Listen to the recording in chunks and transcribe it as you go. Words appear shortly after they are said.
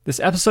This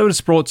episode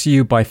is brought to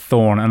you by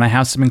Thorne, and I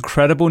have some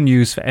incredible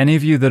news for any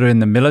of you that are in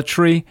the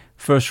military,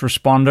 first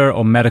responder,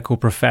 or medical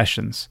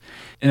professions.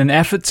 In an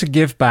effort to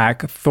give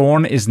back,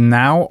 Thorne is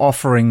now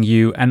offering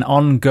you an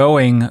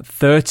ongoing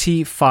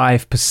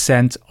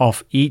 35%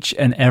 off each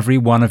and every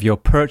one of your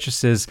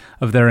purchases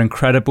of their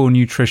incredible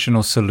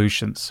nutritional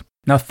solutions.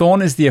 Now,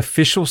 Thorne is the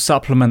official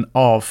supplement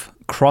of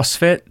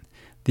CrossFit,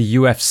 the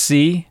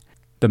UFC,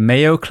 the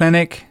Mayo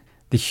Clinic,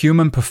 the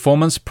Human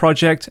Performance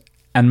Project,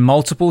 and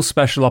multiple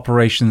special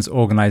operations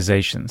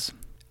organizations.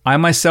 I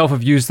myself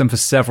have used them for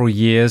several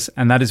years,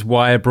 and that is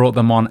why I brought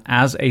them on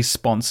as a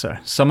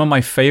sponsor. Some of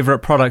my favorite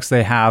products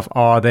they have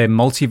are their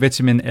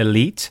Multivitamin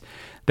Elite,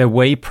 their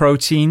Whey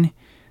Protein,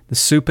 the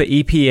Super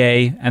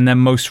EPA, and then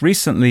most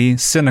recently,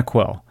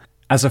 Cinequil.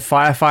 As a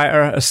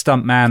firefighter, a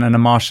stuntman, and a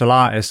martial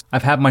artist,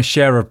 I've had my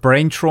share of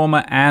brain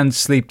trauma and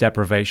sleep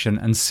deprivation,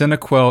 and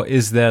Cinequil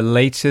is their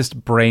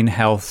latest brain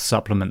health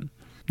supplement.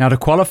 Now, to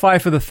qualify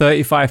for the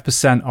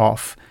 35%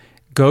 off,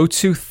 go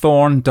to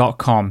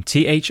thorne.com,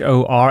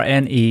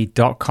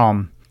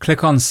 thorne.com.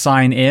 Click on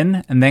sign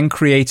in and then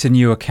create a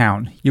new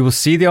account. You will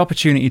see the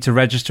opportunity to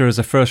register as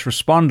a first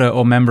responder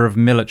or member of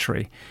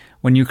military.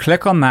 When you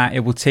click on that, it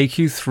will take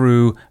you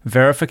through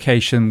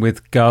verification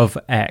with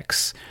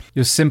GovX.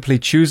 You'll simply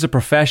choose a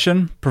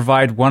profession,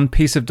 provide one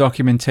piece of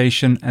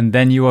documentation, and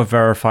then you are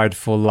verified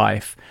for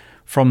life.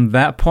 From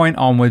that point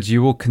onwards,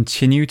 you will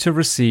continue to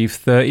receive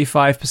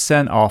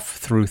 35% off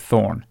through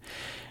Thorne.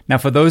 Now,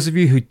 for those of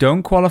you who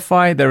don't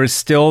qualify, there is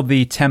still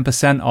the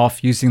 10%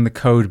 off using the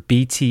code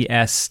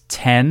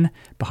BTS10,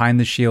 Behind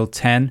the Shield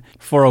 10,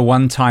 for a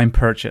one-time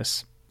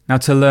purchase. Now,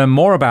 to learn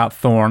more about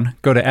Thorne,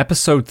 go to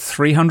episode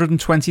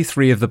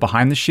 323 of the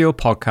Behind the Shield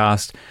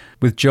podcast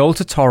with Joel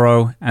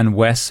Totoro and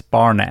Wes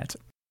Barnett.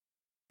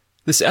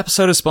 This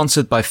episode is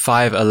sponsored by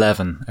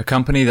 511, a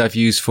company that I've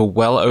used for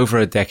well over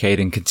a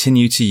decade and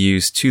continue to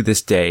use to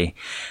this day.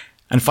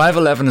 And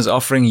 511 is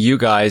offering you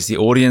guys, the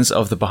audience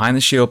of the Behind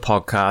the Shield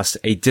podcast,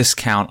 a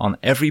discount on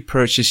every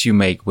purchase you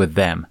make with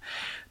them.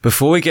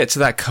 Before we get to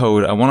that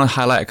code, I want to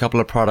highlight a couple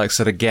of products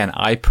that, again,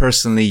 I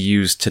personally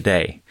use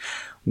today.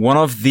 One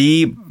of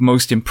the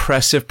most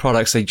impressive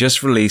products they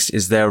just released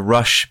is their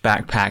Rush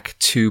Backpack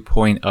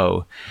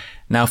 2.0.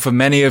 Now, for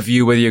many of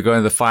you, whether you're going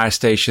to the fire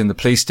station, the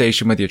police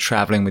station, whether you're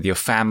traveling with your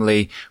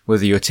family,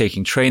 whether you're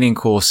taking training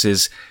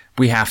courses,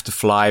 we have to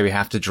fly, we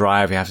have to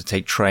drive, we have to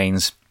take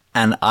trains.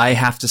 And I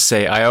have to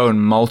say, I own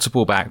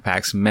multiple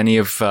backpacks, many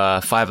of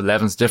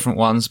 511's different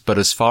ones, but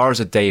as far as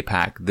a day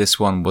pack, this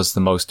one was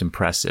the most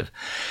impressive.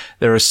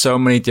 There are so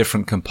many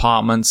different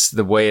compartments.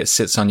 The way it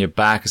sits on your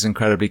back is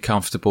incredibly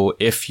comfortable.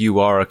 If you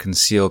are a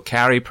concealed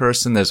carry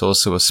person, there's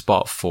also a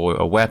spot for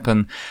a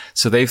weapon.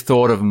 So they've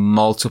thought of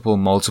multiple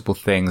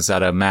things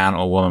that a man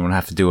or woman would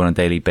have to do on a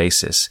daily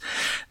basis.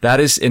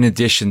 That is in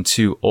addition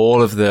to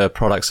all of the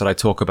products that I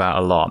talk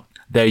about a lot.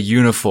 Their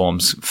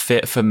uniforms,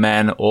 fit for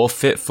men or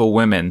fit for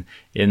women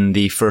in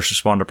the first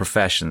responder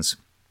professions.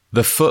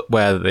 The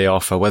footwear that they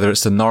offer, whether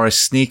it's the Norris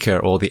sneaker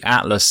or the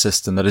Atlas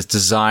system that is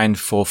designed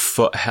for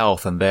foot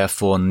health and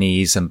therefore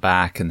knees and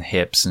back and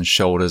hips and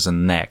shoulders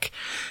and neck.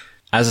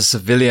 As a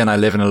civilian, I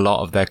live in a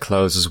lot of their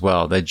clothes as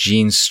well. Their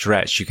jeans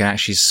stretch. You can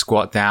actually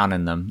squat down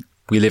in them.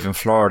 We live in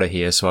Florida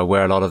here, so I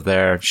wear a lot of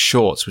their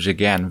shorts, which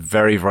again,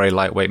 very, very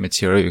lightweight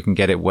material. You can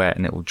get it wet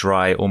and it will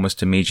dry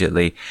almost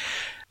immediately.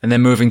 And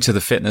then moving to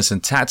the fitness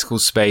and tactical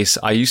space,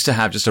 I used to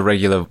have just a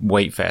regular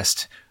weight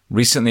vest.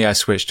 Recently, I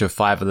switched to a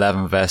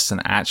 511 vest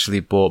and actually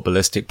bought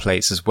ballistic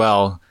plates as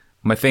well.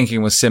 My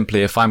thinking was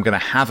simply, if I'm going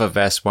to have a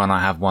vest, why not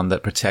have one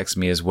that protects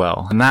me as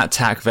well? And that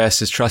TAC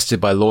vest is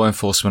trusted by law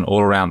enforcement all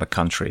around the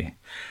country.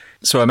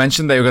 So I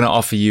mentioned they were going to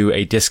offer you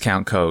a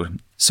discount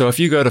code. So if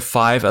you go to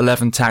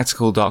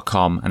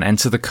 511tactical.com and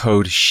enter the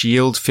code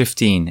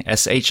SHIELD15,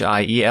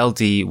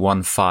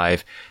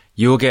 SHIELD15,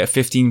 you will get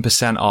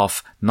 15%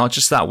 off, not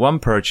just that one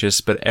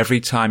purchase, but every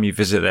time you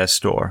visit their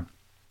store.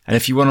 And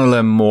if you want to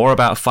learn more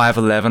about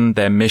 511,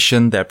 their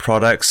mission, their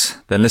products,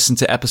 then listen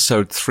to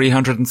episode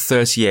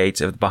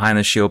 338 of the Behind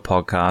the Shield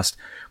podcast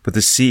with the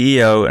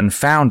CEO and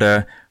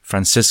founder,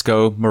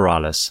 Francisco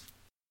Morales.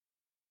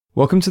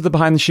 Welcome to the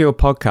Behind the Shield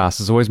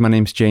podcast. As always, my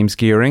name's James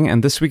Gearing,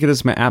 and this week it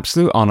is my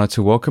absolute honor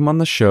to welcome on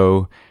the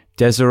show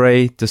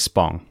Desiree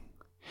Despong.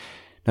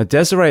 Now,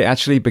 Desiree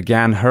actually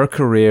began her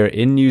career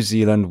in New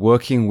Zealand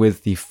working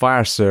with the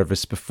fire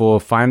service before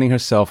finding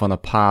herself on a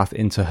path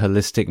into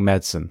holistic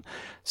medicine.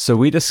 So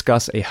we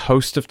discuss a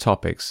host of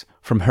topics,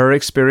 from her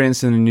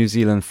experience in the New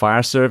Zealand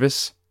fire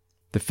service,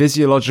 the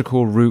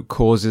physiological root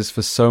causes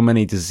for so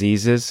many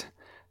diseases,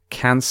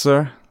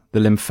 cancer, the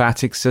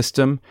lymphatic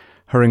system,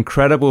 her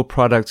incredible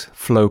product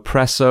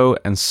Flowpresso,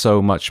 and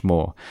so much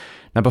more.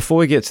 Now, before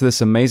we get to this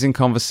amazing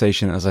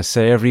conversation, as I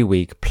say every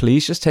week,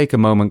 please just take a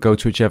moment, go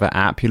to whichever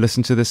app you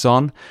listen to this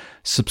on,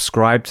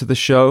 Subscribe to the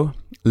show,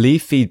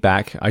 leave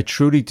feedback. I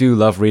truly do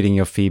love reading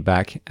your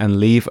feedback, and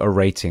leave a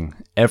rating.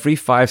 Every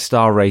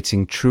 5-star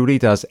rating truly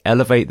does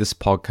elevate this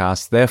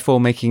podcast, therefore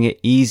making it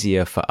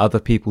easier for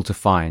other people to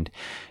find.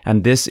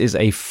 And this is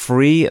a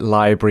free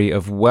library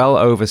of well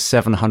over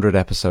 700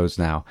 episodes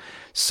now.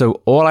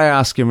 So all I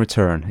ask in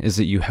return is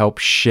that you help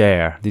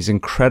share these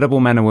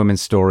incredible men and women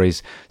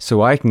stories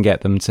so I can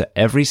get them to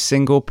every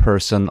single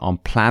person on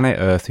planet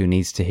Earth who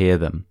needs to hear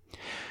them.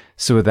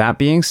 So with that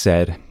being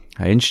said,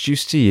 I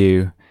introduce to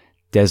you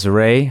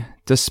Desiree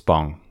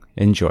Despong.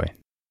 Enjoy.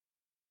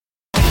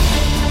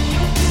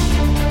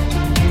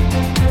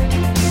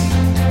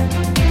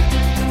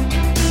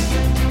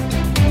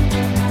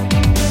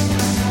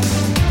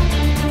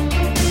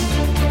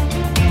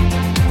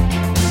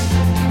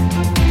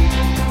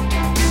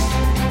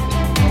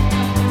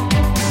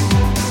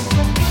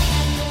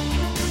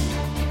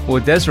 Well,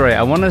 Desiree,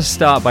 I want to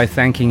start by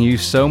thanking you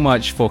so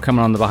much for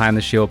coming on the Behind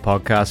the Shield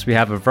podcast. We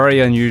have a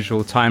very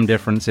unusual time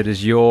difference. It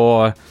is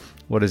your,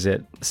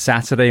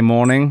 Saturday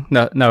morning?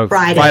 No,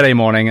 Friday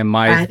morning, and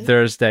my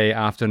Thursday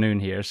afternoon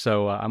here.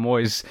 So I'm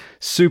always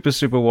super,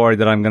 super worried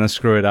that I'm going to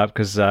screw it up,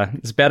 because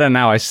it's better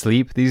now I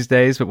sleep these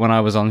days. But when I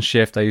was on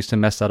shift, I used to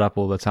mess that up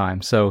all the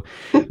time. So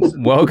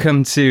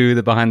welcome to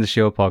the Behind the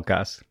Shield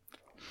podcast.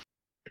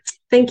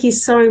 Thank you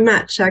so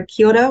much.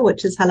 Kia ora,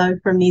 which is hello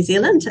from New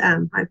Zealand.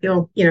 I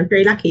feel,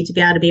 very lucky to be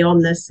able to be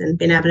on this and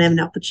being able to have an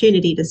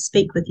opportunity to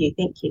speak with you.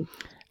 Thank you.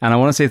 And I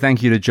want to say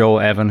thank you to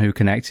Joel Evan, who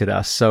connected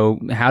us. So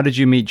how did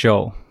you meet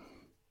Joel?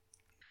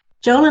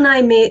 Joel and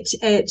I met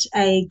at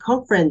a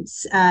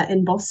conference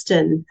in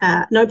Boston.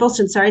 I've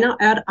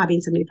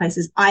been so many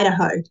places.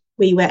 Idaho.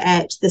 We were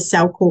at the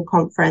Cellcore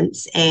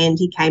conference, and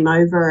he came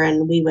over,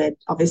 and we were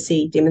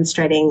obviously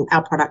demonstrating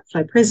our product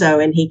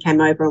FlowPresso, and he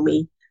came over and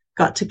we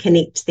got to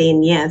connect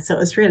then. So it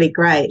was really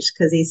great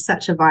because he's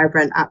such a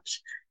vibrant,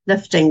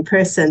 uplifting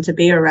person to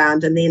be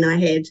around. And then I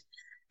had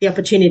the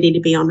opportunity to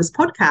be on his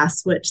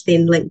podcast, which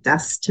then linked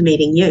us to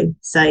meeting you.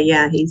 So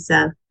he's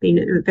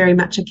been very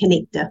much a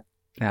connector.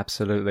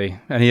 Absolutely.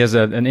 And he has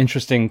an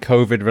interesting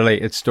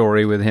COVID-related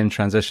story with him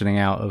transitioning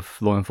out of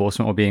law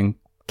enforcement, or being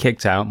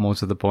kicked out, more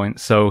to the point.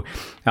 So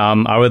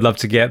I would love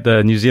to get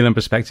the New Zealand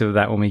perspective of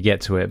that when we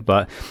get to it.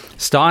 But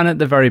starting at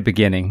the very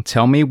beginning,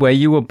 tell me where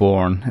you were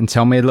born, and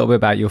tell me a little bit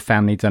about your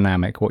family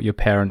dynamic, what your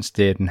parents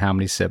did, and how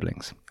many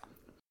siblings.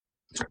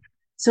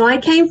 So I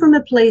came from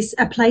a place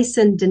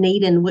in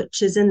Dunedin,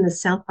 which is in the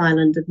South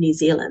Island of New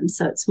Zealand.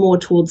 So it's more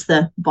towards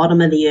the bottom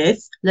of the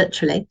earth,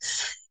 literally.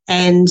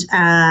 And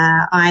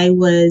I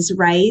was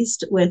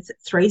raised with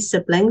 3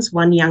 siblings,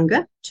 1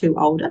 younger, 2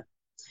 older.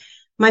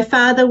 My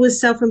father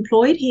was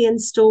self-employed. He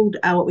installed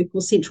what we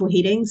call central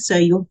heating, so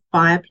your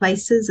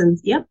fireplaces and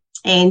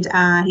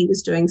he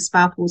was doing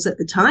spa pools at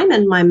the time.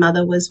 And my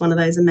mother was one of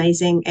those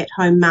amazing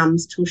at-home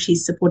mums till she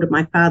supported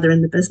my father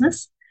in the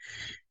business.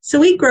 So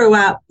we grew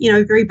up,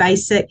 very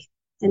basic.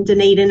 In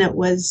Dunedin, it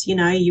was,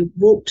 you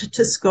walked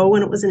to school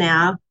and it was an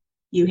hour.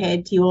 You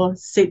had your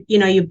suit,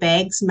 your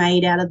bags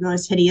made out of the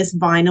most hideous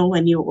vinyl,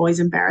 and you were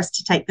always embarrassed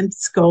to take them to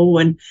school.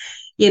 And,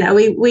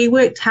 we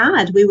worked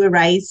hard. We were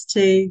raised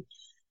to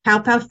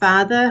help our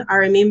father. I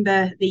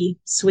remember the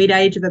sweet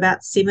age of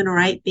about 7 or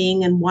 8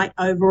 being in white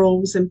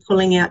overalls and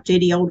pulling out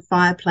dirty old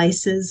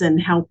fireplaces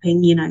and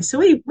helping, So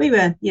we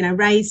were,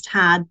 raised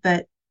hard,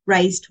 but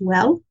raised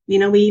well.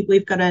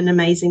 We've got an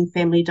amazing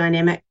family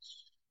dynamic.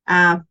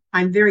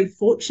 I'm very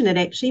fortunate,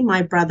 actually.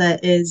 My brother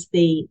is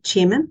the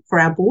chairman for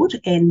our board,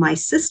 and my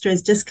sister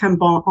has just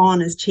come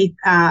on as chief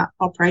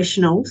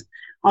operational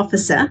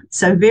officer.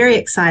 So very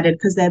excited,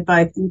 because they're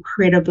both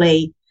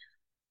incredibly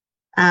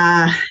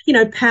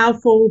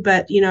powerful,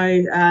 but,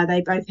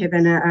 they both have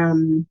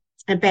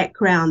a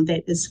background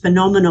that is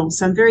phenomenal.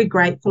 So I'm very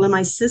grateful. And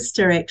my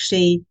sister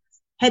actually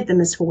had the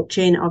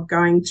misfortune of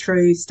going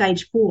through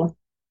stage 4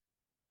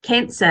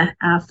 cancer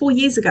 4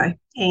 years ago.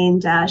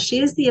 And she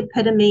is the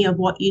epitome of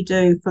what you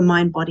do for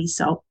mind, body,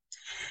 soul.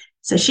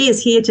 So she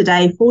is here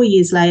today, 4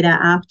 years later,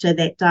 after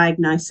that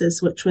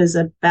diagnosis, which was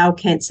a bowel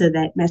cancer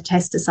that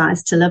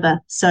metastasized to liver.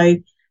 So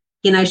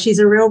she's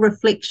a real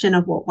reflection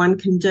of what one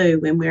can do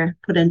when we're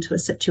put into a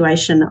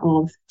situation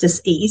of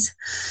dis-ease.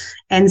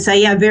 And so,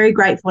 very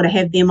grateful to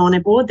have them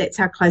on board. That's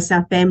how close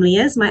our family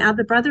is. My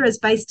other brother is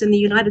based in the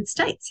United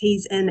States.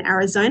 He's in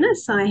Arizona,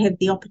 so I have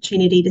the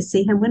opportunity to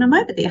see him when I'm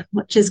over there,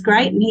 which is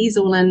great. And he's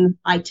all in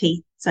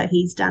IT. So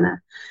he's done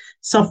a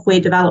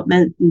software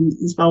development and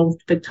is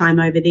involved big time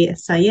over there.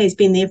 So, he's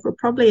been there for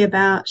probably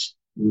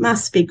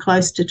must be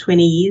close to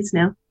 20 years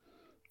now.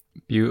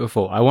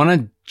 Beautiful. I want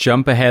to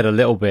jump ahead a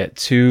little bit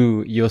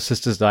to your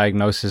sister's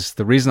diagnosis.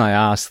 The reason I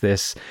ask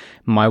this,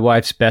 my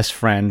wife's best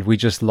friend, we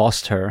just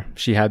lost her.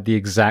 She had the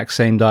exact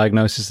same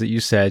diagnosis that you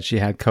said. She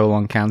had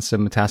colon cancer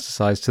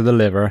metastasized to the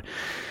liver.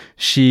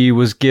 She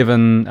was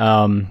given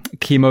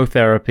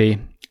chemotherapy,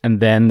 and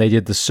then they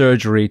did the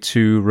surgery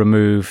to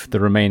remove the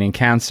remaining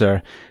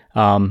cancer.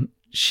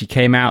 she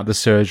came out of the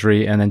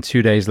surgery, and then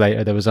 2 days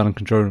later there was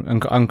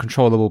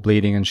uncontrollable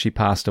bleeding, and she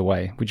passed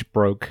away, which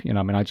broke.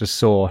 I just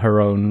saw her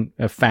own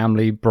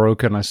family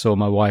broken. I saw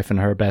my wife and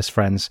her best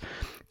friends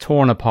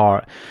torn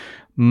apart.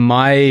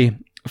 My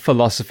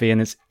philosophy,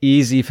 and it's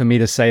easy for me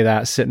to say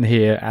that sitting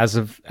here as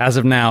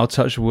of now,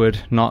 touch wood,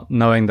 not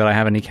knowing that I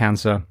have any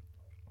cancer,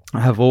 I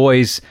have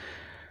always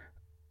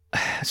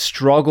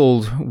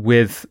struggled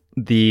with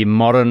the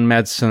modern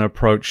medicine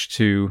approach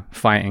to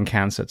fighting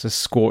cancer, to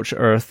scorch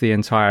earth the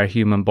entire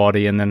human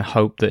body and then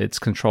hope that it's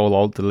Control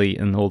Alt Delete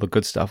and all the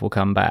good stuff will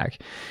come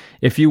back.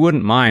 If you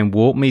wouldn't mind,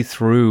 walk me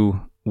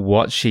through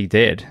what she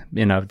did,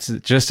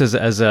 just as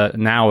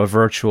a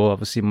virtual,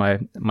 obviously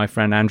my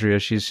friend Andrea,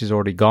 she's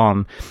already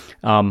gone.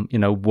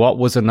 What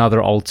was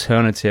another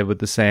alternative with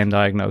the same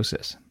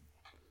diagnosis?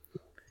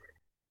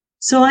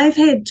 So I've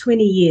had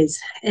 20 years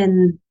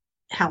in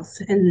health,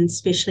 and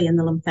especially in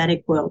the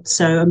lymphatic world.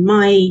 So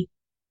my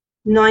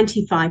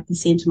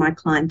 95% of my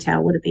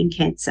clientele would have been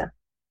cancer.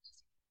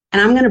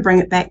 And I'm going to bring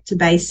it back to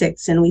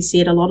basics. And we see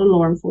it a lot of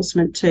law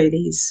enforcement too.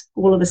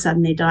 All of a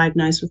sudden they're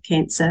diagnosed with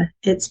cancer.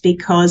 It's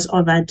because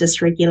of a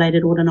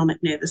dysregulated autonomic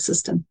nervous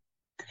system.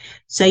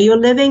 So you're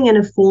living in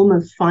a form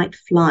of fight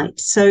flight.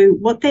 So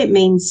what that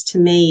means to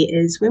me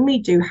is when we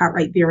do heart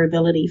rate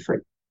variability,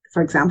 for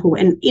example,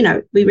 and,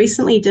 we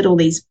recently did all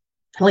these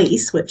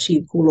police, which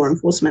you call law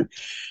enforcement,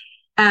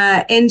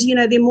 and,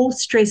 they're more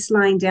stressed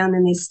lying down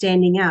than they're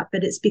standing up,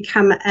 but it's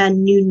become a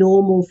new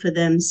normal for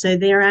them. So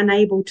they're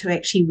unable to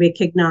actually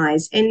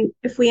recognize. And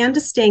if we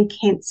understand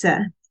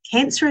cancer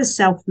is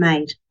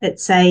self-made.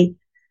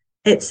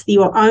 It's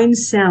your own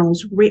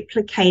cells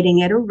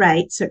replicating at a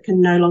rate so it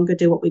can no longer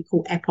do what we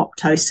call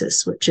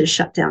apoptosis, which is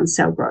shut down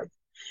cell growth.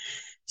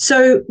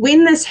 So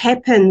when this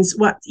happens,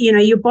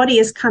 your body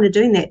is kind of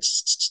doing that.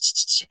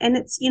 And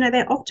it's,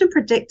 they often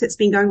predict it's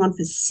been going on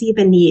for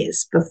 7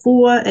 years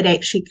before it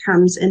actually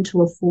comes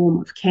into a form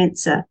of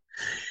cancer.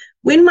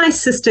 When my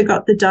sister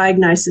got the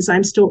diagnosis,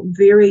 I'm still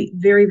very,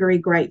 very, very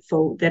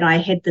grateful that I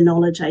had the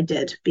knowledge I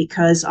did,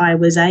 because I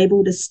was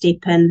able to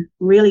step in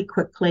really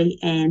quickly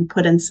and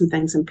put in some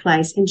things in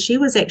place. And she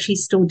was actually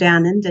still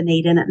down in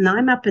Dunedin, and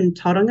I'm up in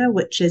Tauranga,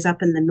 which is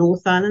up in the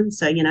North Island.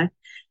 So,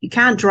 you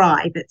can't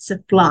drive, it's a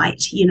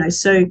flight,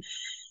 So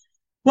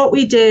what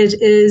we did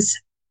is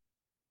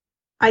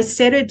I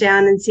sat her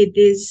down and said,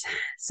 there's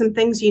some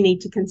things you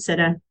need to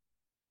consider.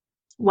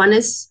 One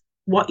is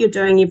what you're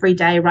doing every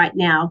day right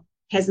now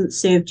hasn't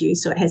served you,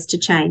 so it has to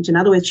change. In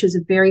other words, she was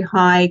a very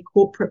high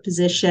corporate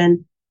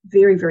position,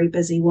 very, very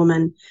busy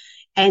woman,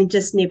 and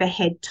just never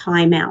had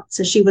time out.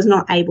 So she was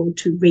not able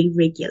to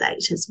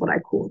re-regulate, is what I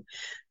call.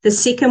 The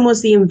second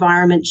was the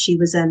environment she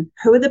was in.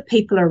 Who are the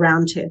people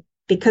around her?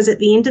 Because at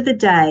the end of the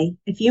day,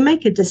 if you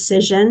make a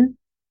decision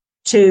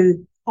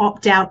to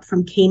opt out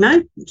from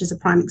chemo, which is a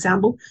prime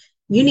example,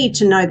 you need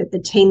to know that the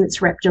team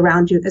that's wrapped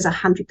around you is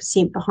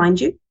 100%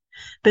 behind you,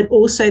 but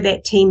also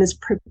that team is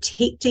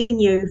protecting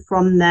you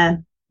from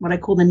what I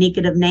call the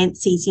negative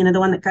Nancy's, the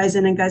one that goes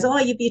in and goes, oh,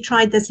 have you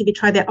tried this? Have you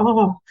tried that?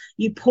 Oh,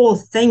 you poor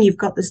thing, you've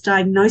got this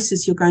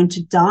diagnosis, you're going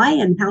to die,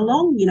 and how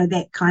long?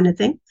 That kind of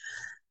thing.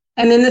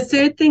 And then the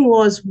third thing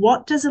was,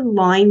 what does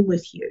align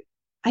with you?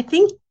 I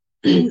think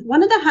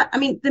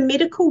the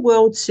medical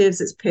world serves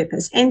its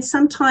purpose. And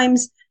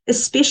sometimes,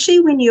 especially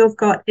when you've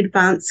got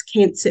advanced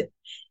cancer,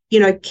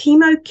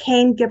 chemo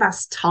can give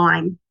us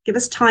time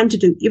to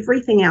do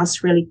everything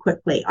else really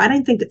quickly. I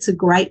don't think it's a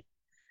great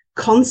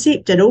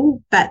concept at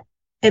all, but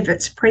if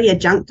it's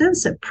pre-adjunctive,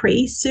 so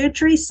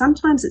pre-surgery,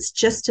 sometimes it's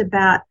just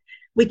about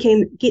we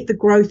can get the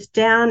growth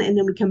down and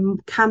then we can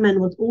come in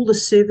with all the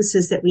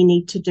services that we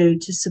need to do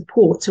to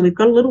support. So we've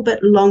got a little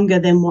bit longer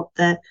than what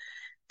the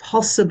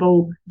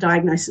possible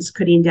diagnosis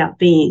could end up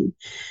being.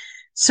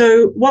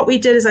 So what we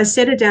did is I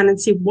sat her down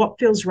and said, what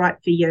feels right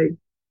for you?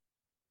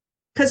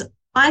 Because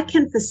I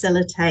can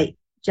facilitate,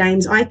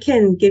 James, I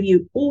can give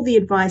you all the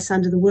advice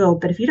under the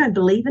world, but if you don't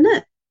believe in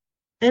it,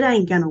 it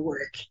ain't going to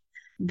work.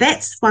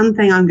 That's one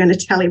thing I'm going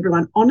to tell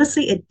everyone.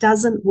 Honestly, it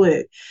doesn't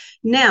work.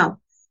 Now,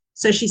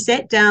 so she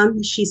sat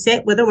down, she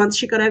sat with her once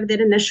she got over that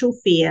initial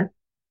fear.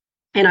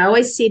 And I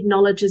always said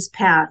knowledge is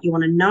power. You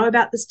want to know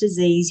about this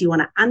disease. You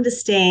want to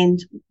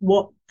understand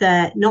not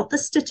the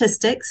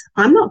statistics.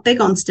 I'm not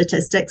big on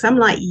statistics. I'm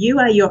like, you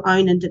are your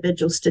own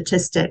individual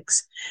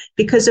statistics.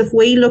 Because if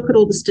we look at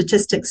all the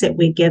statistics that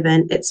we're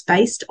given, it's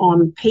based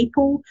on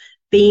people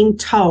being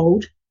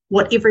told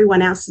what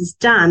everyone else has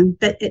done,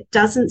 but it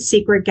doesn't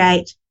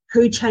segregate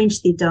who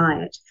changed their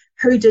diet,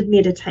 who did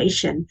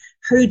meditation,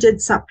 who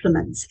did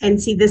supplements. And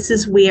see, this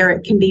is where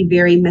it can be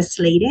very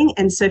misleading.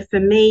 And so for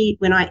me,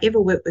 when I ever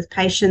work with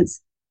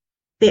patients,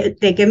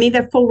 they give me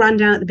the full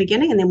rundown at the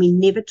beginning and then we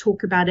never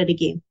talk about it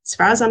again. As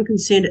far as I'm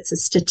concerned, it's a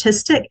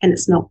statistic and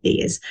it's not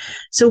theirs.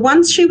 So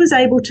once she was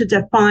able to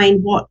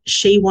define what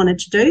she wanted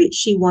to do,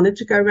 she wanted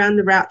to go around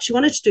the route. She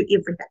wanted to do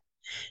everything.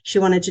 She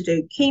wanted to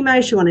do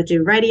chemo. She wanted to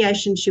do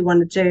radiation. She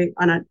wanted to do,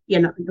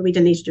 we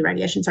didn't need to do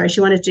radiation. Sorry.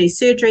 She wanted to do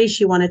surgery.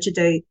 She wanted to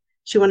do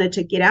She wanted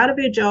to get out of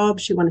her job.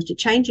 She wanted to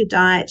change her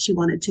diet. She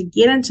wanted to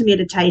get into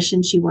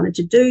meditation. She wanted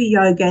to do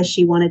yoga.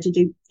 She wanted to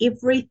do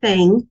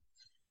everything,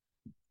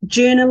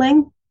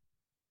 journaling,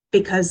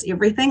 because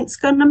everything's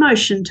got an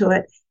emotion to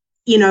it.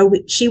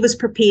 She was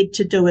prepared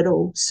to do it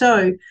all.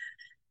 So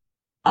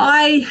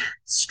I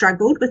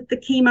struggled with the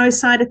chemo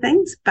side of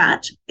things,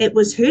 but it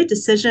was her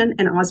decision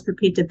and I was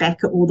prepared to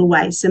back it all the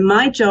way. So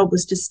my job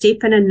was to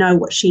step in and know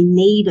what she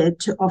needed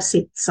to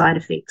offset side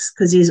effects,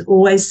 because there's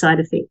always side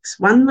effects.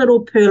 One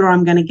little pearler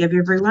I'm going to give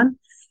everyone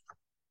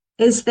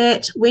is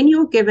that when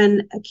you're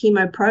given a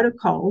chemo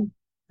protocol,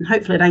 and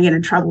hopefully I don't get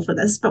in trouble for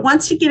this, but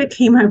once you get a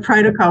chemo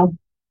protocol,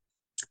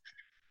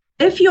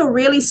 if you're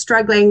really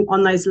struggling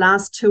on those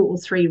last 2 or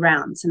 3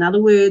 rounds, in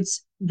other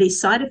words, the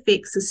side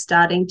effects are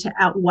starting to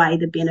outweigh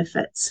the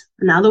benefits.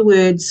 In other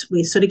words,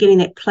 we're sort of getting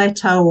that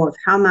plateau of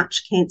how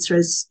much cancer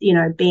is,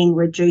 being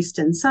reduced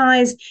in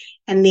size,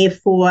 and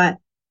therefore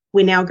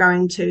we're now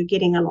going to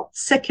getting a lot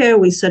sicker.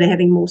 We're sort of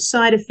having more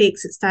side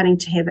effects. It's starting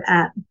to have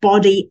a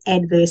body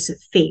adverse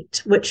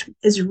effect, which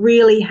is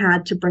really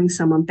hard to bring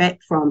someone back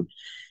from.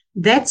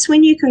 That's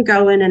when you can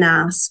go in and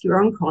ask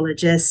your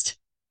oncologist,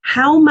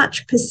 how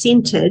much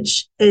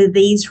percentage are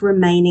these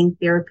remaining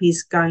therapies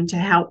going to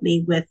help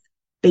me with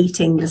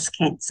beating this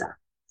cancer?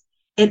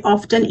 It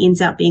often ends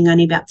up being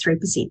only about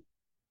 3%.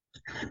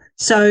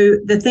 So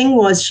the thing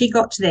was, she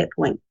got to that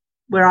point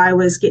where I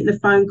was getting the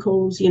phone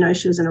calls,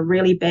 she was in a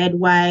really bad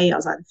way. I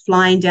was like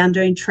flying down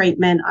doing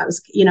treatment. I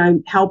was,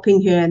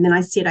 helping her. And then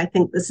I said, I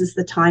think this is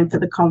the time for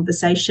the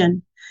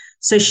conversation.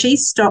 So she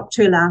stopped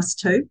her last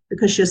 2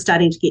 because she was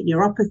starting to get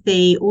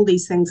neuropathy, all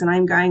these things. And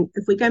I'm going,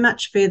 if we go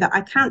much further,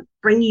 I can't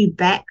bring you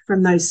back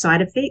from those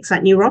side effects.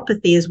 Like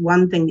neuropathy is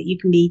one thing that you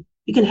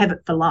can have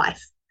it for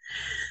life.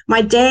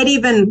 My dad,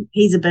 even,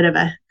 he's a bit of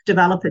a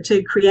developer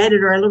too,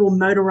 created her a little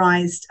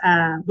motorized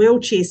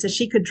wheelchair so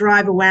she could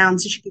drive around,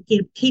 so she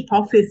could keep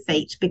off her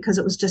feet because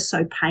it was just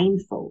so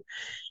painful.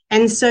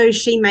 And so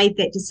she made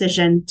that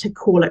decision to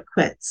call it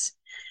quits.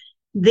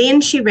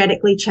 Then she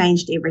radically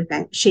changed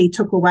everything. She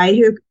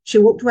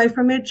walked away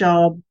from her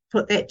job,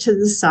 put that to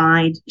the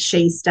side.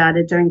 She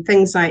started doing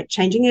things like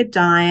changing her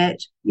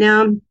diet.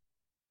 Now,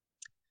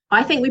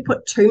 I think we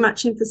put too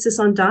much emphasis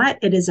on diet.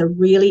 It is a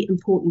really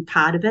important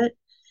part of it.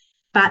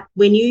 But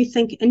when you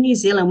think in New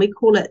Zealand, we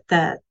call it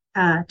the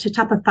Te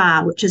Tapa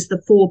Whā, which is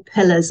the 4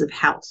 pillars of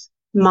health: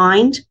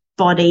 mind,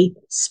 body,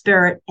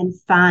 spirit, and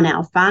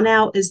whānau.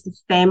 Whānau is the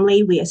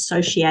family we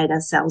associate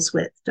ourselves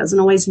with. Doesn't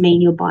always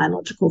mean your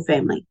biological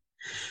family.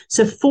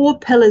 So 4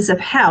 pillars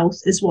of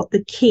health is what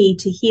the key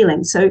to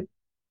healing. So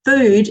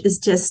food is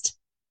just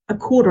a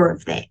quarter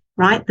of that,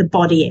 right? The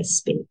body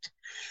aspect.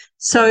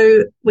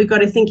 So we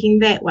got her thinking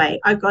that way.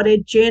 I got her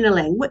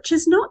journaling, which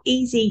is not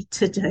easy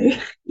to do.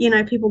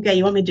 People go,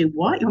 you want me to do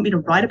what? You want me to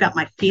write about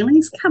my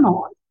feelings? Come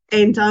on.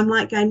 And I'm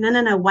like going,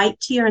 no, wait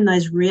till you're in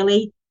those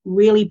really,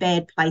 really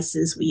bad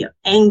places where you're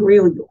angry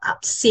or you're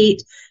upset,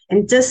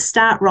 and just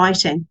start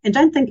writing. And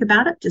don't think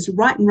about it, just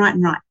write and write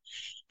and write.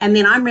 And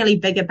then I'm really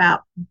big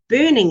about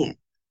burning it,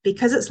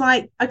 because it's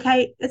like,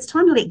 okay, it's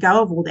time to let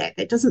go of all that.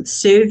 That doesn't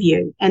serve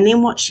you. And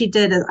then what she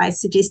did is I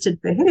suggested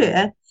for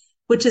her,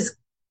 which is,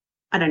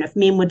 I don't know if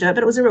men would do it,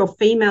 but it was a real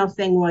female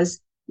thing,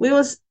 was we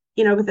was,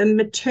 with a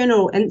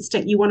maternal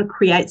instinct, you want to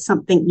create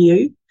something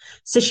new.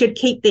 So she'd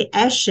keep the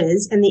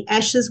ashes, and the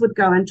ashes would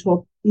go into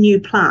a new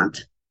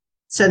plant.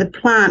 So the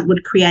plant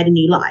would create a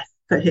new life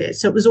for her.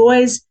 So it was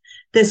always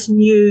this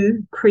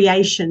new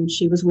creation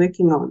she was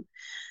working on.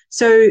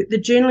 So the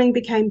journaling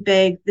became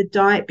big, the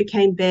diet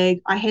became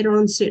big. I had her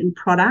on certain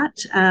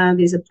product.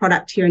 There's a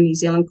product here in New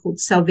Zealand called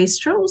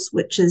Salvestrals,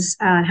 which is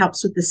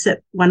helps with the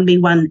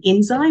CYP1B1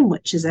 enzyme,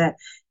 which is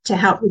to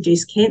help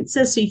reduce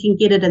cancer. So you can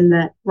get it in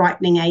the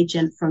ripening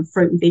agent from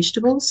fruit and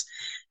vegetables.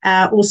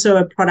 Also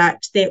a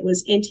product that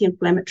was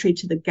anti-inflammatory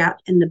to the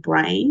gut and the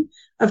brain.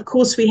 Of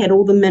course, we had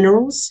all the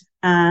minerals.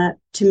 To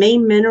me,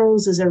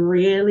 minerals is a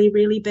really,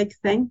 really big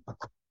thing.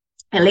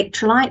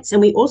 Electrolytes. And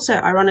we also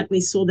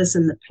ironically saw this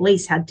in the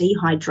police, how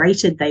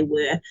dehydrated they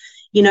were.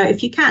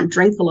 If you can't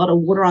drink a lot of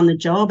water on the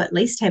job, at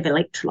least have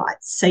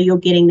electrolytes. So you're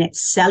getting that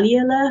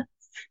cellular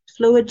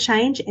fluid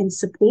change and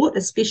support,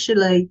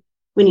 especially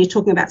when you're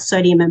talking about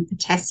sodium and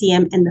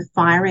potassium and the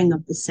firing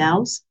of the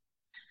cells.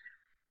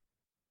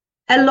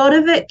 A lot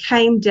of it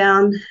came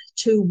down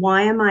to,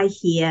 why am I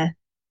here?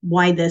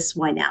 Why this?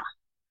 Why now?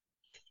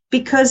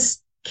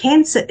 Because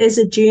cancer is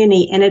a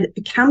journey, and it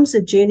becomes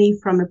a journey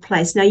from a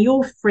place. Now,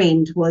 your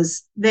friend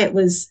was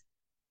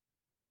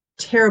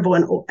terrible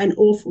and an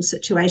awful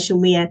situation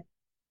where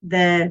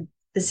the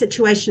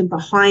situation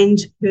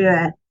behind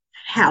her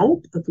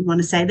help, if we want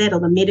to say that, or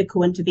the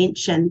medical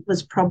intervention,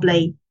 was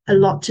probably a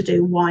lot to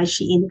do why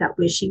she ended up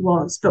where she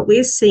was. But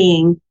we're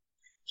seeing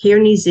here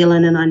in New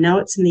Zealand, and I know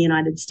it's in the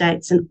United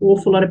States, an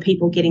awful lot of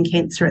people getting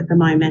cancer at the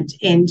moment,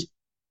 and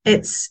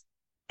it's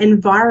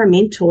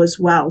environmental as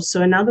well.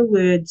 So in other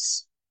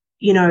words,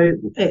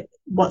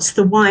 what's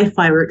the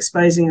Wi-Fi we're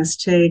exposing us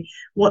to?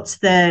 What's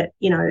the,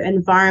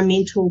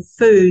 environmental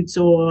foods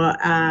or,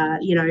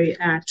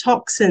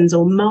 toxins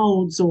or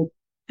molds, or,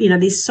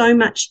 there's so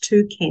much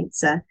to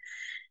cancer.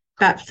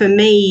 But for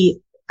me,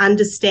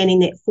 understanding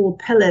that 4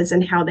 pillars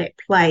and how that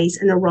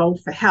plays in a role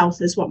for health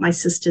is what my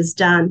sister's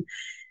done.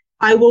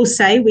 I will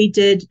say we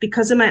did,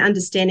 because of my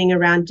understanding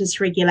around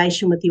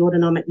dysregulation with the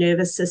autonomic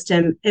nervous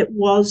system, it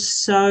was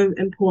so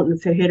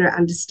important for her to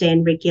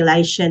understand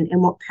regulation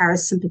and what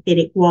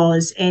parasympathetic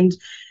was. And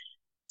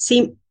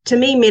see, to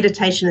me,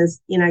 meditation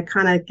is,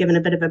 kind of given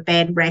a bit of a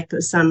bad rap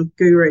as some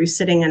guru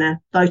sitting in a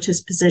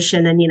lotus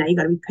position and, you've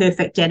got to be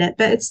perfect at it.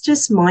 But it's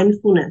just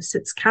mindfulness.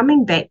 It's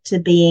coming back to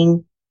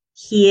being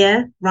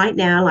here right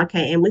now, like I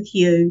am with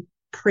you,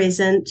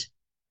 present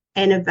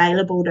and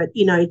available to,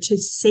 to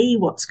see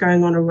what's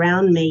going on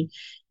around me.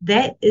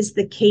 That is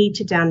the key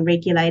to down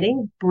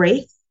regulating.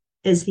 Breath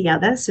is the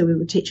other. So we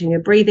were teaching her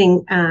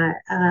breathing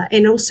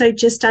and also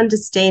just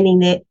understanding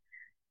that,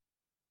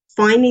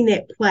 finding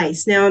that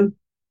place. Now,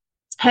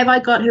 have I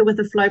got her with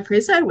a flow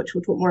presso, which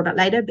we'll talk more about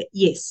later? But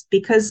yes,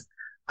 because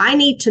I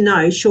need to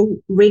know she'll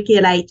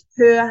regulate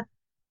her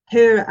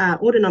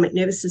autonomic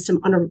nervous system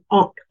on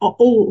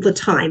all the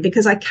time,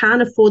 because I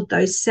can't afford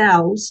those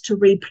cells to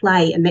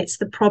replay. And that's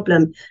the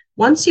problem.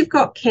 Once you've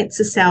got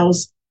cancer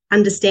cells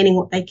understanding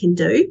what they can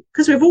do,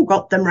 because we've all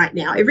got them right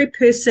now. Every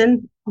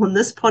person on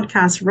this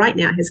podcast right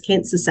now has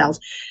cancer cells.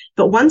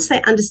 But once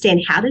they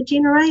understand how to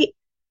generate,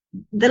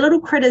 the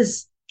little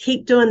critters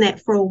keep doing that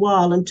for a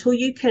while until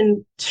you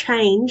can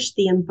change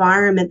the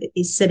environment that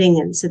they're sitting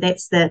in. So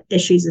that's the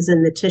issues is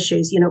in the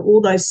tissues.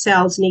 All those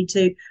cells need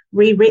to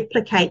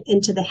re-replicate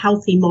into the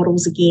healthy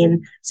models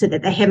again so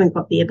that they haven't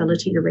got the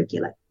ability to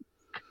regulate.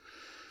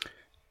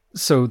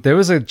 So there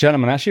was a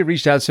gentleman, I actually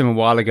reached out to him a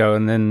while ago,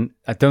 and then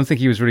I don't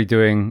think he was really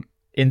doing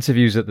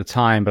interviews at the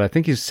time, but I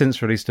think he's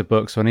since released a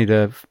book, so I need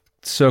to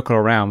circle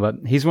around. But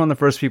he's one of the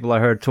first people I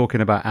heard talking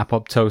about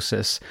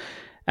apoptosis.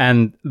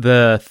 And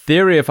the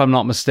theory, if I'm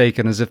not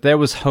mistaken, is if there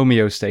was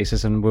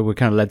homeostasis, and we're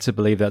kind of led to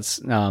believe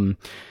that's, not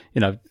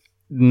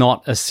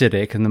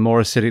acidic, and the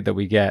more acidic that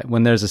we get,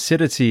 when there's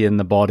acidity in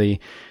the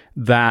body,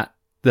 that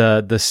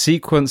the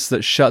sequence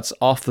that shuts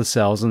off the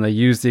cells, and they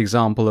use the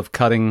example of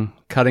cutting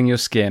your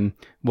skin,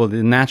 well,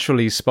 they're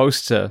naturally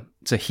supposed to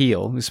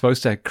heal. It's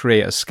supposed to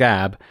create a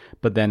scab,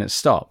 but then it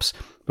stops.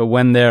 But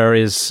when there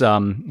is,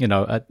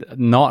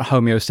 not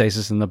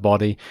homeostasis in the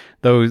body,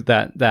 though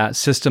that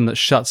system that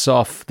shuts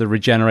off the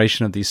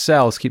regeneration of these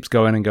cells keeps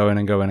going and going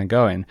and going and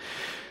going.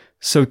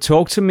 So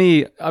talk to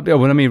me, let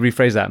me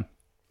rephrase that.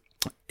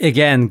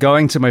 Again,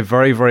 going to my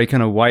very, very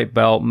kind of white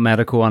belt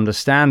medical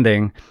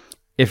understanding,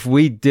 if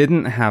we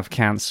didn't have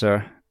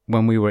cancer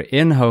when we were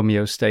in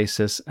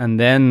homeostasis, and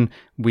then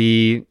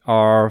we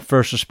are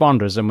first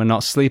responders and we're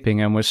not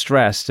sleeping and we're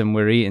stressed and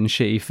we're eating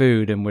shitty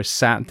food and we're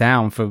sat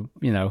down for,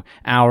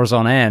 hours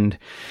on end,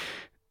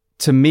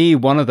 to me,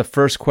 one of the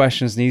first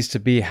questions needs to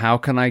be, how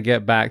can I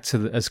get back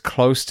to as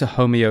close to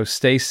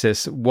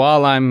homeostasis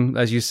while I'm,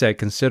 as you said,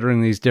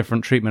 considering these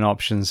different treatment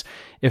options?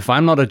 If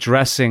I'm not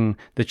addressing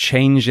the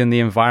change in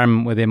the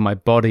environment within my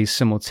body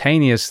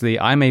simultaneously,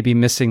 I may be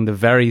missing the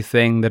very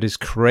thing that is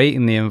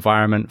creating the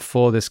environment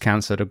for this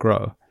cancer to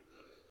grow.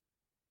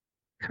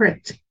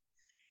 Correct.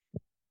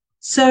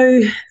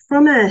 So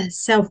from a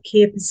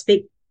self-care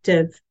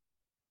perspective,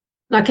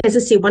 like, as I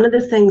said, one of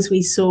the things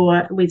we've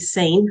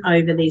seen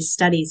over these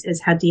studies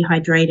is how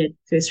dehydrated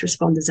first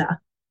responders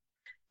are.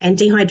 And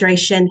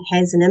dehydration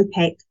has an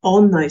impact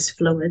on those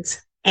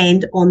fluids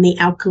and on the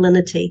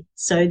alkalinity.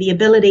 So the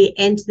ability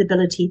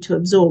to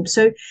absorb.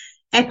 So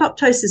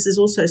apoptosis is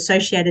also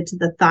associated to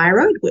the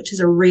thyroid, which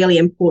is a really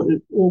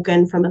important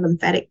organ from a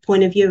lymphatic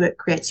point of view. It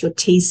creates your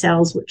T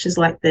cells, which is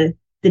like the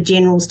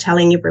generals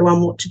telling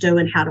everyone what to do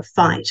and how to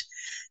fight.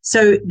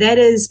 So that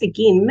is,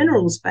 again,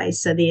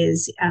 minerals-based. So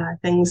there's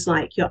things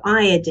like your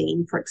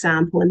iodine, for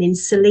example, and then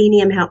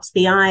selenium helps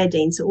the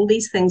iodine. So all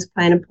these things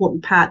play an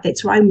important part.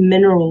 That's why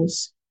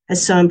minerals are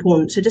so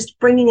important. So just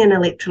bringing in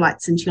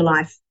electrolytes into your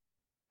life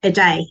a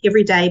day,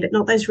 every day, but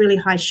not those really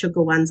high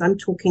sugar ones. I'm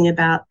talking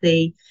about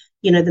the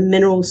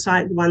mineral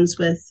side ones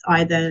with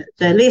either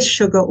the less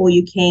sugar, or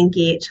you can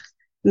get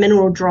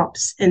mineral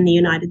drops in the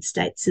United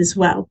States as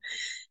well.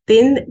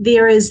 Then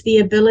there is the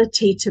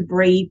ability to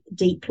breathe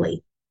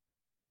deeply.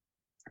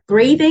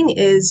 Breathing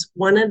is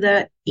one of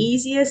the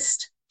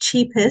easiest,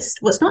 cheapest,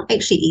 well, it's not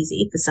actually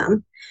easy for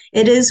some.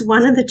 It is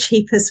one of the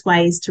cheapest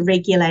ways to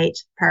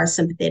regulate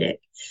parasympathetic,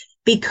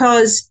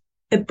 because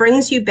it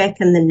brings you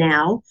back in the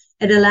now.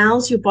 It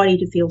allows your body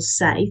to feel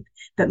safe.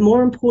 But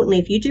more importantly,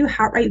 if you do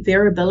heart rate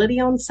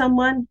variability on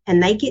someone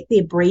and they get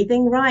their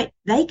breathing right,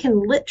 they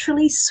can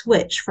literally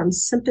switch from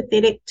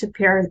sympathetic to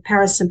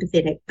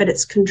parasympathetic, but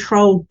it's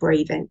controlled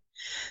breathing.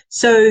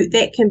 So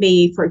that can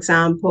be, for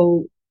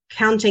example,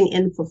 counting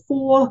in for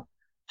 4,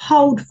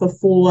 hold for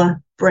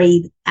 4,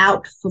 breathe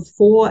out for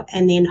 4,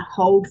 and then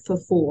hold for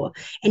 4.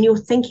 And you're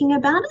thinking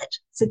about it.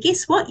 So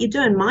guess what? You're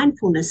doing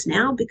mindfulness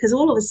now, because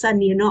all of a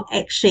sudden you're not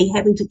actually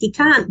you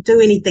can't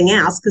do anything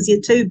else because you're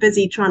too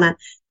busy trying to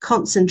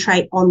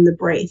concentrate on the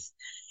breath.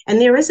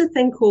 And there is a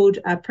thing called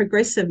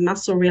progressive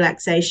muscle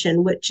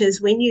relaxation, which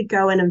is when you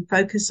go in and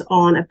focus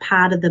on a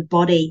part of the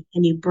body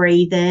and you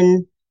breathe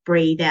in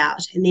breathe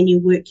out, and then you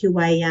work your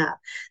way up.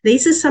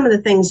 These are some of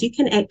the things you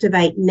can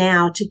activate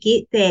now to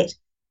get that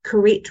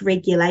correct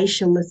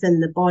regulation within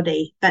the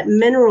body. But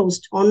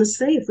minerals,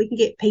 honestly, if we can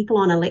get people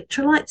on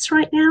electrolytes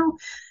right now,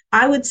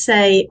 I would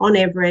say on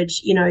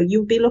average,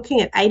 you'll be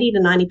looking at 80 to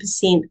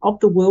 90% of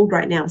the world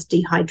right now is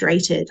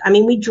dehydrated. I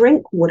mean, we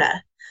drink water,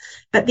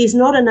 but there's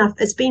not enough,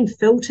 it's been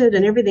filtered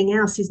and everything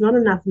else. There's not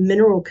enough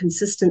mineral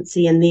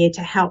consistency in there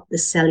to help the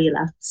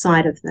cellular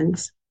side of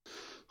things.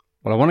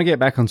 Well, I want to get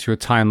back onto your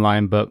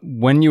timeline, but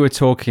when you were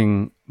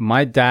talking,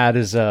 my dad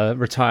is a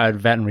retired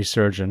veterinary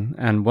surgeon,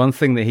 and one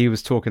thing that he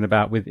was talking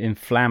about with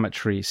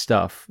inflammatory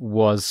stuff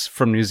was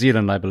from New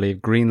Zealand, I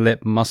believe, green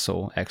lip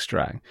mussel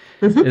extract.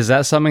 Mm-hmm. Is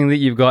that something that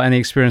you've got any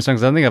experience on?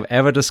 Because I don't think I've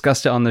ever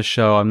discussed it on the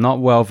show. I'm not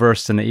well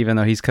versed in it, even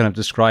though he's kind of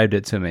described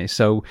it to me.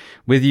 So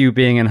with you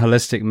being in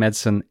holistic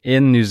medicine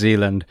in New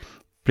Zealand,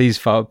 please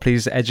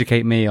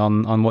educate me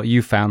on what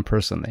you found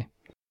personally.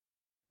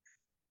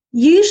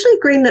 Usually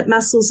green lip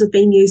mussels have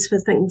been used for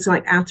things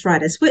like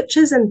arthritis, which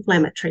is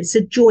inflammatory,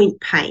 so joint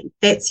pain.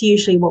 That's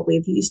usually what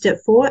we've used it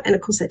for. And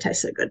of course, they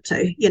taste so good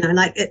too.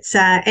 It's,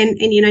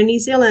 New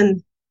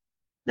Zealand,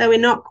 though we're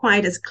not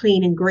quite as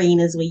clean and green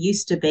as we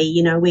used to be,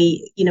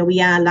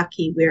 we are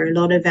lucky where a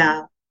lot of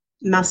our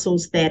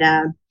mussels that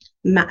are,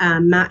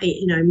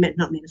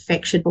 not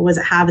manufactured, but was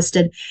it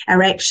harvested,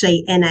 are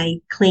actually in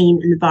a clean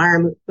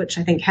environment, which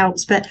I think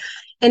helps. But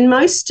in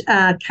most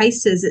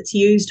cases, it's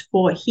used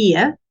for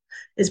here,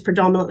 is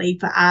predominantly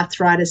for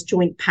arthritis,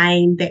 joint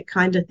pain, that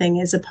kind of thing,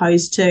 as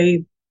opposed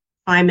to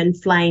I'm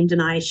inflamed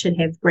and I should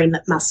have green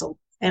lip mussel.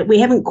 We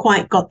haven't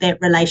quite got that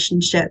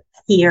relationship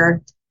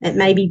here. It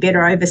may be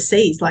better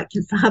overseas, like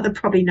your father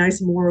probably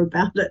knows more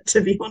about it,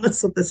 to be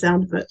honest, with the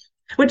sound of it,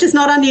 which is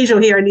not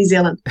unusual here in New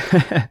Zealand.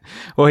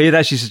 Well, he had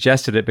actually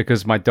suggested it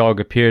because my dog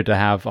appeared to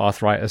have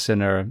arthritis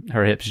in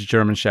her hips. She's a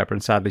German Shepherd,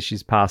 and sadly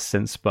she's passed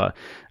since, but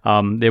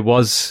it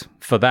was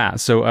for that.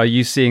 So are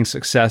you seeing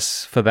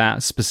success for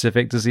that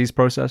specific disease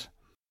process?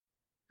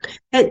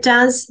 It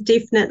does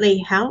definitely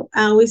help.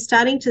 We're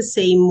starting to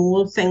see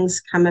more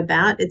things come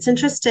about. It's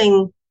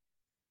interesting.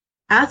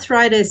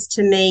 Arthritis,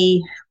 to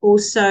me,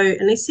 also,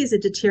 unless there's a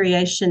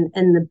deterioration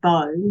in the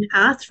bone,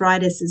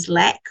 arthritis is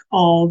lack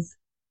of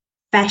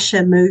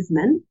fascia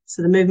movement.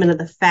 So the movement of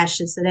the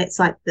fascia, so that's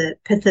like the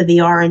pith of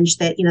the orange,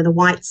 that, the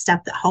white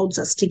stuff that holds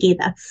us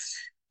together,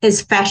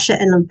 is fascia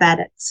and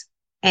lymphatics.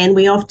 And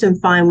we often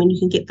find when you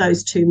can get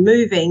those two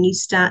moving, you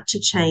start to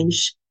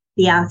change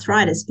the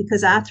arthritis,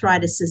 because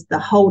arthritis is the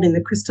holding,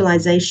 the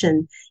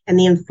crystallization, and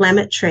the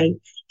inflammatory.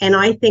 And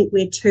I think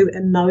we're too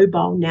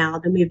immobile now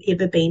than we've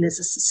ever been as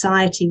a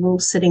society. We're all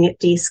sitting at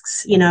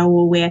desks,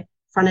 or we're in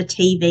front of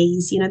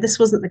TVs. This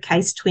wasn't the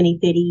case 20,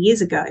 30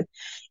 years ago.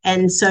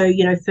 And so,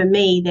 for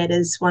me, that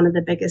is one of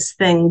the biggest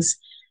things.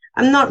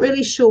 I'm not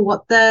really sure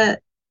what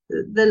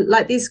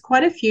there's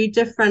quite a few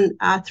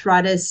different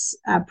arthritis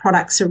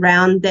products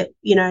around that,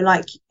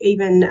 like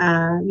even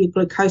your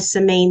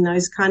glucosamine,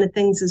 those kind of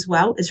things as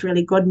well is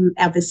really good.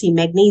 Obviously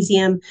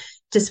magnesium,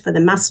 just for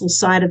the muscle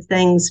side of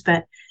things.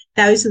 But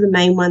those are the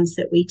main ones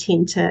that we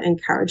tend to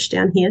encourage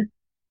down here.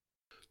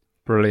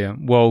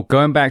 Brilliant. Well,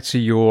 going back to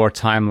your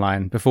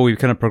timeline, before we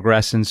kind of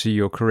progress into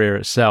your career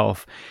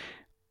itself,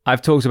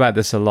 I've talked about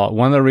this a lot.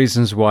 One of the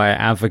reasons why I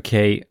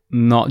advocate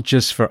not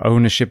just for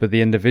ownership of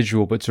the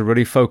individual, but to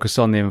really focus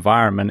on the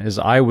environment is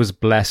I was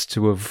blessed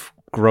to have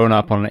grown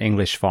up on an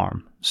English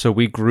farm. So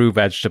we grew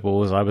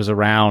vegetables. I was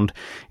around,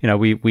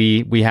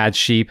 we had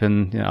sheep,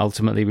 and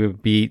ultimately we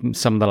would be eating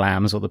some of the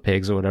lambs or the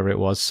pigs or whatever it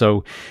was.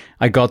 So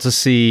I got to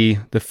see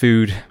the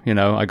food,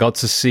 I got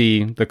to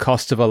see the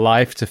cost of a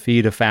life to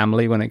feed a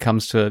family when it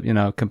comes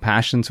to,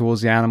 compassion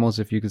towards the animals,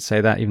 if you could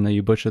say that, even though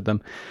you butchered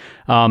them.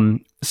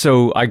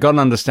 So I got an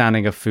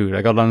understanding of food.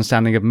 I got an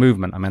understanding of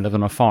movement. I mean, I live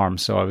on a farm,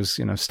 so I was,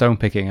 stone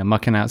picking and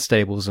mucking out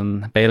stables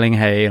and baling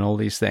hay and all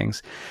these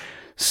things.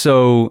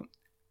 So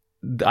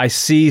I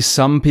see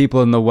some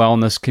people in the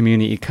wellness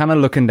community kind of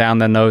looking down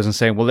their nose and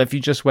saying, well, if you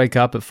just wake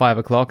up at 5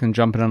 o'clock and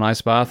jump in an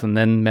ice bath and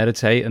then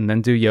meditate and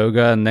then do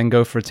yoga and then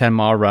go for a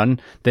 10-mile run,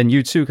 then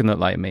you too can look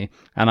like me.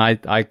 And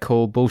I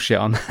call bullshit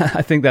on that.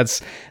 I think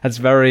that's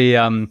very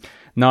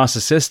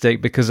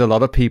narcissistic, because a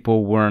lot of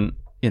people weren't,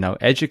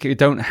 educated,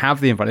 don't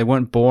have the environment. They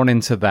weren't born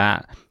into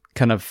that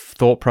kind of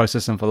thought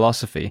process and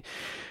philosophy.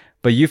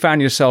 But you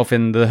found yourself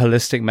in the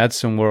holistic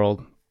medicine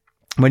world.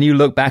 When you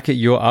look back at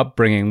your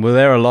upbringing, were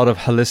there a lot of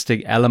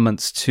holistic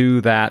elements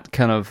to that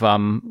kind of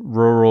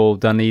rural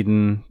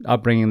Dunedin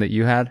upbringing that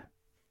you had?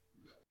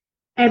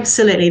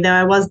 Absolutely. Though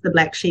I was the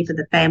black sheep of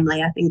the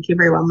family, I think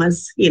everyone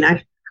was,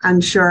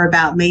 unsure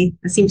about me.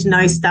 I seemed to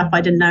know stuff.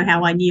 I didn't know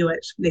how I knew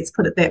it. Let's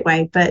put it that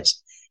way. But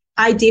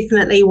I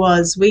definitely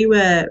was. We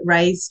were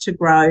raised to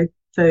grow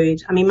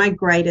food. I mean, my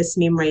greatest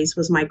memories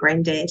was my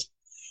granddad.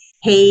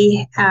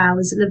 He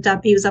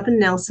was up in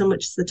Nelson,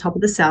 which is the top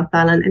of the South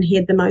Island, and he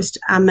had the most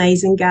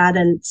amazing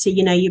garden. So,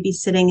 you'd be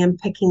sitting and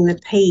picking the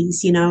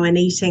peas, and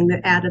eating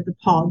out of the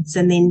pods,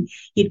 and then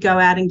you'd go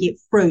out and get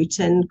fruit,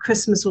 and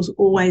Christmas was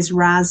always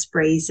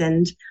raspberries.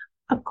 And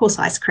of course,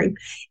 ice cream.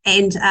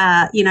 And,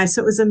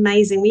 so it was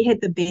amazing. We had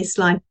the best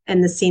life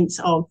in the sense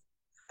of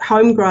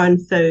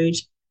homegrown food.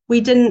 We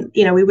didn't,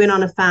 we went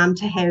on a farm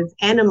to have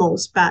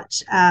animals,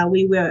 but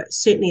we were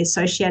certainly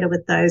associated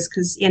with those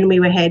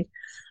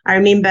I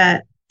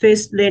remember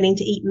first learning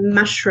to eat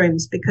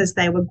mushrooms because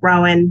they were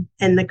grown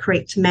in the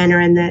correct manner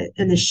in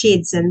the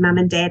sheds, and mum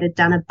and dad had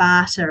done a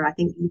barter, I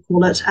think you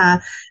call it,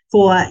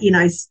 for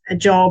a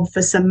job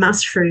for some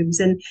mushrooms.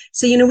 And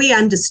so we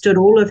understood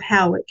all of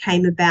how it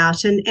came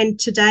about, and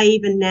today,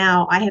 even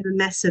now, I have a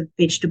massive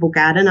vegetable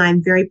garden.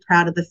 I'm very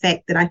proud of the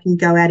fact that I can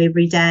go out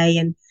every day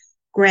and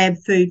grab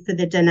food for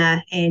the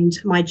dinner, and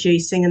my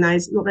juicing and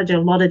those, not that I do a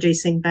lot of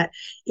juicing, but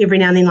every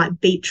now and then, like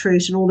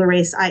beetroot and all the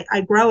rest. I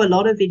grow a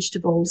lot of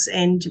vegetables,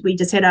 and we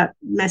just had a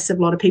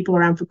massive lot of people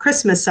around for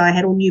Christmas, so I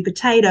had all new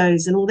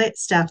potatoes and all that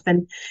stuff.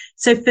 And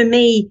so for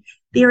me,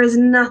 there is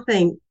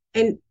nothing,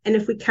 and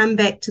if we come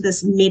back to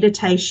this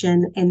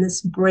meditation and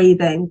this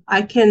breathing,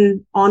 I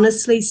can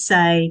honestly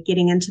say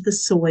getting into the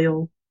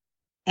soil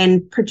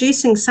and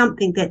producing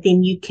something that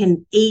then you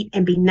can eat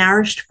and be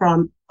nourished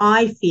from,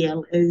 I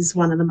feel, is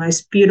one of the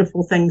most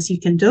beautiful things you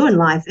can do in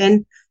life.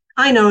 And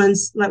I know, and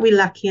like, we're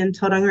lucky in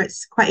Tauranga,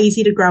 it's quite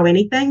easy to grow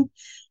anything.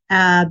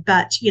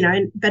 But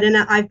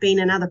I've been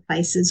in other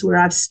places where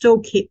I've still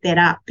kept that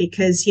up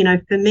because,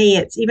 for me,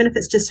 it's, even if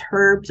it's just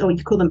herbs, or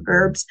you call them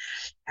herbs,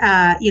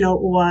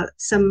 or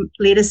some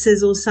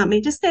lettuces or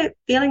something, just that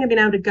feeling of being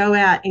able to go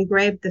out and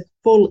grab the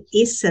full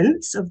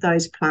essence of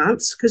those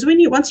plants. Because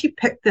once you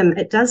pick them,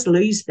 it does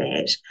lose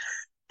that.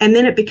 And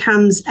then it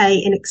becomes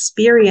an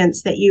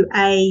experience that you,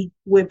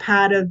 were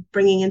part of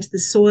bringing into the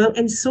soil.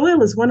 And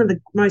soil is one of the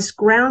most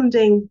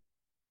grounding,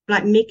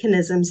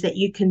 mechanisms that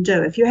you can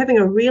do. If you're having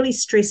a really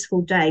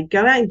stressful day,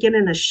 go out and get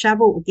in a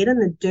shovel or get in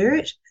the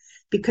dirt,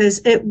 because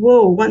it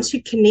will, once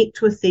you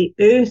connect with the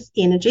earth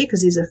energy,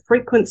 because there's a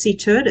frequency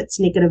to it, it's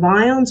negative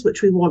ions,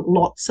 which we want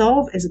lots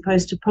of as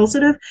opposed to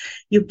positive.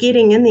 You're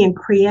getting in there and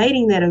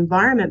creating that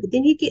environment, but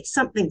then you get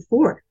something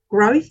for it,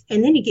 growth,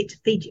 and then you get to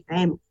feed your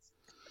family.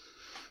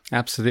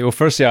 Absolutely. Well,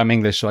 firstly, I'm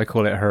English, so I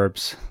call it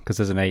herbs because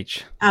there's an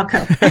H.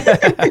 Okay.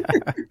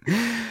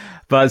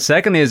 But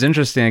secondly, it's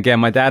interesting. Again,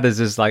 my dad is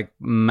this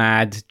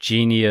mad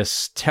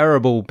genius,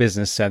 terrible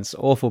business sense,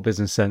 awful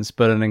business sense,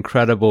 but an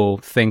incredible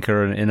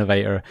thinker and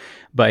innovator.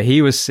 But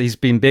he's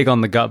been big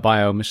on the gut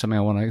biome, which is something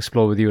I want to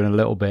explore with you in a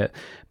little bit.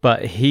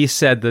 But he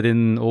said that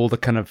in all the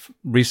kind of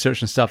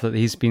research and stuff that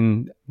he's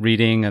been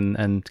reading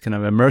and kind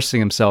of immersing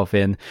himself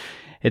in,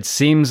 it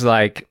seems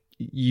like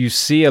you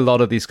see a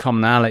lot of these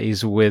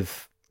commonalities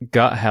with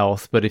gut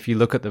health, but if you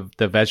look at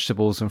the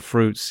vegetables and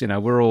fruits,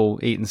 we're all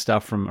eating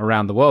stuff from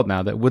around the world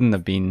now that wouldn't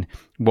have been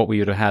what we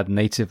would have had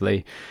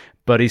natively.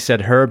 But he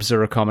said herbs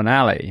are a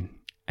commonality,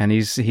 and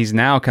he's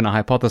now kind of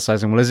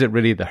hypothesizing, well, is it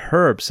really the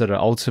herbs that are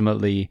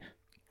ultimately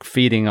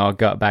feeding our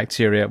gut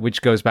bacteria?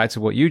 Which goes back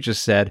to what you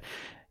just said.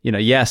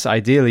 Yes,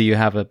 ideally you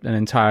have an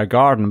entire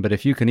garden, but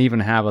if you can even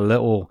have a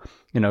little,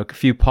 a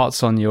few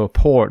pots on your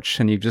porch,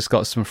 and you've just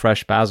got some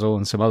fresh basil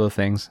and some other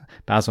things,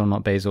 basil,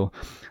 not basil,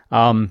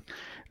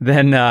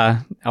 then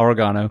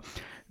oregano,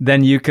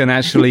 then you can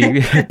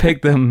actually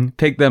pick them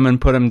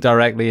and put them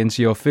directly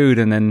into your food.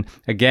 And then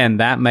again,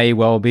 that may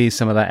well be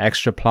some of that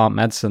extra plant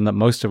medicine that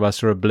most of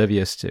us are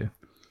oblivious to.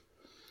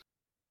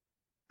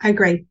 I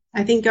agree.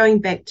 I think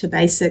going back to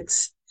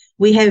basics,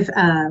 we have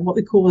what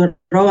we call a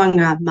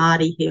roanga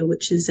Māori here,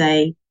 which is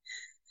and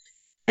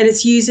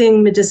it's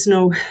using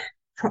medicinal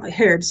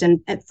herbs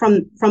and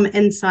from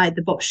inside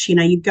the bush.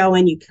 You go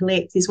in, you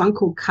collect. There's one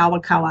called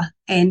kawakawa,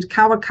 and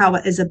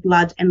kawakawa is a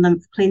blood and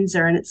lymph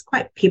cleanser, and it's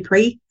quite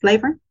peppery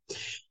flavoring,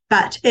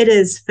 but it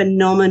is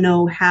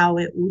phenomenal how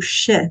it will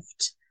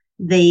shift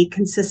the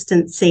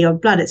consistency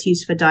of blood. It's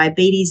used for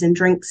diabetes and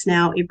drinks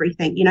now,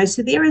 everything,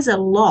 so there is a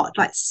lot,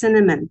 like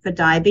cinnamon for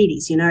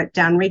diabetes, it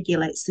down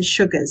regulates the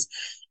sugars.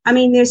 I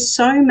mean, there's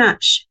so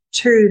much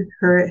to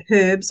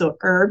herbs or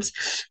herbs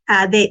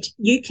that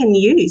you can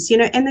use,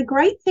 and the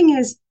great thing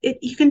is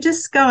you can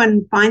just go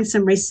and find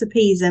some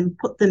recipes and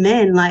put them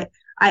in. Like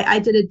I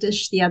did a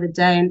dish the other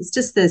day, and it's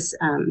just this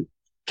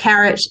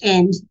carrot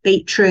and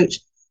beetroot,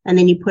 and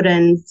then you put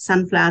in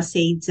sunflower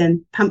seeds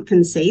and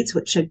pumpkin seeds,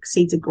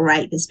 seeds are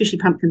great, especially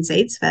pumpkin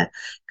seeds for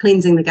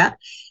cleansing the gut.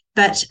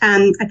 But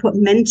I put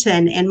mint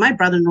in, and my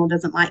brother-in-law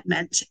doesn't like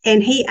mint,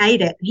 and he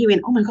ate it. He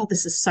went, "Oh my God,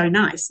 this is so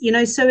nice."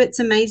 So it's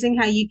amazing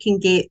how you can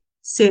get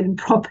certain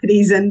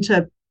properties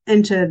into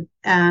the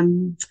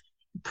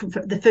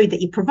food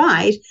that you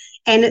provide,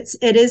 and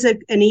it is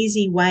an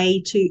easy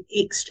way to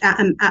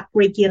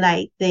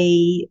upregulate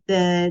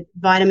the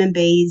vitamin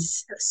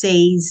B's,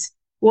 C's,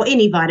 or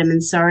any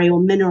vitamins, or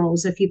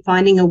minerals, if you're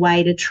finding a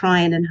way to try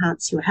and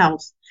enhance your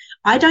health.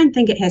 I don't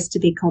think it has to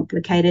be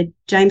complicated,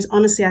 James.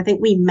 Honestly, I think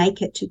we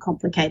make it too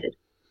complicated.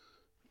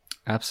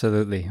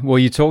 Absolutely. Well,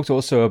 you talked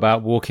also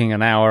about walking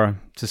an hour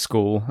to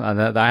school,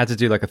 and I had to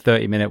do like a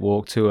 30-minute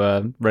walk to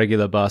a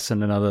regular bus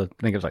and another,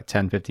 I think it was like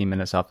 10, 15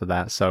 minutes after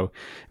that. So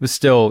it was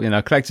still,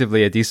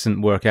 collectively a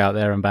decent workout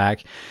there and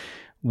back.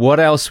 What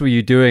else were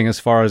you doing as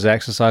far as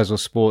exercise or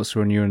sports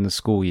when you were in the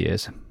school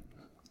years?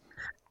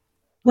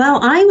 Well,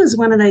 I was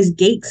one of those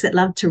geeks that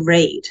loved to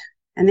read.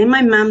 And then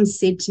my mum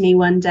said to me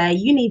one day,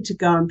 you need to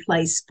go and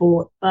play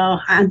sport.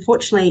 Well,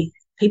 unfortunately,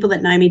 people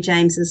that know me,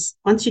 James, is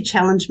once you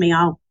challenge me,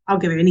 I'll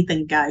give anything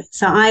a go.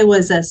 So I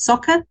was a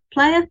soccer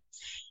player.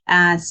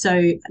 So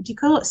do you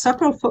call it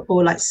soccer or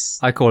football?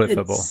 I call it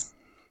football.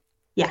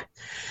 Yeah.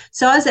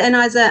 So I was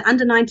an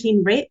under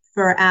 19 rep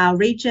for our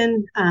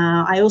region.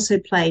 I also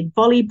played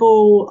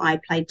volleyball. I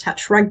played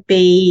touch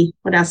rugby.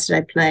 What else did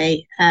I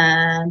play?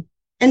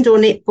 Indoor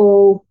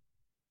netball.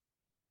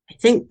 I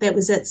think that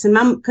was it. So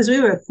mum, because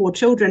we were 4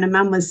 children, and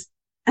mum was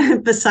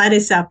beside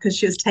herself because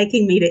she was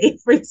taking me to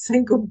every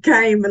single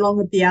game along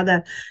with the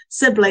other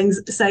siblings.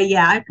 So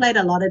yeah, I played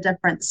a lot of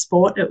different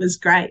sport. It was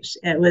great.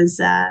 It was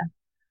a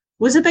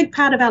big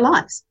part of our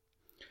lives.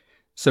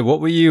 So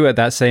what were you at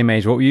that same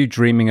age? What were you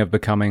dreaming of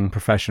becoming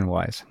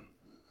profession-wise?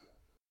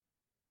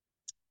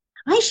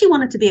 I actually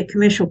wanted to be a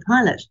commercial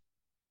pilot,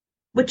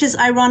 which is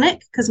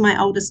ironic because my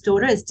oldest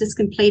daughter has just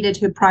completed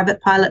her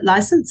private pilot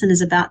license and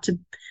is about to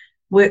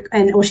work,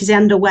 or she's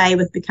underway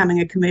with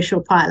becoming a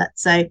commercial pilot.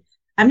 So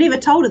I've never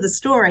told her the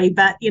story,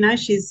 but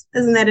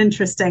isn't that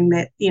interesting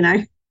that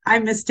I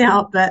missed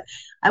out. But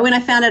when I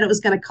found out it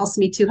was going to cost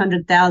me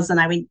 $200,000,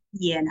 I went,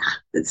 yeah, nah,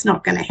 it's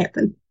not going to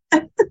happen.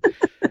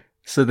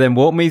 So then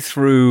walk me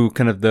through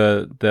kind of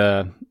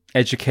the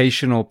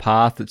educational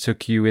path that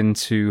took you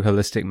into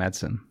holistic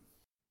medicine.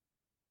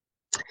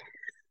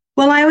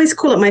 Well, I always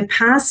call it my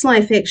past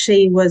life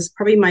actually was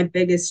probably my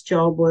biggest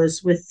job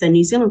was with the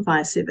New Zealand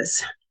Fire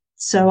Service.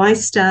 So I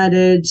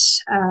started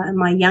in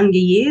my younger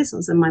years. I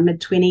was in my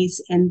mid-20s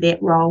in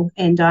that role,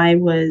 and I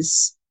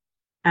was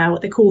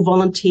what they call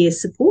volunteer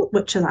support,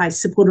 which I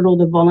supported all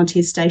the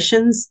volunteer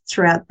stations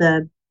throughout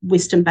the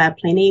Western Bay of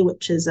Plenty,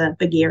 which is a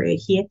big area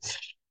here.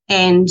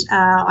 And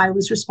I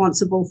was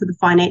responsible for the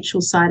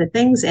financial side of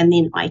things and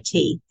then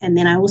IT. And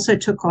then I also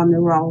took on the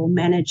role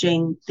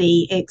managing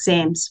the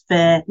exams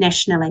for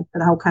nationally for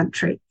the whole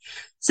country.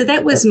 So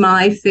that was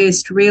my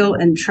first real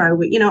intro.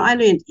 I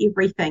learned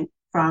everything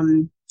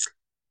from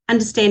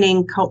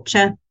understanding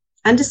culture,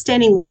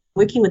 understanding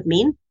working with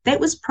men. That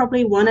was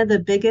probably one of the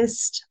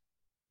biggest,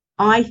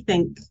 I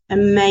think,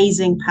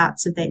 amazing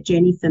parts of that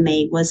journey for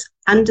me was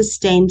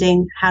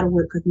understanding how to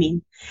work with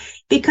men.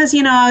 Because,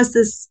 I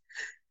was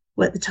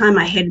at the time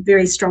I had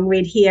very strong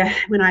red hair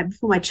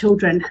before my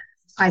children,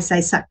 I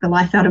say sucked the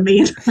life out of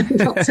me,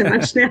 not so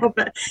much now,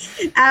 but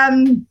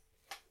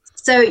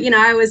so,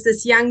 I was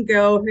this young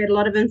girl who had a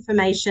lot of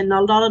information,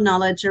 a lot of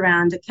knowledge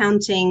around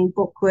accounting,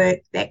 bookwork,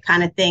 that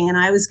kind of thing. And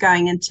I was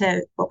going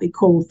into what we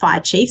call fire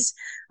chiefs.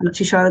 I'm not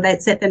too sure if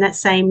that's that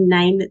same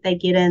name that they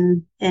get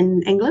in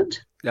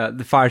England.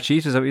 The fire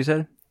chiefs, is that what you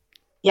said?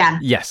 Yeah.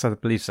 Yes, I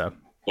believe so.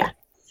 Yeah.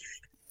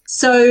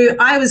 So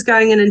I was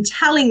going in and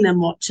telling them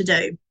what to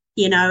do.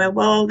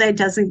 Well, that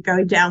doesn't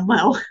go down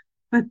well.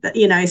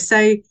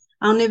 So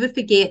I'll never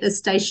forget a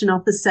station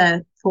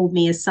officer pulled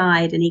me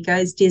aside and he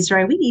goes,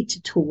 Desiree, we need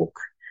to talk.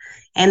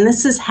 And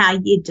this is how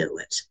you do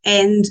it.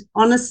 And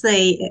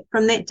honestly,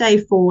 from that day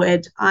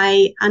forward,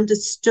 I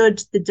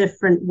understood the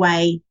different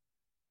way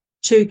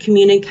to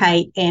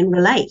communicate and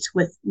relate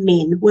with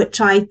men, which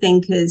I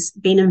think has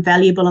been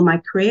invaluable in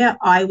my career.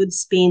 I would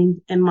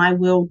spend in my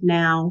world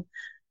now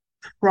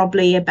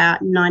probably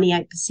about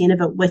 98%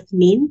 of it with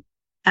men.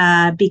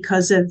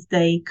 Because of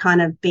the kind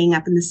of being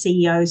up in the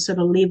CEO sort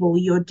of level,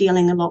 you're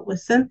dealing a lot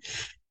with them.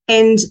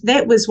 And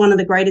that was one of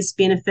the greatest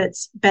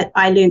benefits. But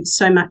I learned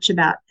so much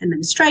about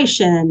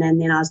administration, and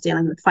then I was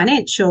dealing with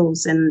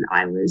financials, and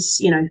I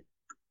was,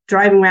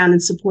 driving around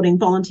and supporting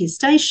volunteer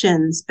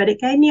stations. But it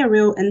gave me a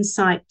real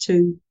insight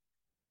to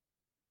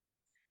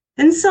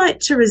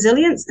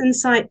resilience,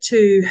 insight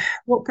to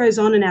what goes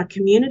on in our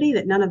community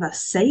that none of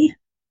us see.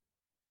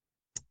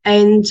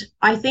 And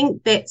I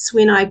think that's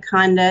when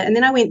and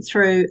then I went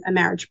through a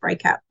marriage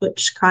breakup,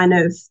 which kind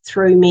of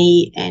threw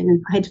me,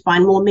 and I had to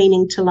find more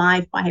meaning to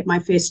life. I had my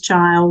first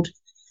child,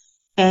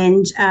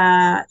 and,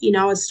 I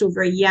was still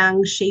very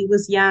young. She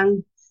was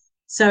young.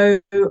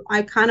 So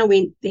I kind of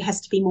went, there has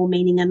to be more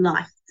meaning in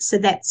life. So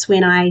that's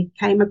when I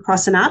came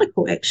across an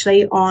article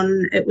actually I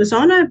don't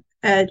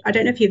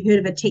know if you've heard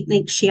of a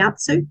technique,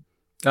 shiatsu.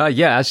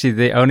 Yeah, actually,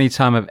 the only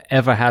time I've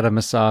ever had a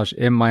massage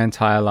in my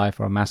entire life,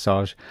 or a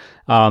massage,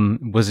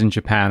 was in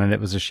Japan, and it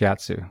was a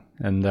shiatsu.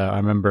 And I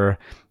remember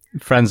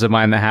friends of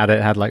mine that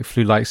had like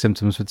flu-like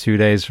symptoms for 2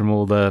 days from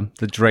all the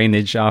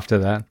drainage after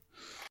that.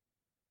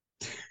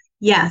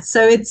 Yeah,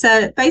 so it's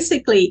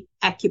basically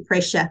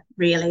acupressure,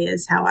 really,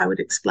 is how I would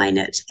explain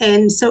it.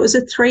 And so it was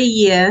a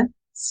 3-year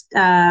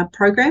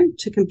program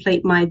to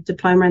complete my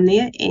diploma in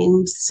there.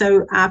 And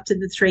so after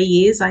the 3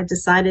 years, I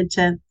decided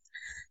to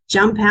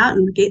jump out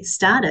and get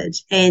started.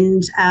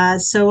 And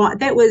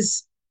it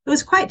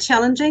was quite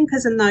challenging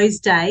because in those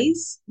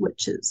days,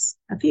 which is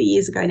a few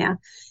years ago now,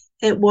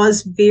 it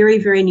was very,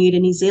 very new to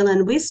New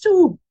Zealand. We're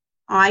still,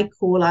 I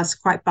call us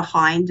quite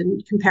behind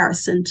in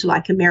comparison to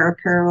like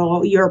America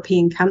or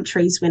European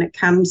countries when it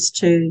comes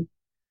to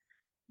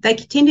they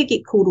tend to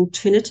get called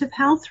alternative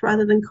health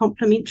rather than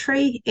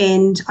complementary.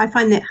 And I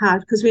find that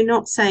hard because we're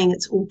not saying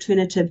it's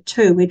alternative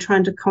to, we're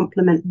trying to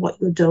complement what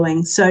you're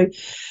doing. So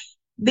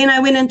then I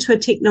went into a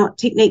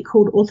technique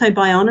called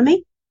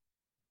orthobionomy,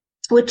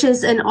 which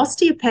is an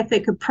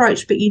osteopathic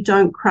approach, but you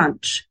don't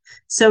crunch.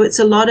 So it's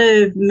a lot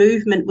of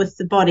movement with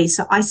the body.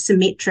 So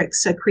isometric,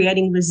 so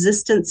creating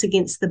resistance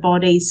against the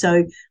body. So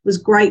it was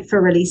great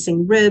for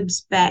releasing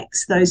ribs,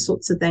 backs, those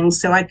sorts of things.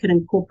 So I could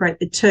incorporate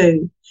the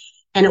two.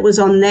 And it was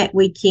on that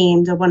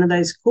weekend of one of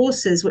those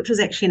courses, which was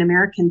actually an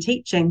American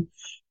teaching.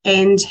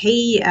 And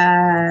he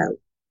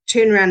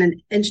turned around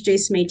and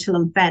introduced me to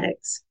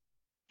lymphatics.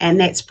 And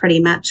that's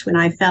pretty much when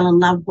I fell in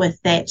love with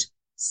that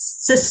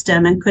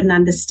system and couldn't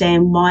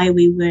understand why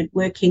we weren't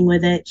working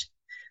with it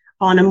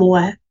on a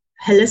more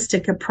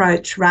holistic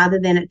approach rather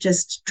than it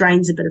just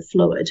drains a bit of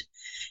fluid.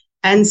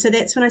 And so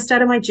that's when I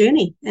started my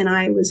journey. And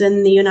I was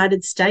in the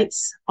United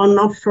States on and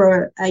off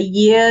for a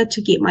year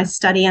to get my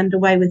study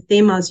underway with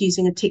them. I was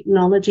using a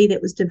technology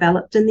that was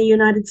developed in the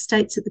United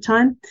States at the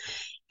time.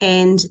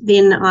 And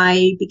then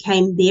I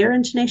became their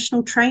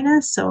international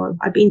trainer. So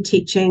I've been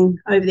teaching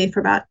over there for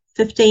about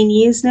 15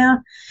 years now.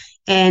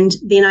 And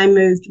then I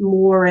moved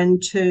more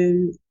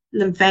into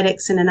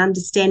lymphatics and an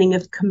understanding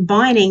of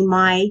combining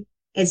my,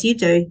 as you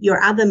do,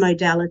 your other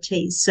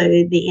modalities. So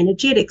the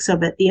energetics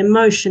of it, the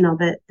emotion of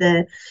it,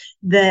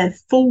 the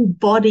full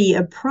body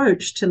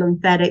approach to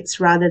lymphatics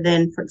rather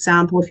than, for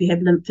example, if you have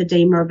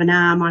lymphedema of an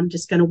arm, I'm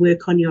just going to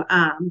work on your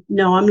arm.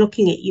 No, I'm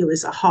looking at you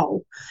as a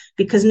whole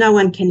because no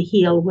one can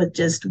heal with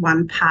just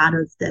one part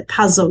of the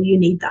puzzle. You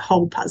need the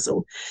whole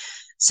puzzle.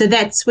 So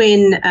that's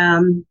when,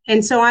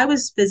 and so I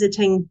was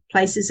visiting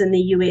places in the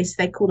US,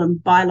 they call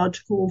them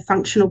biological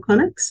functional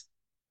clinics.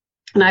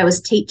 And I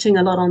was teaching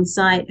a lot on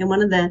site. And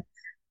one of the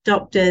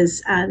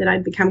doctors that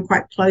I'd become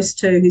quite close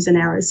to, who's in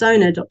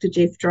Arizona, Dr.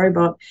 Jeff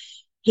Drobot,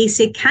 he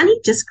said, can't you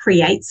just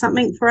create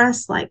something for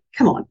us? Like,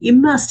 come on, you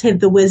must have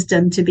the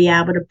wisdom to be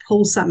able to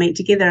pull something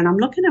together. And I'm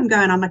looking at him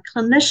going, I'm a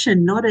clinician,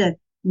 not a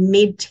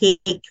med tech,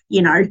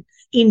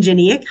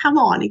 engineer. Come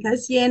on. He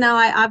goes, yeah, no,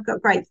 I've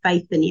got great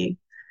faith in you.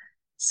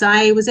 So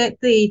I was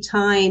at the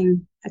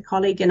time, a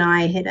colleague and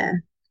I had a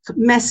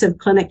massive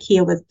clinic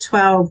here with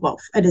 12, well,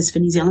 it is for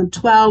New Zealand,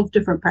 12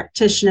 different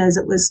practitioners.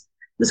 It was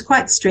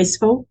quite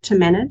stressful to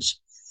manage.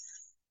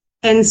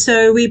 And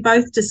so we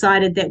both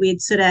decided that we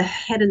had sort of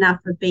had enough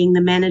of being the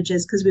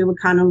managers because we were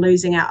kind of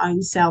losing our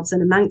own selves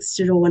and amongst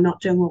it all and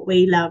not doing what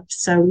we loved.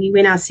 So we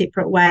went our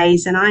separate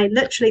ways and I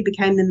literally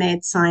became the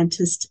mad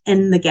scientist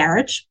in the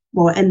garage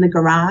or in the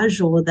garage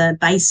or the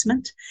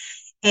basement.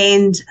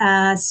 And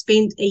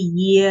spent a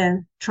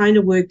year trying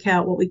to work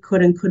out what we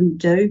could and couldn't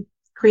do.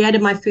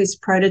 Created my first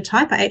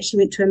prototype. I actually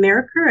went to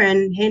America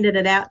and handed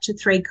it out to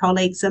 3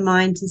 colleagues of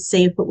mine to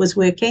see if it was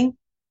working.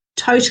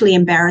 Totally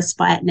embarrassed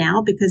by it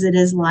now because it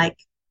is like,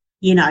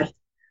 the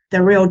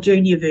real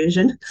junior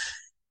version.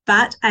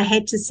 But I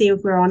had to see if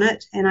we're on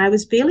it. And I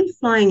was barely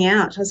flying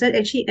out. I was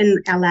actually in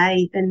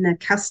LA in the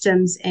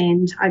customs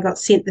and I got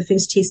sent the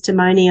first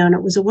testimonial. And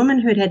it was a woman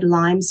who had had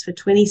Lyme's for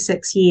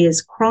 26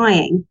 years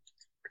crying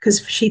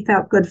because she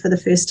felt good for the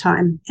first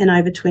time in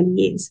over 20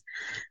 years.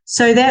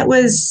 So that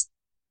was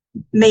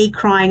me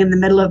crying in the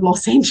middle of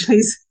Los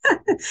Angeles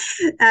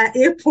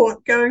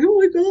airport going, oh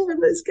my God,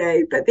 let's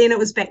go. But then it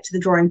was back to the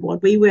drawing board.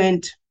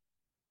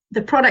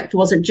 The product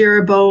wasn't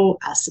durable.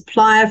 Our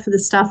supplier for the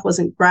stuff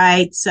wasn't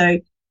great. So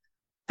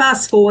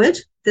fast forward,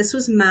 this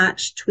was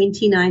March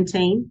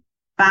 2019.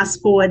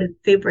 Fast forward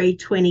February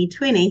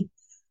 2020,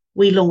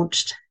 we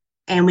launched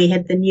and we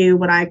had the new,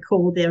 what I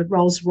call the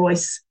Rolls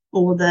Royce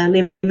or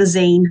the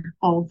limousine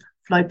of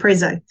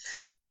Flowpresso.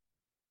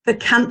 The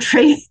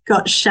country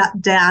got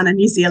shut down in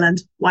New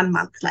Zealand 1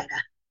 month later.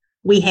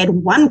 We had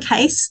 1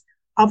 case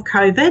of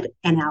COVID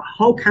and our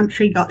whole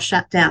country got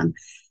shut down.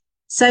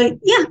 So,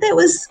 yeah, that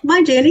was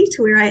my journey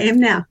to where I am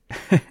now.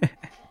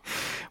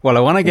 Well, I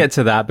want to get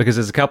to that because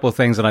there's a couple of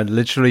things that I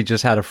literally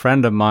just had a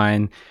friend of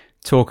mine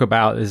talk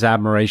about his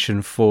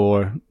admiration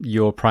for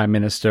your prime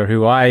minister,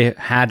 who I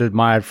had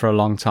admired for a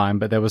long time,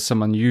 but there was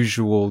some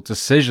unusual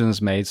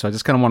decisions made. So I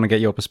just kind of want to get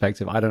your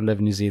perspective. I don't live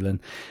in New Zealand,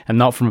 and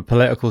not from a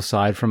political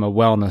side, from a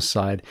wellness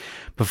side.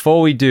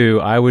 Before we do,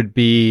 I would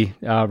be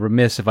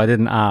remiss if I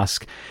didn't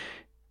ask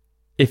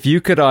if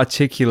you could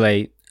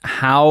articulate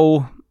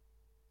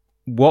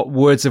what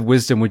words of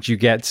wisdom would you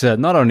get to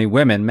not only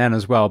women, men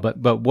as well,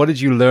 but what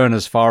did you learn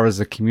as far as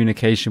the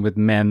communication with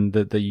men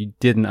that you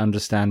didn't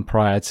understand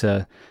prior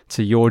to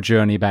your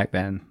journey back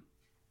then?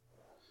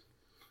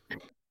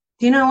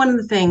 One of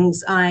the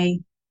things I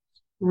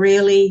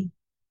really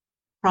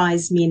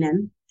prize men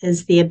in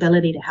is the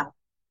ability to help.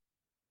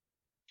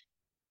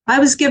 I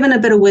was given a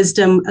bit of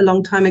wisdom a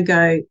long time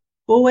ago.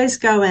 Always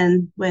go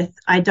in with,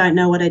 I don't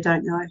know what I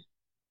don't know.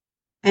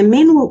 And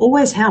men will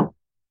always help.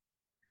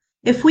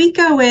 If we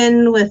go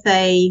in with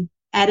a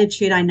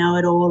attitude, I know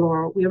it all,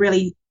 or we're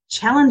really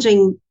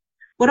challenging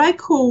what I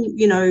call,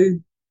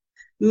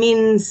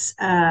 men's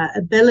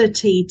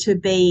ability to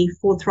be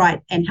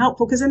forthright and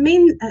helpful. Because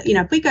men,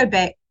 if we go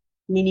back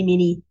many,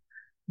 many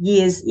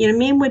years,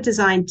 men were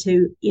designed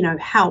to,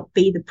 help,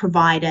 be the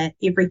provider,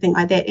 everything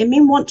like that. And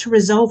men want to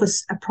resolve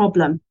a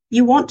problem.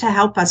 You want to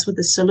help us with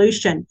a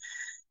solution,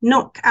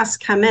 not us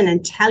come in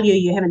and tell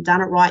you haven't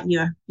done it right and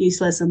you're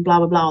useless and blah,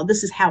 blah, blah.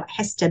 This is how it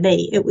has to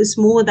be. It was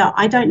more that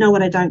I don't know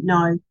what I don't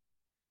know.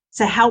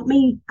 So help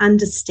me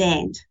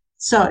understand.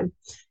 So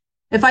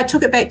if I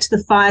took it back to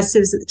the fire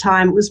service at the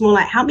time, it was more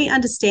like, help me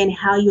understand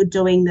how you're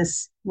doing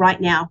this right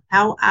now.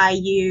 How are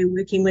you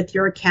working with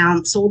your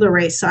accounts, all the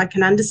rest, so I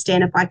can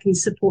understand if I can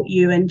support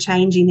you in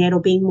changing that or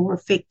being more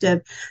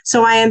effective.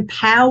 So I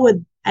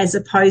empowered as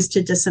opposed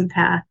to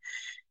disempower.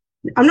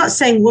 I'm not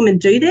saying women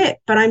do that,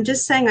 but I'm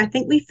just saying I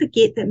think we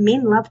forget that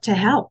men love to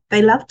help.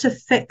 They love to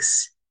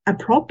fix a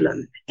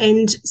problem.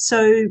 And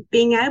so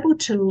being able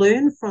to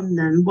learn from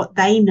them what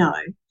they know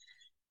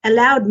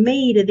allowed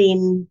me to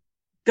then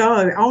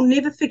go. I'll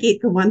never forget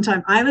the one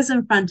time I was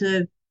in front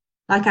of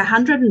like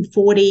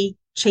 140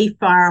 chief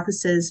fire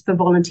officers for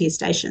volunteer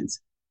stations.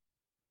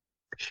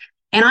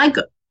 And I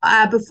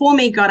got, before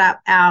me got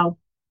up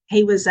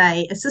he was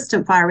a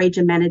assistant fire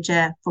region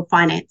manager for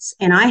finance.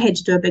 And I had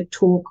to do a big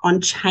talk on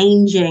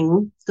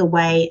changing the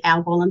way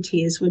our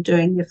volunteers were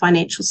doing their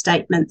financial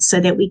statements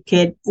so that we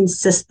could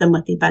assist them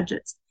with their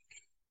budgets.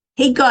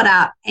 He got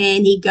up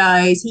and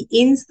he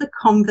ends the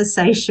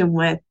conversation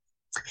with,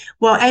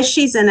 well, as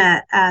she's in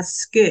a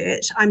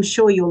skirt, I'm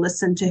sure you'll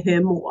listen to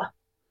her more.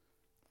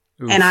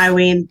 Oof. And I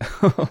went,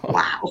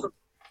 wow.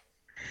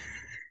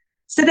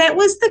 So that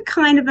was the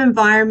kind of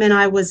environment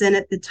I was in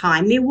at the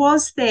time. There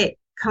was that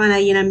kind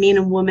of, men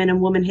and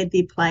women had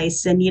their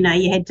place. And,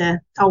 you had to,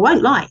 I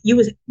won't lie,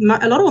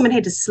 a lot of women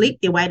had to sleep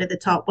their way to the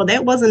top. Well,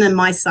 that wasn't in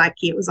my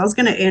psyche. It was, I was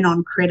going to earn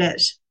on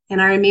credit.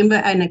 And I remember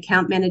an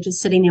account manager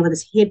sitting there with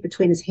his head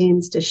between his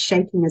hands, just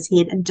shaking his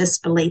head in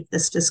disbelief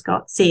this just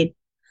got said.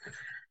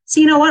 So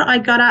you know what? I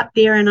got up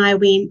there and I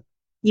went,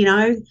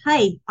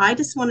 hey, I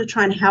just want to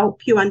try and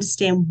help you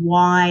understand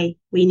why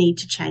we need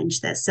to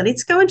change this. So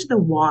let's go into the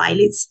why.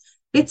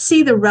 Let's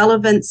see the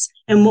relevance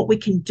and what we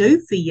can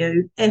do for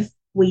you if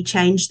we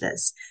change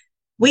this.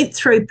 Went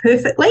through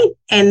perfectly.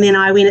 And then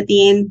I went at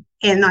the end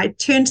and I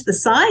turned to the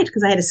side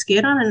because I had a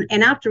skirt on.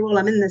 And after all,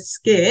 I'm in this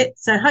skirt.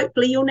 So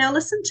hopefully you'll now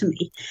listen to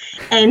me.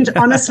 And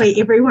honestly,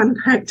 everyone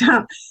cracked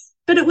up.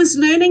 But it was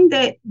learning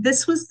that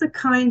this was the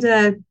kind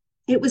of,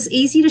 it was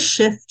easy to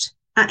shift.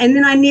 And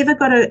then I never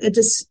got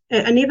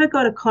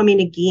a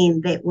comment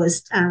again that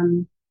was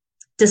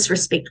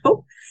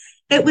disrespectful.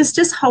 It was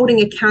just holding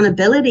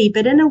accountability,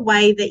 but in a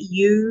way that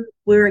you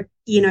were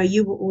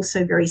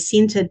also very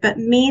centered. But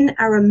men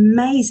are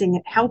amazing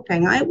at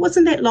helping. It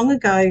wasn't that long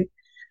ago.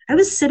 I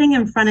was sitting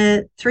in front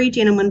of 3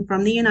 gentlemen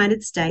from the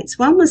United States.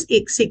 One was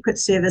ex-Secret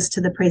Service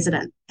to the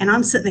president. And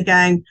I'm sitting there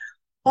going,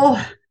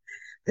 oh,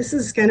 this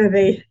is going to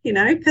be,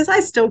 because I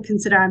still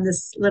consider I'm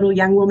this little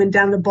young woman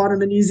down the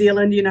bottom of New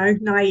Zealand,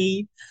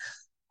 naive.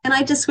 And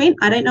I just went,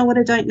 I don't know what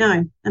I don't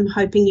know. I'm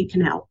hoping you can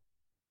help.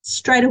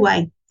 Straight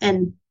away.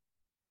 And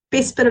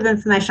best bit of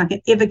information I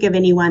can ever give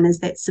anyone is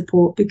that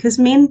support, because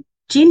men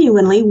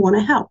genuinely want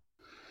to help.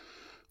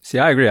 See,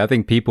 I agree. I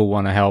think people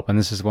want to help. And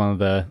this is one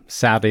of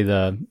sadly,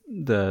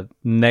 the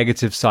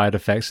negative side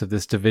effects of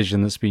this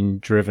division that's been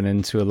driven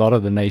into a lot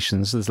of the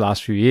nations this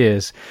last few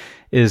years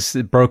is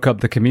it broke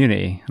up the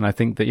community. And I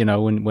think that,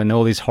 when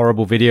all these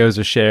horrible videos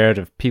are shared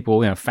of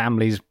people,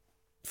 families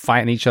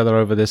fighting each other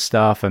over this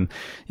stuff and,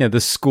 the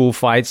school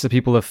fights that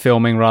people are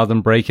filming rather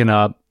than breaking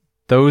up,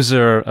 those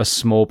are a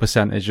small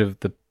percentage of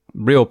the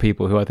real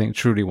people who I think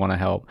truly want to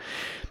help.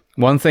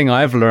 One thing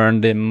I've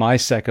learned in my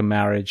second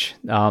marriage,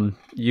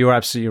 you're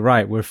absolutely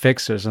right. We're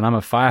fixers, and I'm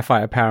a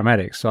firefighter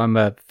paramedic, so I'm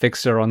a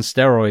fixer on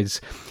steroids.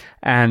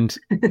 And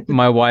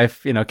my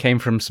wife, came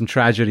from some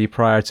tragedy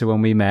prior to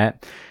when we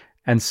met.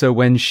 And so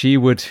when she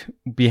would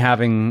be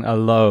having a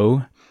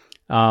low,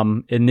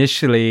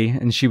 initially,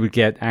 and she would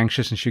get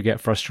anxious and she'd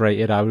get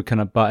frustrated, I would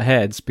kind of butt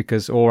heads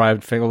or I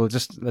would think, well,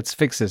 just let's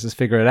fix this, let's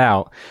figure it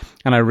out.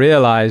 And I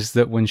realized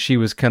that when she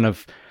was kind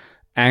of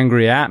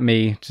angry at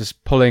me,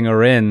 just pulling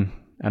her in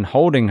and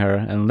holding her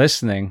and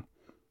listening,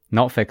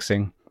 not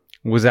fixing,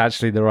 was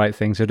actually the right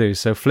thing to do.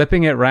 So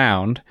flipping it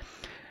round,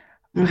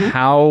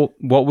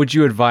 what would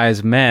you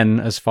advise men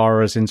as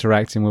far as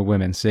interacting with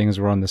women, seeing as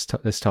we're on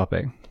this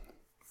topic?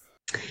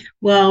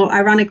 Well,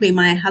 ironically,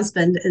 my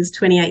husband is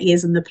 28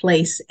 years in the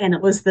police, and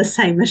it was the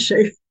same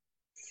issue.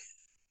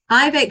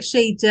 I've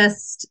actually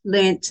just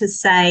learned to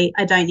say,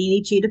 I don't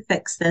need you to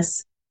fix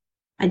this.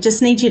 I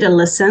just need you to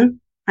listen.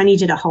 I need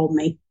you to hold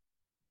me.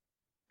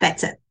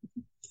 That's it.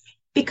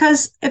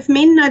 Because if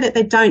men know that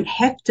they don't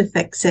have to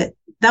fix it,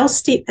 they'll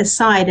step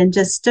aside and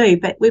just do.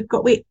 But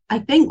I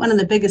think one of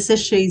the biggest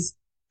issues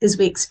is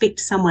we expect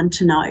someone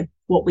to know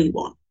what we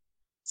want.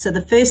 So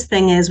the first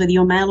thing is, whether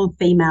you're male or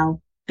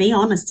female, be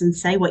honest and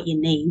say what you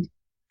need.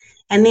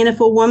 And then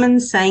if a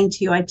woman's saying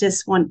to you, I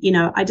just want to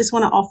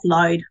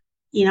offload,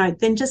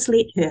 then just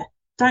let her.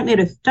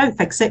 Don't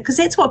fix it, because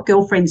that's what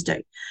girlfriends do.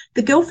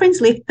 The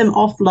girlfriends let them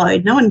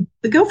offload.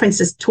 The girlfriends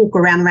just talk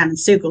around in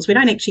circles. We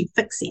don't actually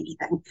fix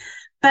anything.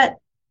 But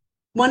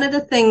one of the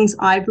things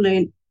I've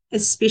learned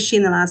especially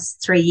in the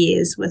last 3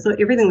 years with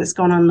everything that's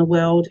gone on in the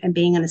world and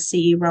being in a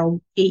CEO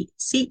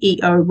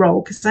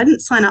role, because I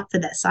didn't sign up for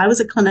this. I was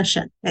a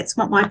clinician. That's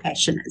what my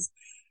passion is,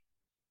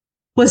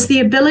 was the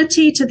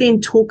ability to then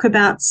talk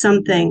about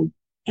something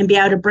and be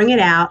able to bring it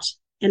out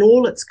in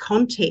all its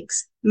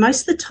context.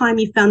 Most of the time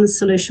you found the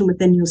solution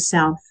within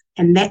yourself,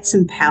 and that's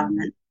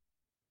empowerment.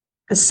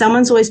 Because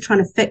someone's always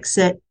trying to fix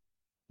it.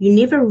 You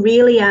never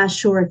really are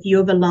sure if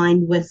you've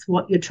aligned with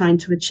what you're trying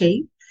to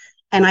achieve.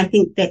 And I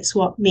think that's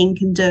what men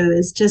can do,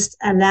 is just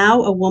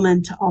allow a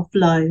woman to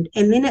offload.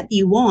 And then if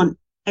you want,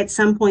 at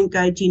some point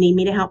go, do you need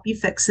me to help you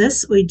fix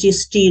this? Or do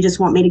you just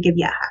want me to give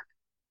you a hug?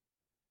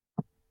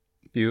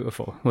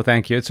 Beautiful. Well,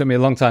 thank you. It took me a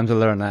long time to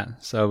learn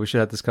that. So we should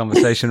have this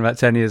conversation about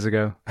 10 years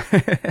ago.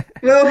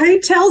 Well,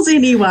 who tells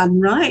anyone,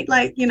 right?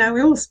 Like,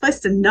 we're all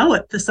supposed to know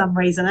it for some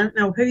reason. I don't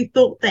know who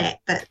thought that,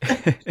 but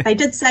they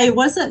did say,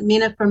 was it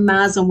Men Are From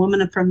Mars and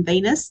Women Are From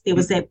Venus? There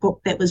was that book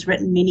that was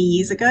written many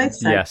years ago.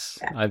 So, yes,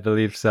 yeah. I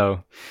believe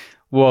so.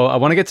 Well, I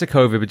want to get to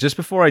COVID, but just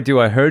before I do,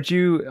 I heard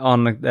you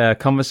on a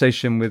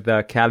conversation with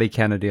Callie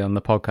Kennedy on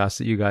the podcast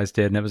that you guys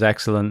did, and it was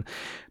excellent.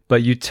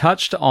 But you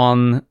touched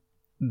on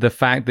the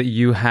fact that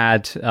you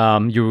had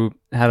an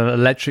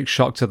electric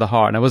shock to the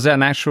heart. Now, was that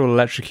an actual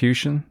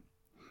electrocution?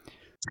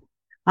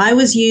 I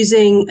was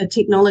using a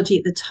technology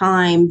at the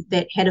time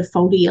that had a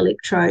Foldy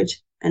electrode,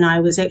 and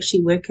I was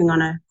actually working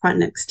on quite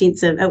an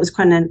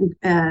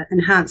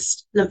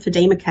enhanced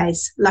lymphedema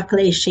case.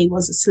 Luckily, she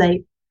was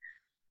asleep.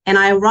 And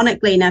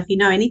ironically enough, you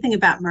know anything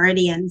about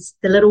meridians,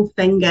 the little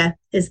finger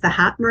is the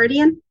heart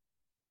meridian.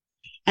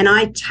 And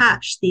I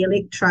touched the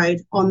electrode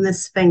on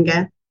this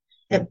finger.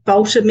 It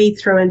bolted me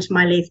through into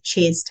my left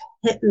chest,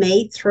 hit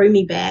me, threw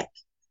me back.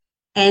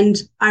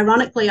 And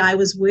ironically, I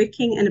was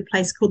working in a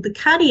place called the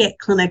cardiac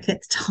clinic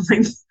at the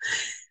time.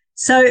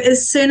 So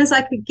as soon as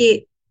I could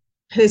get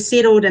her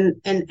settled and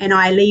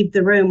I leave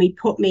the room, we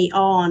put me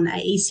on a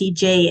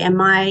ECG, and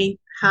my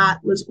heart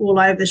was all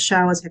over the show.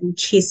 I was having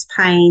chest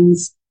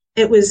pains.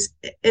 It was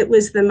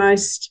the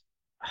most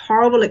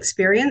horrible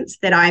experience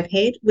that I've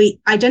had.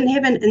 I didn't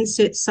have an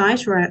insert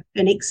site or an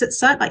exit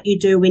site like you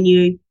do when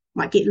you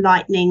might get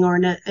lightning or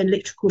an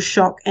electrical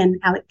shock and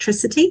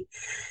electricity.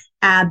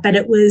 But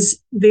it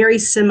was very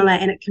similar,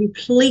 and it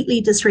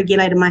completely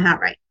dysregulated my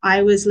heart rate.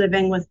 I was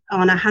living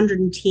on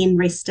 110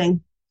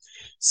 resting.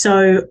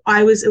 So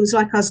it was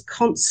like I was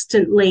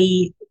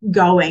constantly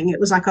going. It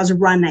was like I was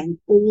running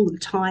all the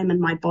time in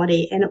my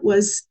body. And it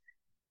was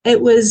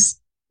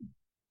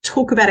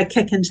talk about a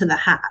kick into the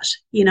heart.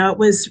 It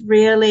was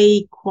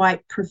really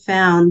quite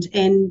profound.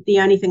 And the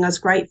only thing I was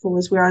grateful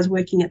was where I was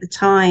working at the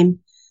time,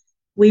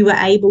 we were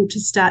able to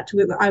start to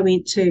work. I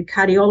went to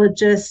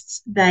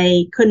cardiologists.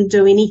 They couldn't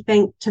do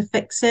anything to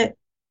fix it.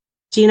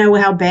 Do you know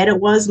how bad it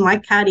was? My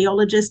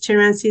cardiologist turned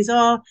around and says,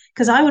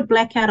 because I would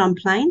black out on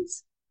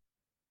planes.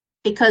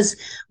 Because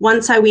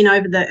once I went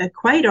over the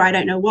equator, I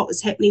don't know what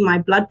was happening. My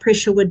blood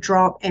pressure would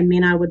drop and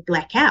then I would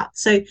black out.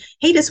 So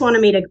he just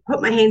wanted me to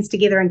put my hands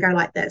together and go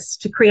like this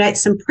to create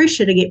some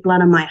pressure to get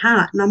blood in my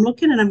heart. And I'm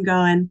looking at him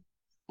going,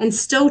 and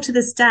still to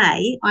this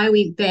day, I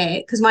went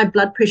back because my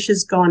blood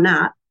pressure's gone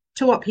up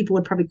to what people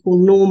would probably call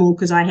normal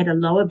because I had a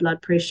lower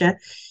blood pressure.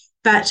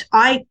 But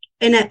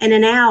in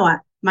an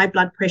hour, my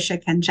blood pressure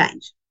can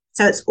change.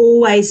 So it's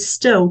always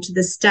still to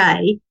this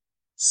day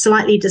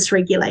slightly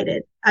dysregulated.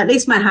 At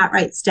least my heart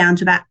rate's down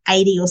to about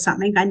 80 or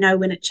something. I know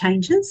when it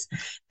changes,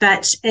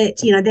 but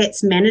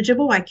that's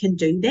manageable. I can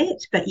do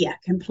that. But yeah,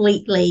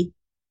 completely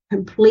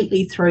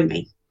threw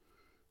me.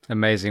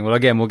 Amazing. Well,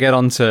 again, we'll get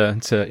on to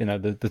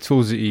the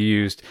tools that you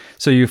used.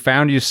 So you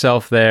found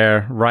yourself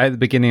there right at the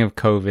beginning of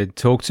COVID.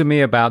 Talk to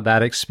me about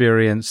that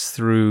experience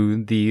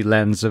through the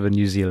lens of a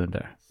New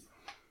Zealander.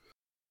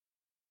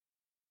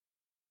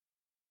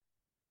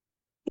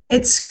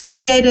 It's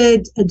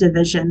created a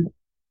division.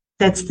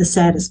 That's the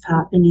saddest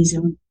part in New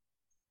Zealand.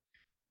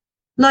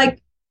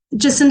 Like,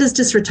 Jacinda's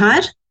just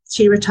retired.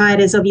 She retired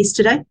as of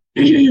yesterday.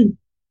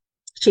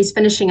 She's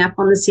finishing up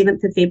on the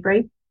 7th of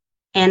February.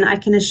 And I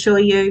can assure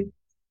you,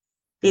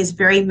 there's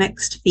very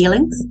mixed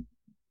feelings.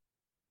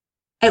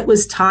 It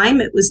was time,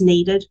 it was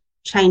needed.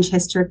 Change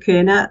has to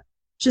occur. Now,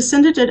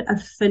 Jacinda did a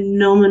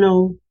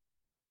phenomenal,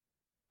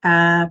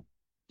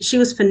 she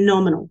was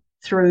phenomenal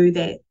through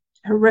that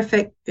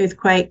horrific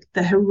earthquake,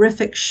 the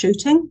horrific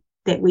shooting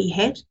that we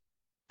had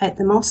at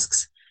the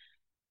mosques.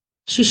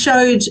 She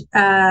showed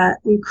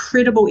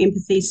incredible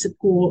empathy,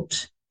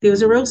 support. There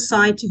was a real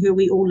side to her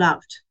we all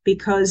loved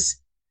because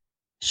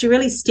she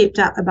really stepped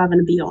up above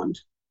and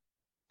beyond.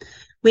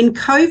 When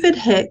COVID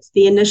hit,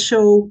 the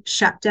initial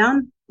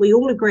shutdown, we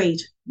all agreed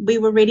we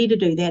were ready to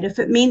do that. If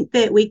it meant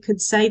that we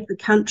could save the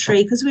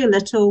country, because we're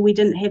little, we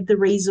didn't have the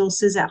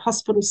resources, our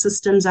hospital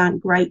systems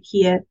aren't great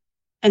here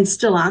and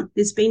still aren't.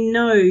 There's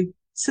been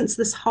since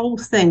this whole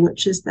thing,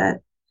 which is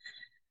that,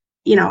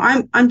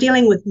 I'm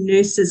dealing with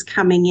nurses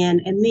coming in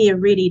and they're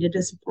ready to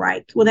just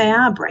break. Well, they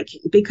are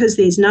breaking because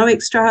there's no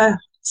extra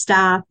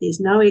staff,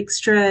 there's no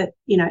extra,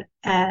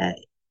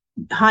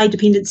 high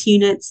dependence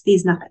units,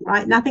 there's nothing,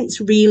 right? Nothing's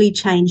really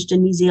changed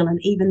in New Zealand,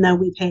 even though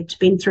we've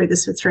been through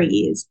this for 3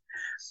 years.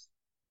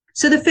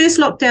 So the first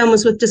lockdown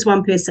was with just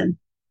one person.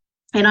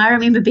 And I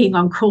remember being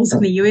on calls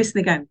in the US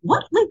and they're going,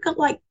 what? We've got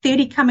like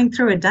 30 coming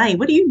through a day.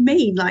 What do you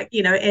mean? Like,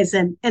 as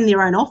in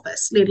their own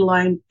office, let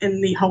alone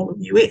in the whole of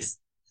the US.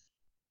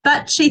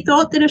 But she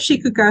thought that if she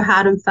could go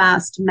hard and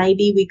fast,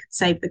 maybe we could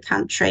save the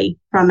country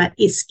from it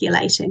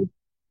escalating.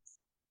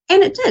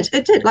 And it did.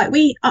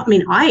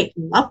 I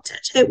loved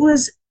it. It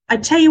was, I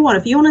tell you what,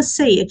 if you want to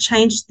see it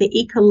change the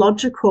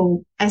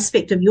ecological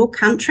aspect of your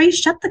country,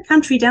 shut the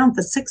country down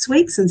for 6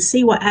 weeks and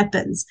see what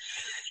happens.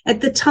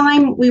 At the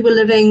time, we were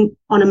living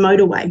on a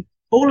motorway.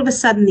 All of a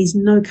sudden, there's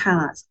no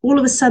cars. All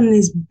of a sudden,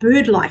 there's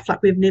bird life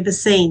like we've never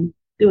seen.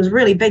 There was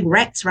really big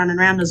rats running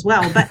around as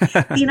well. But,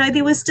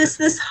 there was just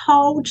this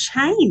whole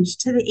change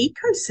to the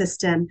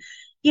ecosystem.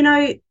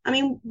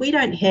 We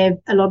don't have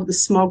a lot of the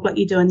smog like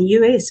you do in the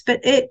US, but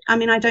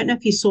I don't know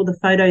if you saw the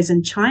photos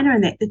in China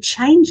and that the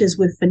changes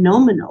were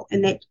phenomenal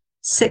in that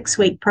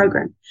 6-week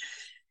program.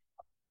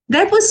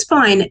 That was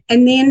fine.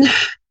 And then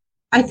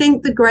I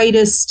think the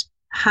greatest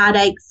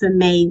heartache for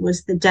me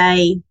was the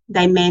day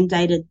they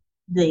mandated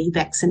the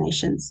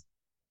vaccinations.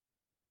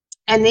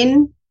 And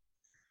then,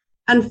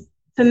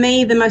 for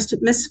me, the most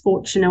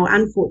misfortunate or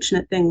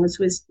unfortunate thing was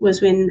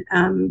when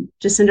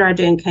Jacinda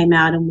Ardern came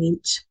out and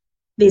went,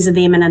 there's a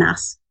them and an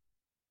us.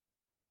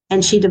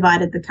 And she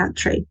divided the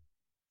country.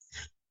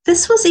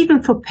 This was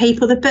even for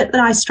people, the bit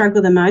that I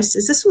struggle the most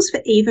is this was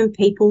for even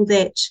people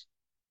that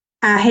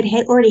had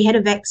already had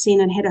a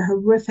vaccine and had a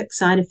horrific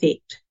side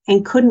effect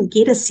and couldn't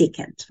get a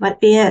second.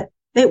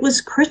 It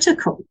was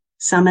critical,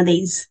 some of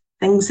these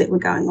things that were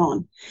going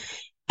on.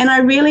 And I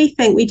really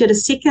think we did a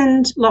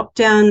second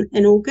lockdown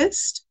in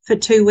August for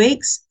 2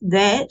 weeks.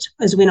 That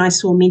is when I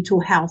saw mental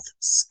health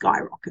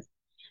skyrocket.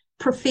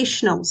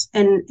 Professionals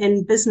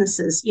and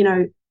businesses,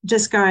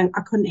 just going,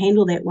 I couldn't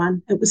handle that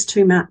one. It was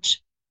too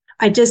much.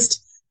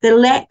 The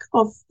lack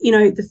of,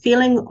 the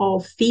feeling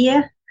of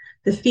fear,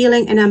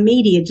 and our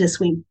media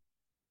just went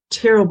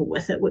terrible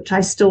with it, which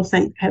I still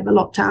think have a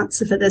lot to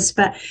answer for this.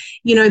 But,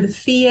 the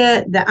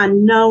fear, the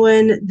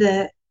unknown,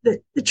 the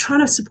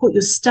trying to support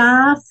your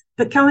staff,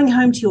 but going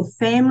home to your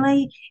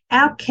family.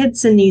 Our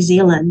kids in New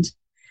Zealand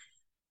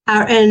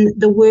are in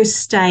the worst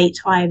state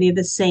I have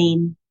ever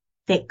seen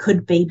that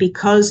could be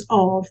because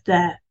of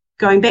the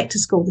going back to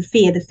school, the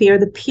fear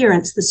of the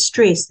parents, the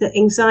stress, the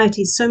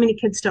anxiety. So many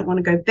kids don't want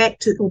to go back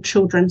to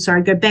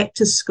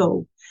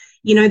school.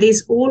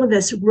 There's all of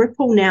this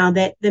ripple now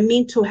that the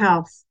mental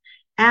health.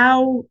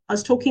 I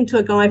was talking to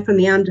a guy from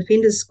the Armed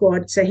Defenders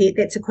Squad, so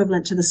that's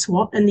equivalent to the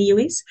SWAT in the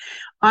US.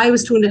 I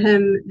was talking to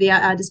him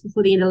just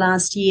before the end of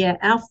last year.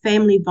 Our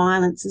family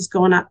violence has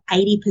gone up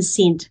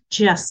 80%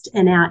 just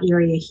in our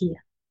area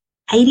here,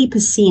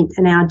 80%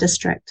 in our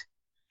district.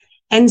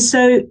 And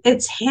so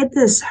it's had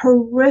this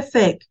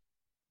horrific,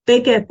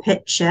 bigger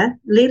picture,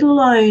 let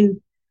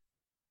alone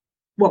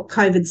what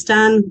COVID's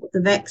done, what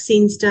the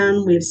vaccine's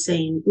done. We've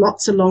seen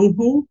lots of long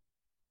haul.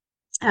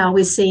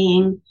 We're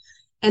seeing,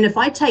 and if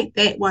I take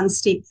that one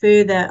step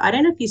further, I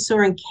don't know if you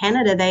saw in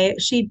Canada, they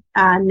actually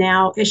are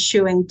now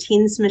issuing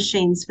TENS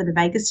machines for the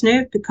vagus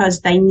nerve because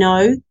they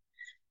know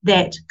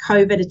that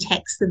COVID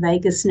attacks the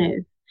vagus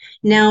nerve.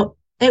 Now,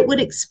 it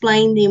would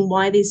explain then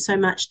why there's so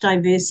much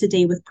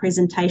diversity with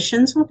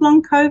presentations with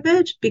long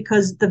COVID,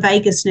 because the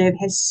vagus nerve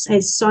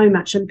has so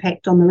much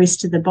impact on the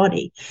rest of the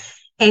body.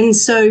 And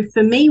so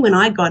for me, when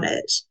I got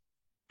it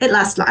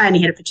lasted, I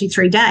only had it for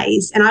 2-3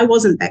 days and I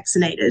wasn't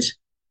vaccinated.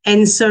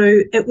 And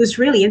so it was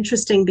really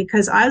interesting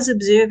because I was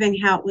observing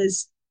how it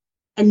was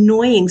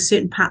annoying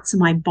certain parts of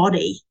my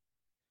body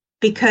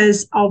and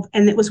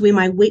it was where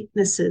my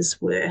weaknesses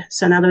were.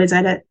 So in other words,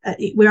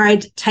 where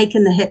I'd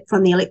taken the hit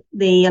from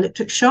the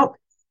electric shock,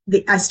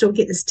 I still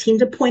get this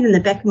tender point in the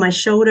back of my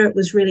shoulder. It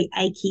was really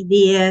achy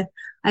there.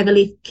 I have a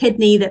left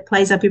kidney that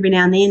plays up every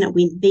now and then. It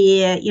went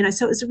there,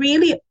 so it was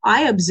really,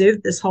 I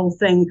observed this whole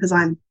thing because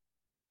I'm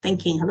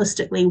thinking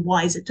holistically,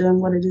 why is it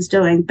doing what it is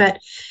doing? But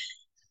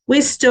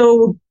we're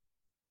still,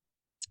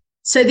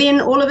 so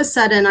then all of a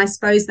sudden, I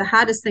suppose the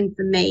hardest thing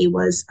for me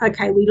was,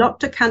 okay, we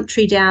locked a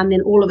country down,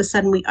 then all of a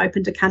sudden we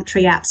opened a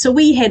country up. So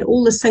we had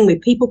all this thing where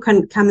people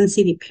couldn't come and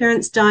see their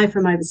parents die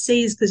from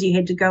overseas because you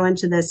had to go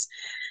into this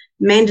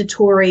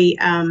mandatory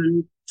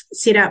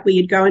setup where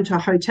you'd go into a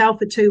hotel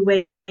for 2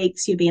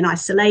 weeks, you'd be in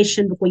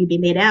isolation before you'd be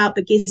let out.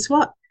 But guess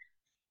what?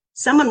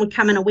 Someone would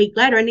come in a week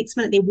later and next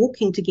minute they're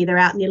walking together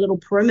out in their little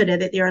perimeter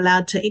that they're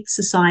allowed to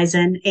exercise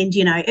in. And,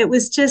 it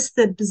was just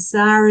the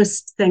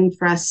bizarrest thing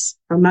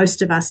for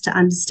most of us to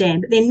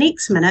understand. But then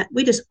next minute,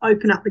 we just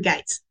open up the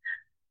gates.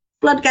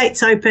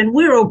 Floodgates open.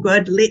 We're all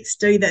good. Let's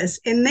do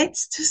this. And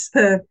that's just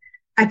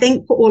I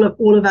think for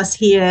all of us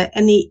here,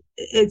 and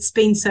it's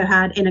been so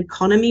hard. And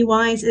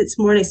economy-wise, it's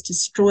more or less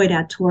destroyed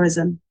our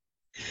tourism.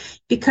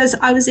 Because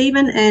I was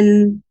even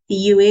in the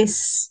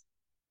US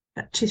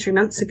about 2-3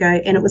 months ago,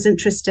 and it was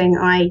interesting.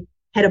 I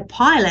had a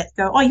pilot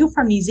go, "Oh, you're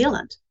from New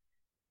Zealand,"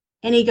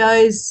 and he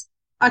goes,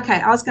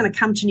 "Okay, I was going to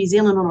come to New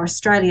Zealand or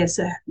Australia.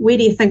 So where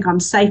do you think I'm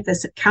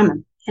safest at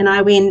coming?" And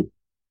I went,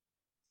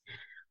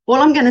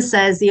 All I'm going to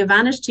say is the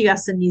advantage to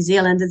us in New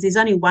Zealand is there's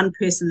only one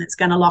person that's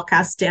going to lock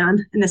us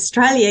down. In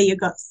Australia, you've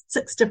got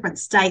 6 different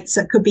states,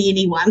 so it could be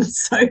anyone.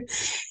 So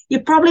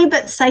you're probably a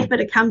bit safer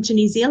to come to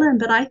New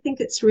Zealand, but I think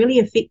it's really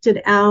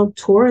affected our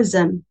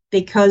tourism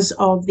because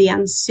of the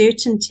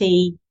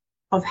uncertainty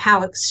of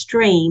how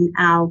extreme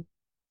our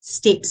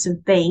steps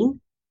have been.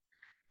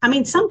 I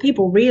mean, some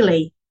people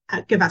really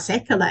give us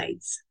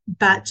accolades,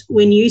 but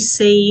when you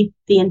see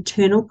the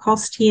internal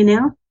cost here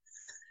now,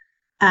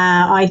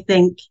 I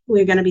think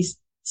we're going to be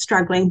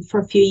struggling for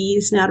a few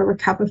years now to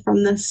recover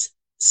from this,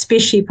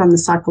 especially from the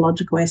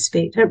psychological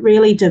aspect. It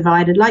really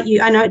divided,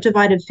 I know it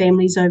divided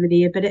families over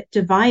there, but it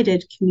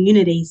divided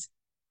communities,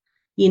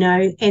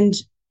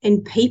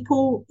 and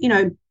people,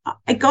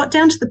 it got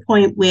down to the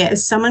point where if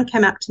someone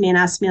came up to me and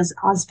asked me if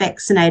I was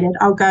vaccinated,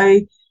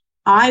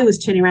 I was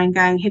turning around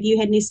going, have you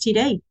had an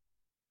STD?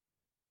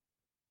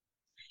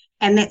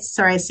 And that's,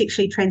 a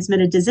sexually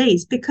transmitted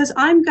disease. Because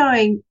I'm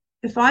going,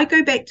 if I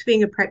go back to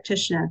being a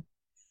practitioner,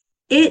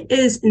 it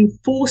is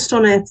enforced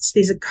on us.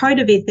 There's a code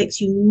of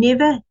ethics. You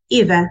never,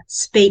 ever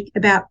speak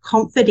about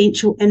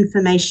confidential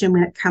information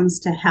when it comes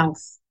to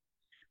health.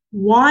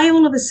 Why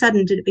all of a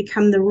sudden did it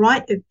become the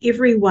right of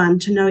everyone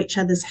to know each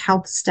other's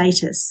health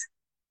status?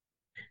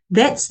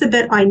 That's the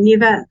bit I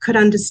never could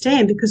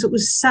understand, because it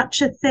was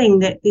such a thing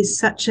that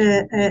there's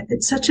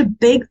it's such a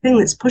big thing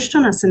that's pushed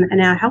on us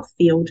in our health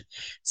field.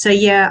 So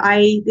yeah,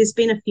 there's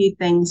been a few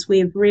things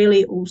we've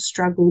really all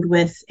struggled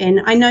with,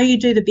 and I know you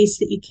do the best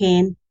that you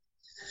can.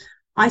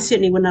 I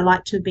certainly wouldn't have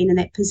liked to have been in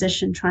that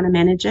position trying to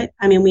manage it.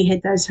 I mean, we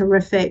had those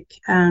horrific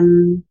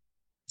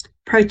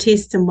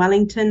protests in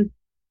Wellington,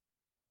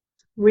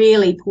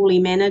 really poorly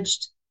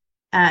managed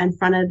in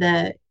front of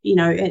the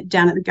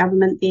down at the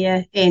government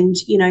there, and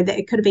that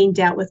it could have been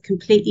dealt with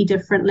completely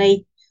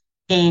differently,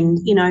 and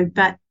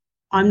but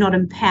I'm not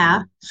in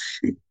power.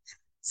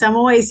 So I'm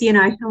always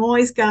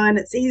going,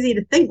 it's easy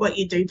to think what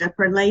you do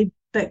differently,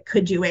 but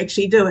could you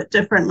actually do it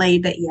differently?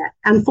 But yeah,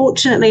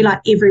 unfortunately,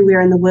 like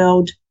everywhere in the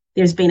world,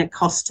 there's been a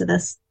cost to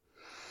this.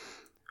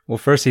 Well,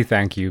 firstly,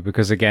 thank you,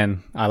 because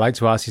again, I like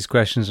to ask these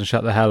questions and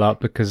shut the hell up,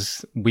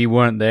 because we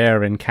weren't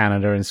there in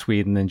Canada, in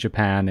Sweden, in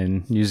Japan,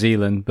 in New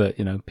Zealand, but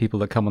people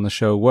that come on the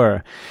show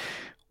were.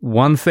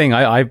 One thing,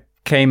 I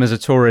came as a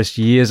tourist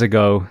years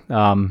ago,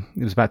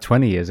 it was about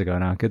 20 years ago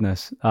now,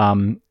 goodness,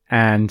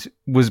 and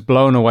was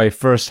blown away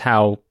first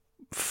how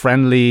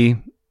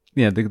friendly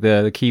the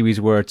Kiwis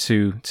were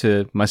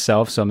to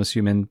myself, so I'm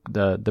assuming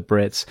the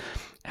Brits,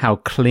 how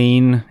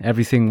clean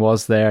everything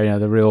was there,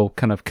 the real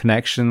kind of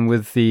connection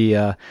with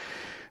the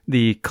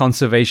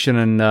conservation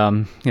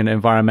and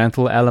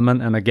environmental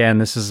element. And again,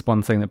 this is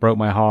one thing that broke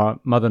my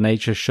heart. Mother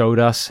Nature showed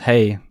us,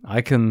 hey,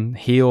 I can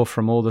heal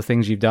from all the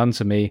things you've done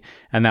to me,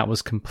 and that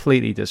was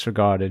completely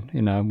disregarded.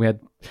 We had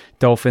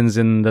dolphins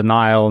in the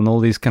Nile and all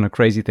these kind of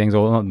crazy things,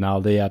 or not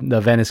Nile, the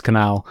Venice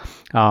Canal.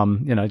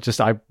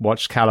 I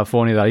watched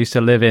California that I used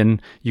to live in.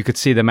 You could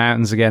see the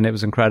mountains again. It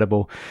was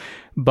incredible.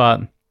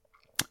 But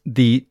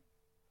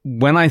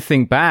when I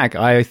think back,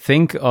 I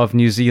think of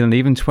New Zealand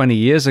even 20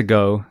 years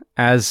ago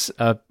as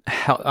a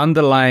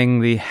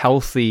underlyingly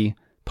healthy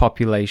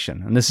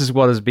population. And this is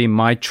what has been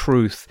my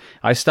truth.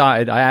 I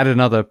added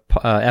another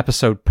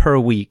episode per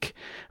week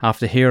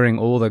after hearing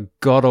all the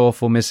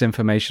god-awful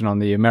misinformation on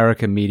the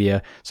American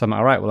media. So I'm like,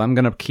 all right, well, I'm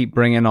going to keep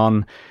bringing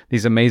on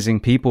these amazing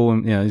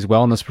people, these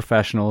wellness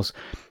professionals,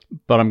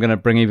 but I'm going to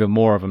bring even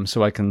more of them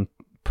so I can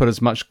put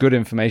as much good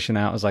information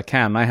out as I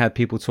can. I had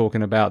people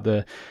talking about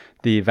the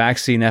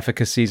vaccine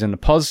efficacies on a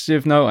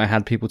positive note. I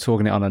had people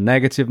talking it on a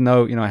negative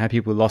note. I had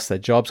people who lost their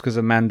jobs because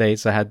of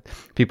mandates. I had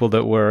people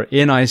that were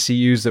in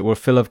ICUs that were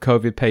full of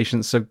COVID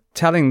patients. So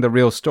telling the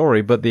real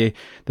story, but the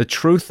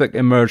truth that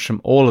emerged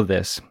from all of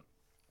this.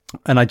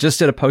 And I just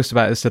did a post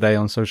about this today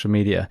on social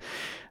media,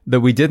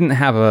 that we didn't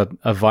have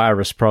a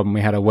virus problem.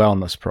 We had a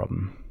wellness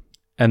problem.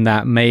 And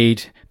that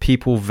made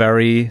people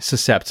very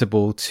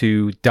susceptible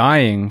to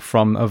dying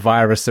from a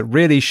virus that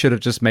really should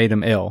have just made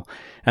them ill.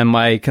 And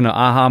my kind of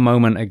aha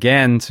moment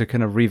again to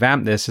kind of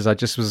revamp this is I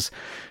just was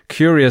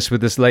curious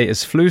with this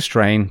latest flu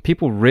strain.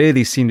 People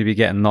really seem to be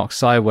getting knocked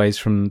sideways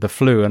from the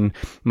flu. And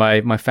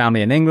my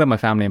family in England, my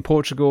family in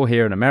Portugal,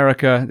 here in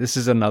America, this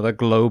is another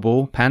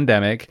global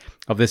pandemic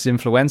of this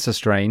influenza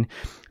strain.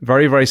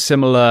 Very, very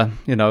similar,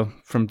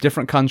 from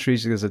different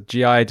countries. There's a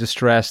GI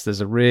distress.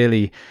 There's a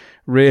really,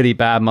 really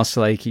bad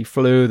muscle achy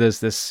flu.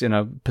 There's this,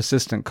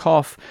 persistent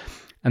cough.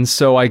 And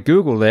so I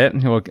Googled it.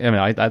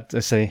 I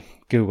say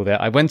Googled it.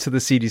 I went to the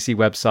CDC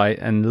website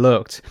and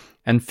looked,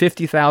 and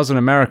 50,000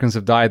 Americans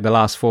have died in the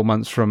last 4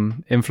 months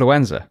from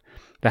influenza.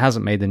 That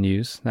hasn't made the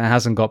news. That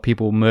hasn't got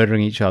people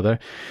murdering each other.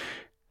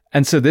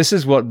 And so this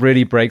is what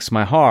really breaks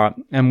my heart.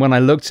 And when I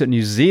looked at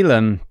New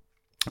Zealand,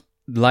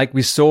 like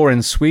we saw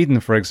in Sweden,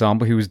 for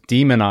example, who was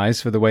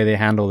demonized for the way they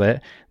handled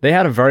it, they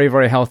had a very,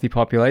 very healthy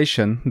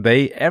population.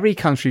 Every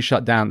country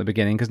shut down at the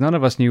beginning because none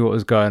of us knew what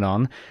was going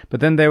on.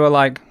 But then they were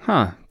like,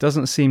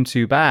 doesn't seem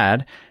too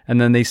bad. And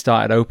then they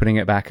started opening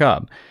it back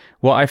up.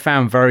 What I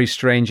found very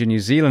strange in New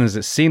Zealand is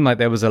it seemed like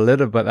there was a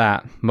little bit of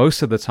that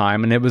most of the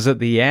time, and it was at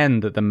the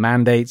end that the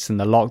mandates and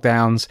the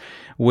lockdowns,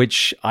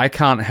 which I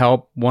can't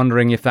help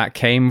wondering if that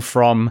came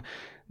from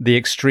the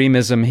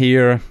extremism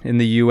here in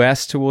the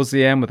US towards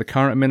the end with the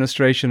current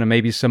administration, and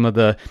maybe some of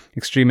the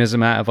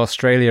extremism out of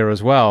Australia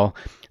as well,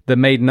 that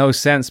made no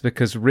sense,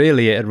 because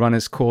really it had run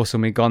its course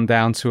and we'd gone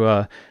down to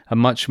a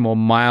much more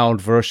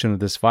mild version of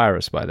this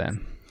virus by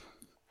then.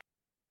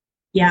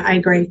 Yeah, I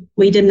agree.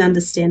 We didn't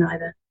understand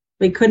either.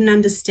 We couldn't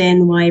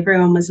understand why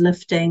everyone was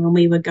lifting and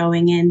we were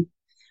going in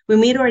when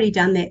we had already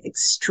done that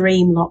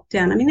extreme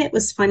lockdown. I mean, that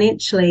was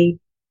financially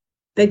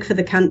big for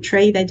the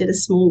country. They did a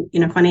small,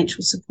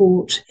 financial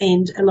support,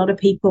 and a lot of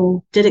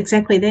people did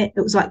exactly that.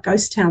 It was like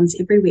ghost towns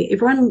everywhere.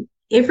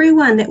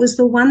 Everyone, that was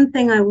the one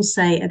thing I will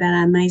say about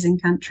our amazing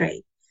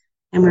country.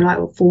 And we're like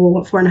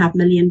 4.5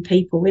 million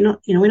people. We're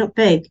not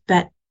big,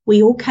 but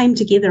we all came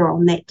together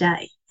on that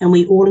day and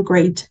we all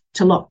agreed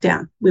to lock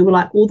down. We were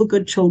like all the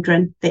good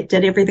children that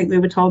did everything we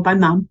were told by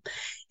mum.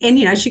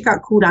 And, she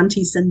got called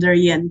Auntie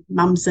Cindy and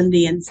Mum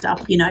Cindy and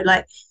stuff,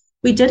 like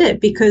we did it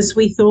because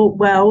we thought,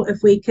 well,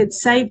 if we could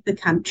save the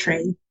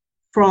country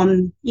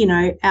from,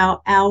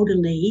 our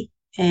elderly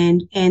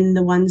and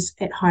the ones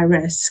at high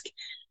risk,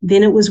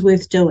 then it was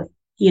worth doing,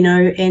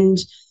 and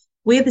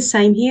we're the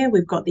same here.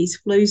 We've got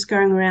these flus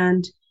going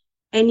around.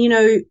 And,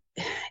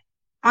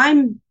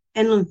 I'm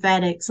in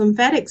lymphatics.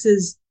 Lymphatics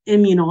is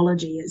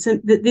immunology.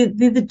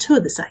 They're the two are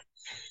the same.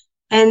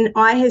 And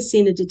I have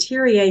seen a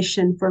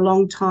deterioration for a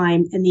long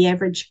time in the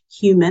average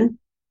human.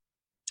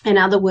 In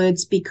other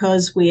words,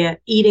 because we're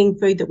eating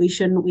food that we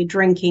shouldn't, we're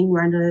drinking,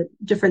 we're under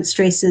different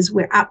stresses,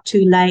 we're up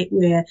too late,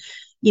 we're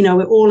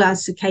all our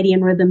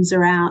circadian rhythms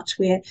are out,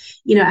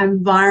 our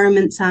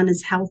environments aren't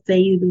as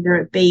healthy, whether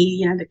it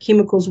be, the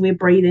chemicals we're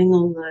breathing,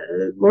 or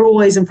we're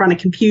always in front of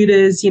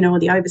computers, or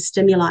the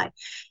overstimuli.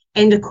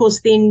 And of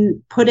course,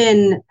 then put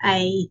in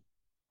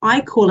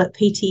I call it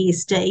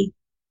PTSD.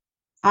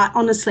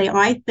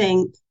 I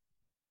think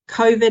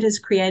COVID has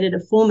created a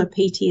form of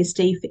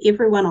PTSD for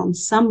everyone on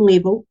some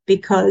level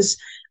because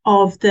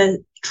of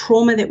the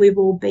trauma that we've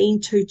all been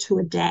to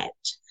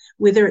adapt,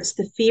 whether it's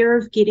the fear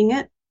of getting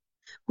it,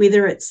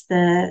 whether it's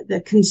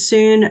the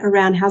concern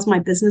around how's my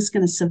business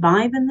going to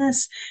survive in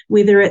this,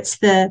 whether it's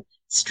the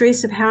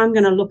stress of how I'm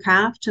going to look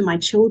after my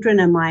children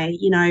and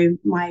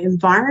my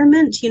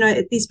environment.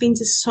 There's been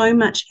just so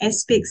much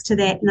aspects to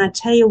that. And I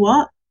tell you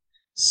what,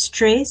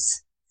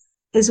 stress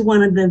is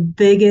one of the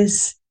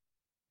biggest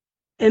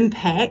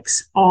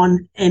impacts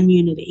on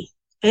immunity.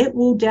 It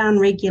will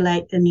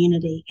downregulate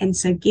immunity. And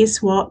so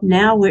guess what?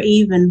 Now we're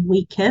even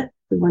weaker,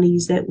 if we want to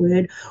use that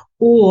word,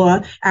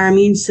 or our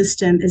immune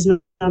system is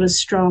not as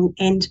strong.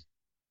 And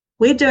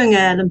we're doing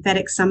a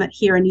lymphatic summit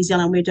here in New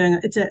Zealand.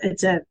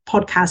 It's a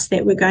podcast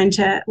that we're going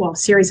to,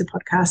 series of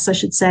podcasts, I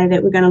should say,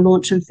 that we're going to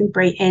launch in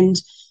February.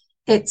 And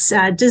it's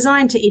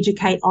designed to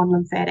educate on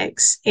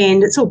lymphatics,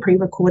 and it's all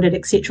pre-recorded,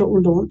 etc. It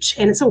will launch,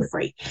 and it's all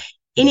free.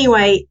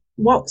 Anyway,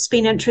 what's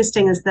been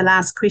interesting is the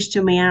last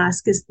question we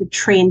ask is the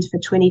trend for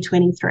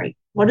 2023.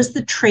 What is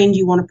the trend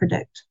you want to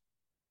predict?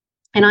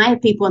 And I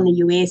have people in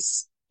the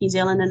US, New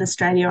Zealand, and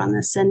Australia on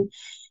this, and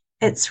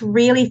it's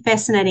really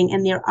fascinating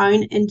in their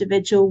own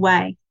individual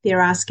way.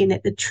 They're asking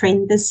that the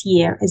trend this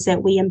year is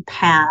that we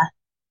empower.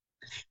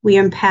 We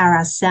empower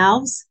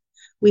ourselves.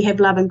 We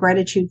have love and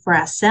gratitude for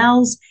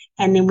ourselves,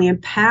 and then we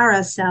empower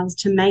ourselves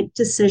to make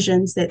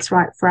decisions that's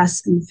right for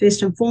us, and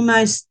first and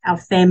foremost, our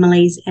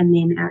families, and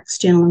then our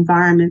external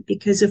environment.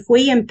 Because if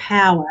we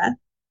empower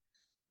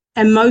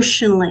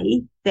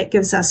emotionally, that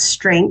gives us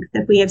strength.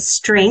 If we have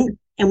strength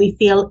and we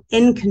feel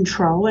in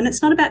control, and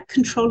it's not about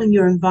controlling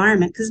your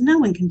environment, because no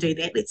one can do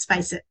that, let's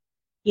face it.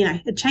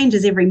 It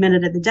changes every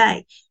minute of the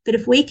day. But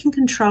if we can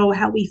control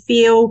how we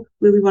feel,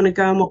 where we want to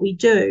go and what we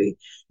do,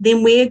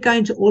 then we're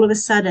going to all of a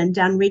sudden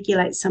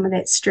downregulate some of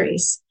that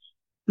stress.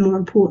 More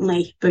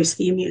importantly, boost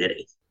the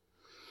immunity.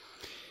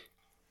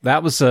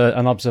 That was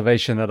an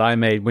observation that I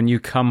made. When you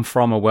come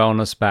from a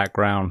wellness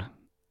background,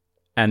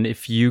 and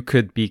if you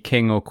could be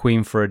king or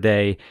queen for a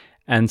day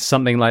and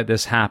something like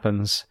this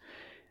happens,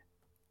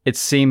 it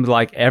seemed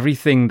like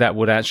everything that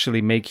would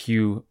actually make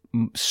you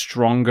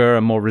stronger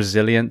and more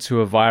resilient to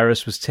a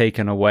virus was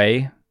taken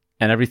away,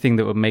 and everything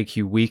that would make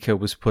you weaker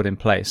was put in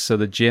place. So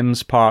the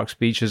gyms, parks,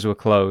 beaches were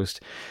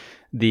closed.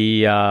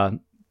 The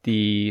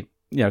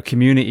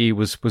community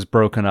was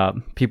broken up.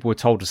 People were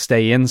told to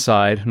stay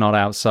inside, not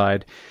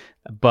outside,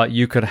 but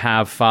you could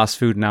have fast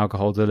food and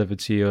alcohol delivered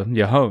to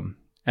your home.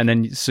 And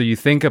then, so you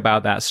think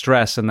about that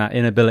stress and that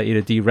inability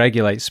to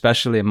deregulate,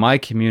 especially in my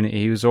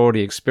community, who's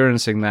already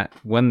experiencing that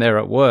when they're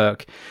at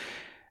work,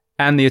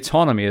 and the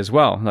autonomy as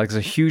well. Like,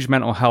 there's a huge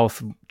mental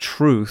health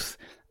truth.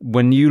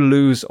 When you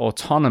lose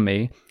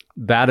autonomy,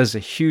 that is a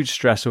huge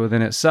stressor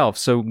within itself.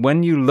 So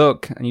when you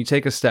look and you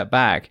take a step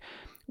back,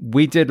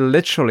 we did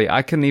literally,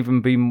 I can even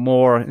be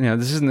more,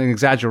 this isn't an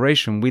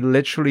exaggeration. We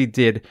literally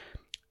did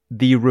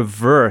the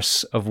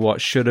reverse of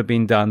what should have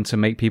been done to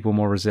make people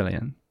more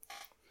resilient.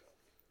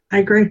 I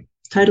agree.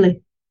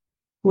 Totally.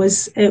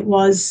 It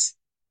was,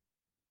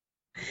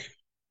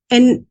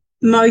 and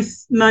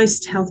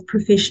most health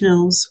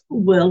professionals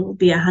will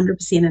be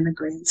 100% in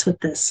agreement with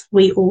this.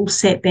 We all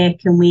sat back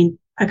and went,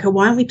 okay,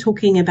 why aren't we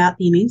talking about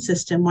the immune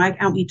system? Why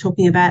aren't we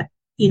talking about,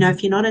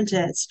 if you're not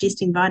into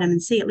suggesting vitamin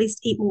C, at least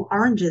eat more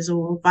oranges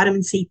or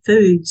vitamin C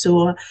foods,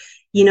 or,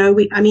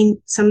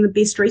 some of the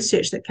best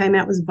research that came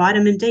out was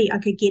vitamin D. I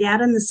could get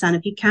out in the sun.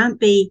 If you can't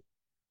be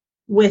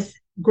with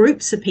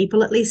groups of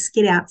people, at least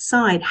get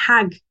outside,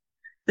 hug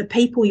the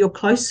people you're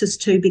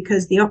closest to,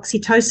 because the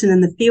oxytocin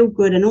and the feel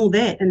good and all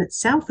that in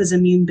itself is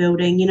immune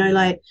building.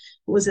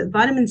 Was it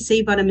vitamin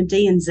C, vitamin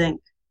D, and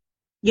zinc?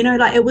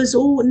 It was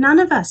all, none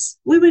of us,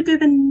 we were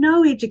given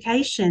no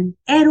education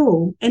at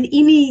all in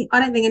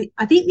I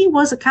think there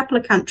was a couple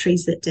of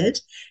countries that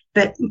did,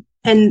 but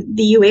in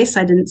the US,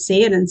 I didn't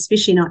see it, and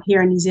especially not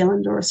here in New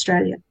Zealand or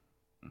Australia.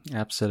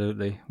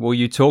 Absolutely. Well,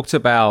 you talked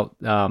about,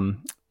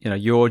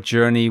 your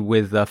journey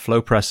with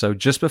Flowpresso.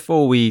 Just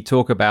before we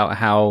talk about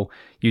how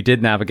you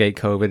did navigate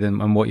COVID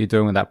and what you're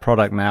doing with that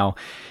product now,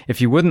 if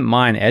you wouldn't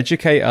mind,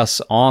 educate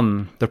us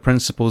on the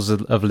principles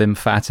of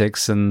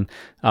lymphatics and,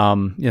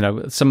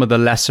 some of the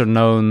lesser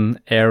known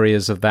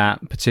areas of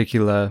that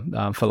particular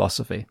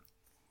philosophy.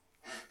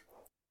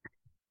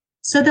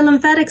 So the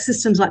lymphatic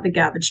system's like the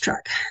garbage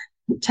truck.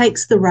 It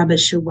takes the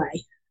rubbish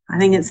away. I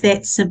think it's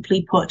that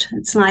simply put.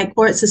 It's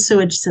a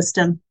sewage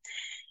system.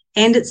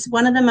 And it's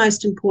one of the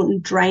most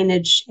important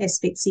drainage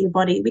aspects of your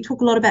body. We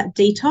talk a lot about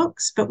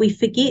detox, but we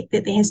forget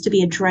that there has to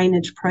be a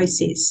drainage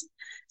process.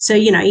 So,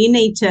 you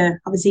need to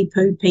obviously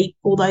poo, pee,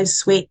 all those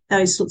sweat,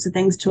 those sorts of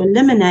things to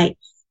eliminate.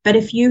 But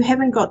if you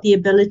haven't got the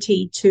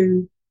ability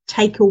to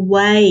take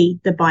away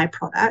the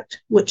byproduct,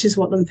 which is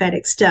what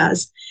lymphatics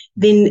does,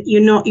 then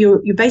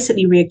you're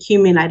basically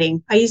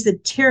reaccumulating. I use the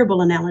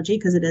terrible analogy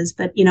because it is,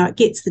 but it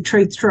gets the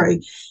truth through,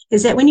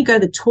 is that when you go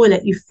to the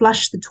toilet, you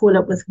flush the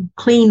toilet with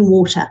clean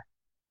water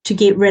to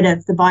get rid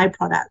of the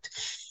byproduct.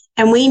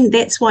 And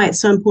that's why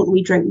it's so important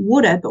we drink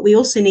water, but we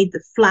also need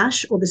the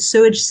flush or the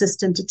sewage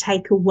system to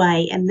take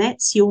away, and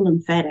that's your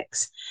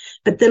lymphatics.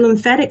 But the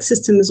lymphatic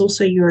system is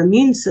also your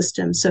immune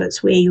system. So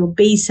it's where your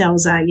B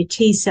cells are, your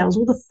T cells,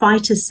 all the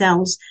fighter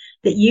cells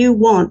that you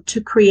want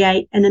to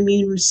create an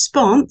immune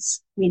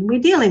response when we're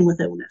dealing with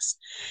illness.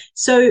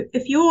 So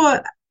if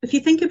you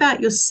think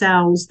about your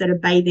cells that are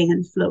bathing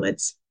in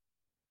fluids,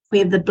 we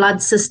have the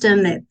blood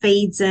system that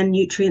feeds in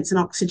nutrients and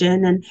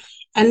oxygen,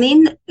 and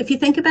then if you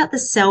think about the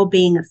cell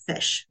being a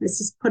fish, let's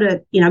just put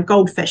a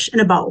goldfish in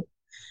a bowl,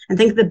 and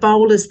think the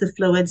bowl is the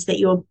fluids that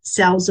your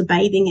cells are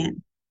bathing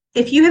in.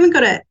 If you haven't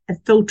got a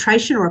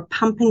filtration or a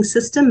pumping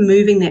system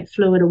moving that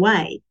fluid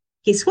away,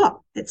 guess what?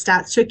 It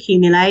starts to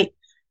accumulate.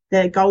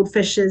 The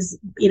goldfish is,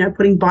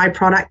 putting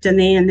byproduct in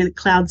there, and then it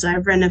clouds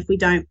over. And if we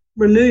don't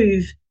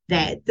remove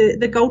that,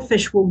 the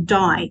goldfish will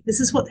die. This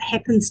is what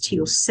happens to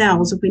your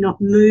cells if we're not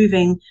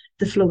moving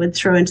the fluid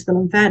through into the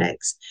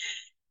lymphatics.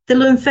 The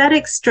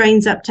lymphatics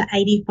drains up to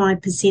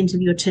 85%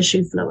 of your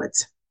tissue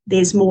fluids.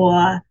 There's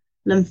more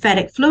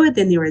lymphatic fluid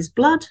than there is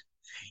blood,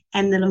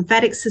 and the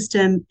lymphatic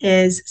system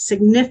is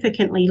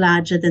significantly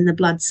larger than the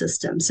blood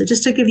system. So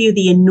just to give you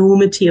the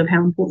enormity of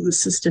how important the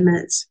system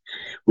is.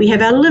 We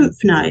have our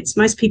lymph nodes.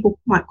 Most people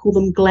might call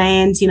them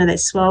glands. They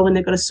swell when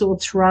they've got a sore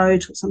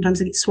throat, or sometimes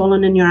they get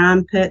swollen in your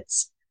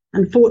armpits.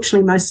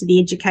 Unfortunately, most of the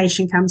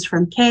education comes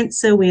from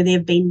cancer where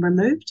they've been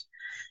removed.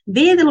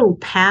 They're the little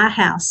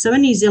powerhouse. So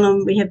in New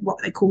Zealand, we have what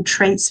they call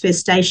transfer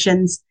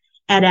stations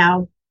at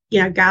our,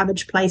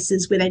 garbage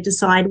places, where they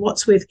decide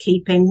what's worth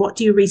keeping, what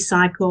do you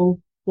recycle,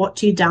 what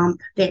do you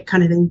dump, that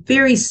kind of thing.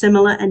 Very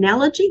similar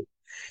analogy.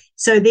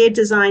 So they're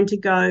designed to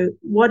go,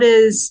 what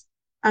is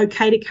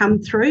okay to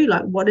come through?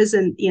 Like what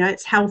isn't,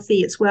 it's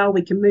healthy, it's well,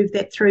 we can move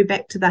that through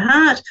back to the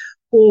heart,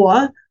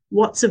 or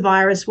what's a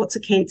virus, what's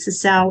a cancer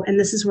cell, and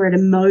this is where it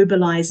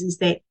immobilizes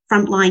that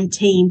frontline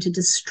team to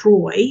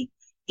destroy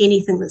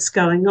anything that's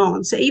going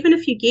on. So even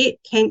if you get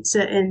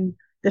cancer in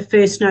the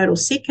first node or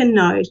second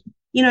node,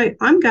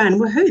 I'm going,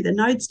 woohoo, the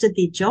nodes did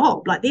their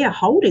job. Like they're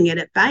holding it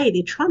at bay.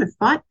 They're trying to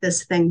fight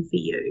this thing for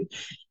you.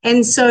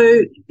 And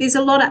so there's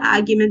a lot of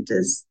argument,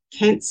 does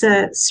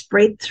cancer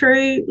spread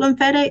through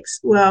lymphatics?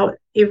 Well,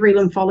 every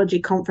lymphology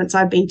conference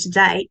I've been to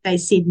date, they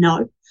said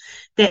no.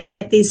 But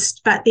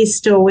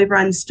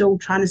everyone's still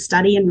trying to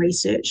study and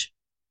research.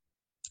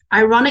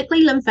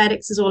 Ironically,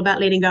 lymphatics is all about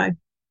letting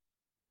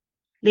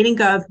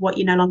go of what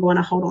you no longer want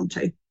to hold on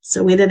to.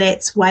 So whether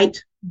that's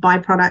weight,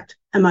 byproduct,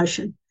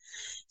 emotion.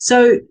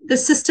 So the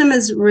system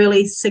is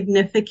really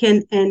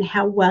significant in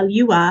how well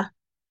you are,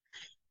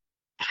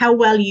 how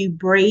well you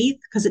breathe,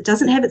 because it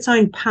doesn't have its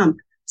own pump.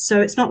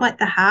 So it's not like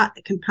the heart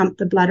that can pump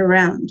the blood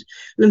around.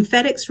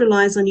 Lymphatics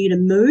relies on you to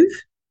move,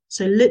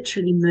 so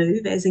literally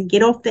move, as in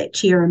get off that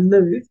chair and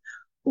move,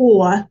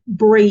 or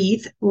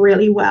breathe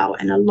really well.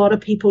 And a lot of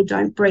people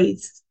don't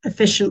breathe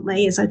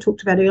efficiently, as I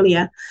talked about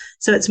earlier.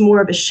 So it's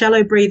more of a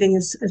shallow breathing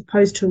as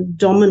opposed to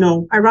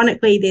abdominal.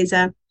 Ironically, there's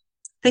a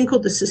thing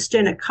called the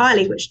cisterna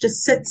chyli, which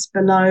just sits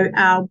below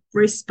our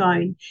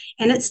breastbone,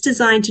 and it's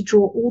designed to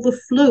draw all the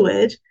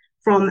fluid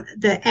from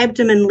the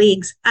abdomen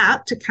legs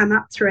up to come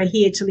up through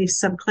here to left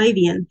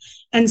subclavian.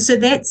 And so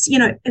that's,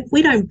 if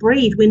we don't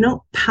breathe, we're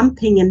not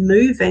pumping and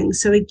moving.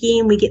 So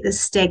again, we get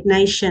this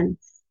stagnation.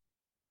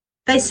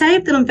 They say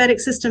if the lymphatic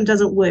system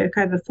doesn't work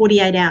over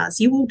 48 hours,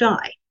 you will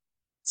die.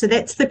 So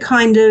that's the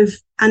kind of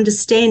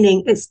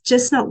understanding. It's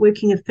just not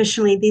working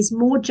efficiently. There's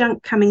more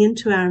junk coming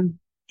into our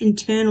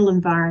internal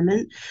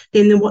environment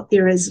than what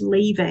there is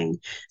leaving.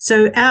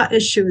 So our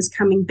issue is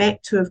coming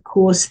back to, of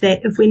course,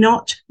 that if we're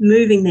not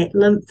moving that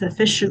lymph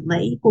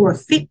efficiently or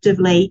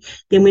effectively,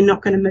 then we're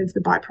not going to move the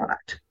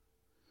byproduct.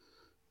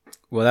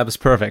 Well, that was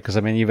perfect,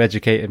 because you've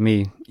educated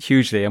me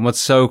hugely. And what's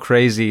so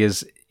crazy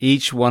is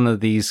each one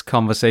of these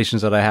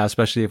conversations that I have,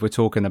 especially if we're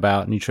talking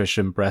about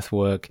nutrition, breath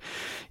work,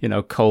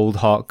 cold,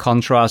 hot,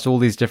 contrast, all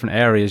these different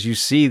areas, you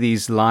see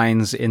these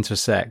lines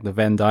intersect, the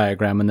Venn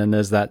diagram, and then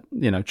there's that,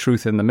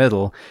 truth in the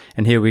middle.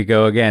 And here we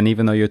go again.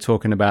 Even though you're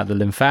talking about the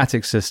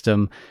lymphatic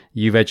system,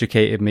 you've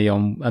educated me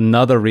on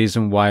another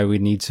reason why we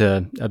need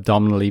to not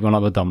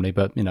abdominally,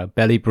 but,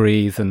 belly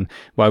breathe, and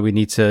why we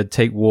need to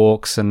take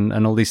walks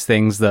and all these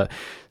things that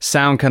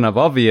sound kind of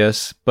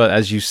obvious. But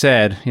as you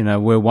said,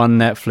 we're one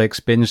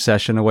Netflix binge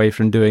session away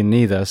from doing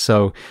neither.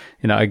 So,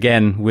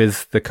 again,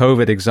 with the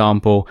COVID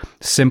example,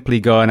 simply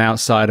going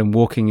outside and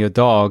walking your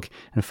dog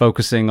and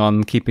focusing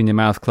on keeping your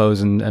mouth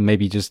closed and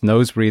maybe just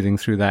nose breathing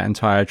through that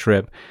entire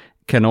trip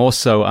can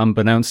also,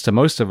 unbeknownst to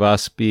most of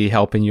us, be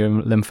helping your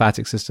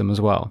lymphatic system as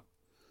well.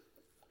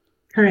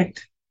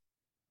 Correct.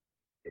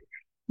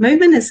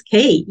 Movement is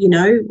key,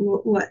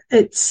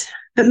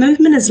 but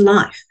movement is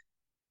life.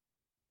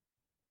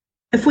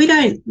 If we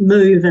don't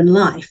move in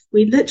life,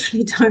 we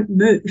literally don't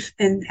move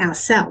in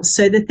ourselves.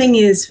 So the thing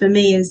is, for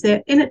me, is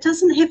that, and it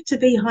doesn't have to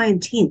be high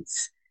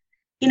intense.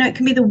 It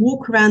can be the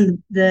walk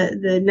around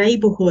the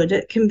neighborhood.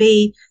 It can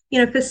be,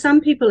 for some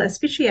people,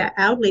 especially our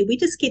elderly, we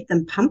just get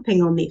them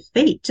pumping on their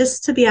feet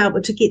just to be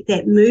able to get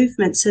that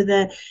movement, so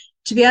that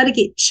to be able to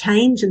get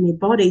change in their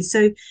body.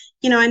 So,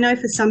 I know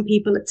for some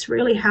people it's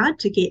really hard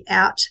to get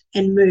out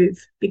and move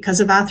because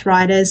of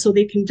arthritis or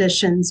their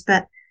conditions,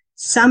 but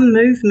some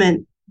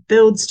movement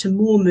builds to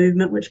more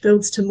movement, which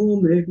builds to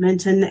more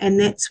movement. And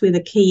that's where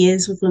the key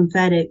is with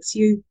lymphatics.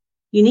 You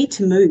need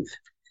to move.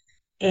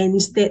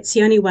 And that's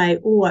the only way,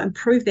 or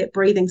improve that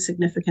breathing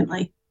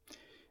significantly.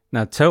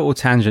 Now, total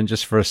tangent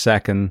just for a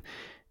second.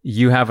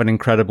 You have an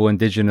incredible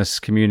indigenous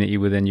community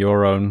within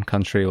your own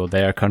country, or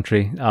their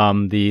country,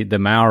 the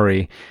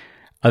Maori.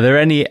 Are there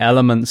any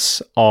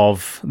elements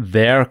of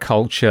their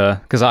culture?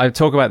 Because I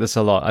talk about this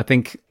a lot. I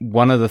think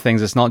one of the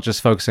things, it's not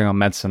just focusing on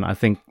medicine. I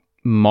think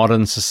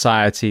modern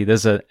society,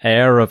 there's an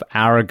air of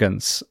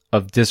arrogance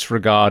of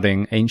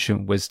disregarding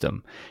ancient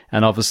wisdom.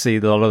 And obviously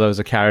a lot of those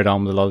are carried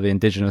on with a lot of the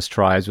indigenous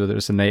tribes, whether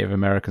it's the Native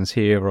Americans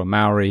here or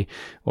Maori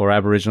or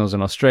Aboriginals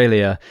in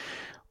Australia.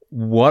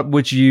 What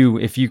would you,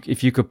 if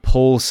you could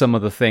pull some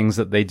of the things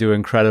that they do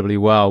incredibly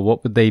well,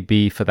 what would they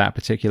be for that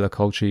particular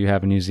culture you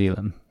have in New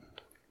Zealand?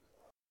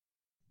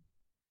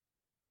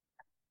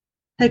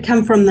 They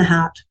come from the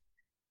heart.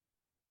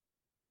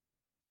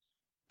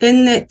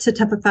 In that Te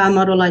Tapawha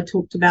model, I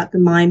talked about the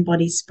mind,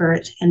 body,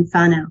 spirit, and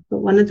whānau.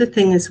 But one of the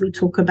things we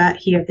talk about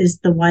here is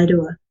the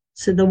wairua.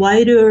 So the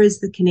wairua is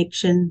the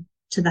connection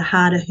to the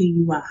heart of who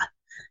you are,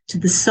 to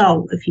the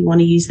soul, if you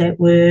want to use that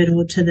word,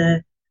 or to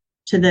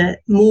the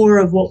more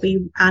of what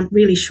we aren't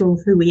really sure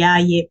of who we are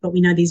yet, but we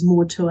know there's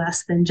more to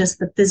us than just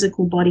the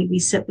physical body we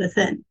sit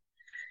within.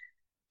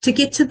 To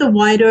get to the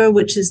wairua,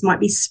 which might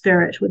be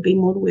spirit, would be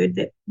more the word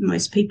that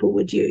most people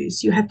would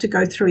use. You have to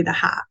go through the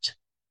heart.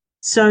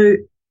 So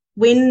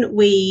when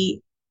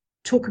we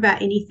talk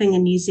about anything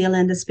in New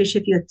Zealand,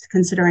 especially if you're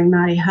considering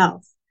Māori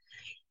health,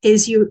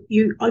 is you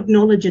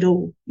acknowledge it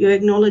all. You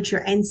acknowledge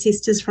your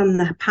ancestors from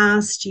the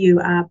past. You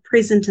are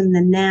present in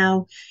the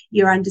now.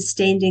 Your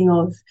understanding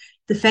of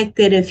the fact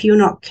that if you're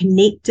not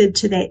connected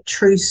to that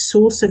true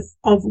source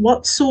of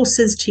what source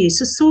is to you.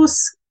 So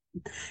source,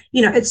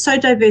 it's so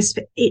diverse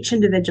for each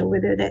individual,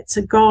 whether that's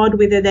a God,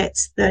 whether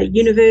that's the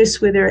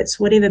universe, whether it's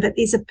whatever, but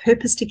there's a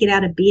purpose to get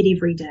out of bed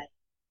every day.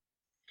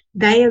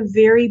 They are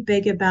very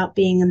big about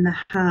being in the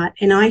heart.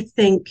 And I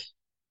think,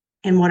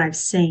 and what I've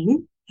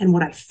seen and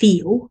what I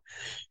feel,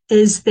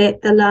 is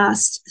that the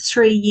last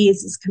 3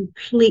 years has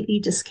completely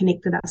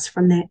disconnected us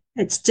from that.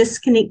 It's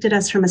disconnected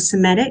us from a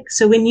somatic.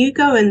 So when you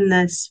go in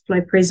this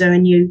flow preso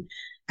and you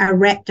are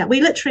wrapped up,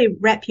 we literally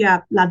wrap you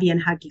up, love you,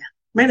 and hug you.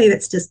 Really,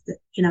 that's just,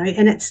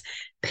 and it's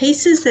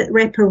pieces that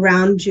wrap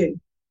around you.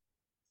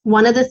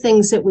 One of the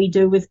things that we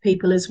do with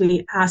people is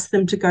we ask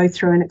them to go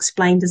through and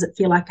explain, does it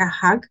feel like a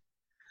hug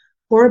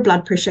or a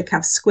blood pressure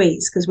cuff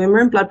squeeze? Because when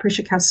we're in blood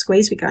pressure cuff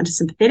squeeze, we go into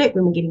sympathetic.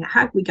 When we're getting a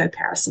hug, we go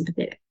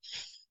parasympathetic.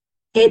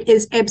 It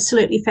is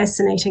absolutely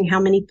fascinating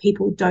how many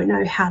people don't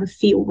know how to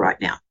feel right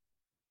now.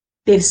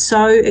 They're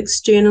so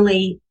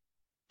externally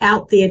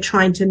out there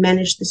trying to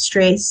manage the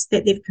stress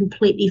that they've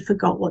completely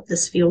forgot what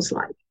this feels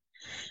like.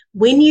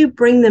 When you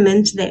bring them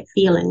into that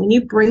feeling, when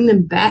you bring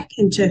them back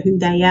into who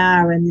they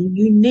are and the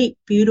unique,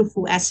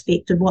 beautiful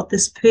aspect of what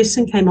this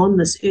person came on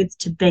this earth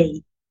to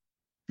be,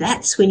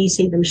 that's when you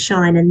see them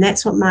shine. And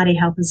that's what Māori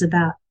Health is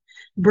about.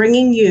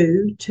 bringing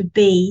you to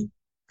be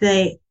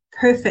the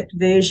perfect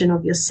version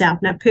of yourself.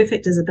 Now,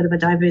 perfect is a bit of a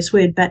diverse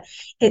word, but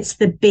it's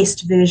the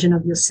best version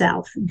of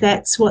yourself.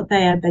 That's what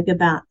they are big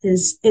about.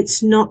 Is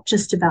it's not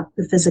just about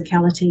the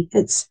physicality.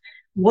 It's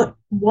what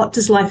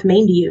does life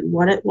mean to you?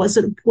 What's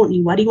it important to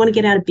you? Why do you want to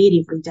get out of bed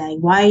every day?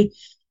 Why?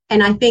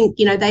 And I think,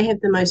 they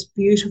have the most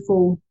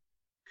beautiful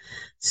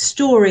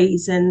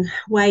stories and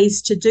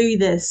ways to do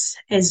this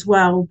as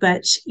well.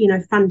 But,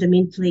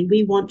 fundamentally,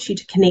 we want you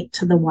to connect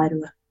to the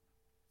Wairua.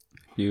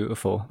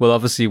 Beautiful. Well,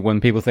 obviously,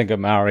 when people think of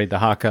Maori, the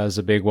haka is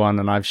a big one,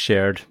 and I've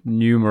shared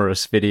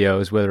numerous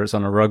videos, whether it's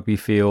on a rugby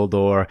field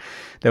or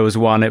there was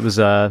one, it was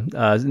a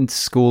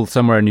school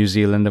somewhere in New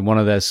Zealand, and one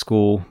of their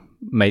school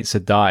mates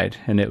had died,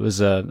 and it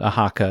was a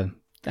haka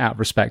out of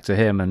respect to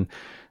him, and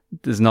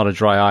there's not a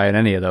dry eye in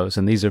any of those.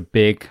 And these are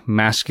big,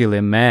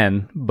 masculine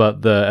men,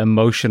 but the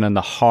emotion and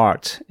the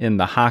heart in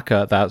the haka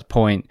at that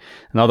point.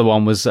 Another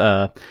one was,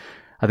 I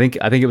think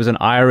it was an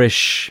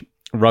Irish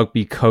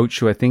rugby coach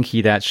who I think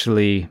he'd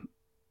actually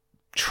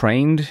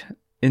trained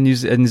in New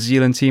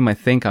Zealand team. I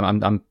think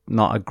I'm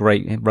not a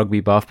great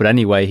rugby buff, but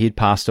anyway, he'd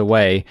passed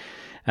away,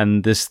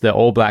 and the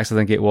All Blacks, I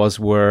think it was,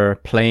 were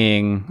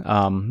playing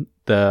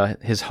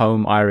his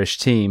home Irish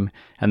team,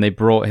 and they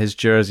brought his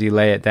jersey,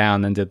 lay it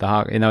down, and did the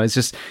haka. It's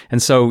just,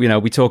 and so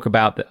we talk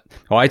about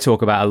I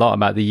talk about a lot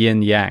about the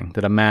yin yang,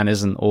 that a man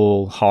isn't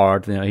all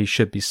hard. He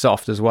should be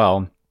soft as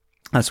well.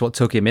 That's what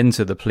took him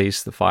into the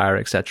police, the fire,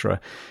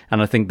 etc.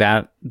 And I think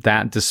that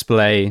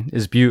display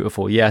is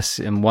beautiful. Yes,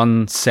 in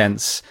one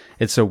sense,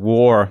 it's a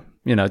war,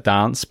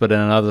 dance, but in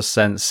another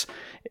sense,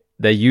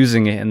 they're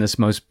using it in this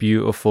most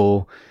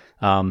beautiful,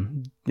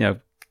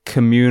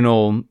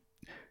 communal,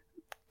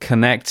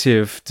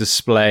 connective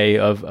display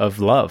of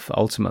love,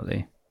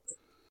 ultimately.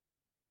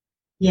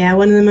 Yeah,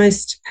 one of the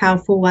most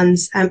powerful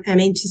ones.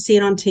 To see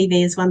it on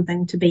TV is one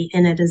thing, to be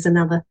in it is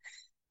another,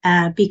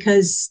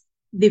 because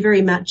they're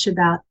very much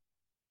about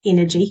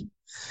energy.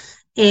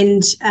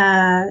 And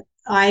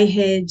I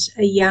had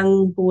a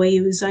young boy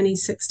who was only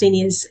 16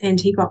 years, and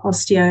he got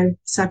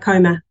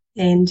osteosarcoma,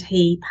 and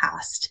he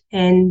passed.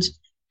 And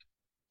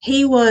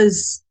he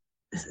was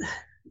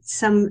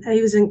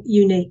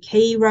unique.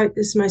 He wrote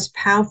this most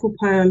powerful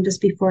poem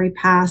just before he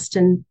passed,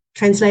 and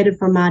translated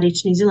from Māori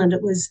to New Zealand.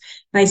 It was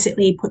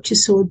basically, put your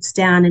swords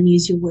down and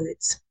use your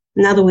words.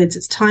 In other words,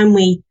 it's time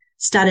we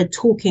started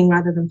talking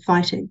rather than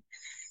fighting.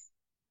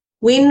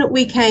 When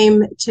we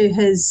came to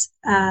his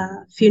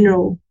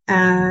funeral,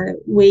 so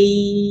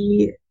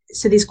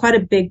there's quite a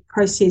big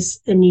process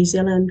in New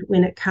Zealand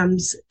when it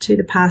comes to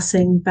the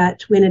passing,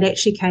 but when it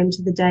actually came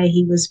to the day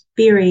he was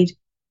buried,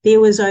 there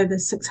was over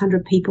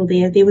 600 people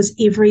there. There was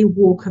every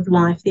walk of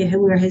life. There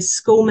were his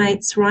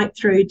schoolmates right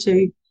through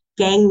to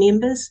gang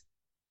members.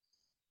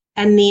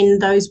 And then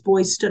those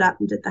boys stood up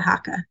and did the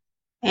haka.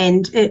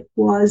 And it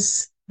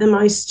was the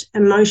most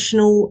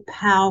emotional,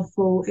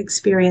 powerful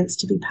experience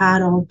to be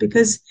part of,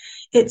 because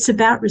it's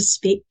about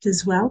respect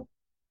as well.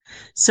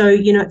 So,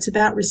 it's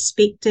about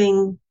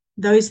respecting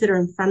those that are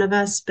in front of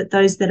us, but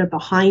those that are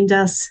behind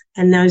us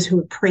and those who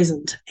are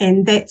present.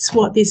 And that's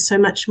what, there's so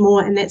much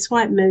more. And that's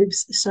why it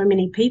moves so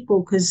many people,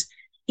 because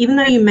even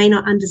though you may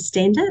not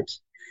understand it,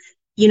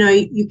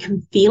 you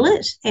can feel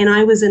it. And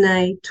I was in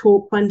a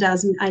talk one day,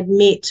 I'd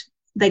met,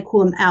 they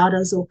call them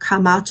elders or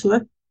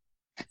kamatua.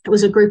 It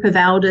was a group of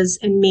elders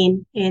and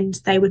men, and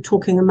they were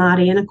talking in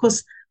Māori. And of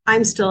course,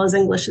 I'm still as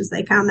English as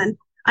they come, and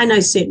I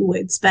know certain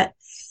words, but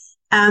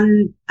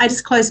I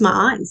just closed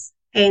my eyes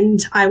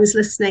and I was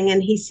listening.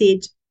 And he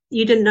said,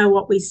 "You didn't know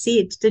what we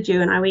said, did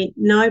you?" And I went,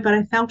 "No, but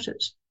I felt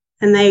it."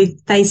 And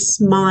they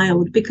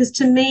smiled, because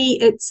to me,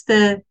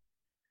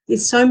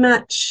 there's so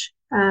much,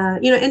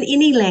 in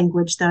any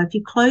language, though, if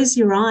you close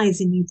your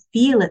eyes and you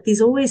feel it,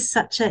 there's always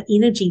such an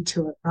energy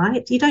to it,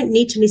 right? You don't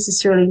need to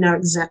necessarily know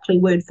exactly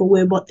word for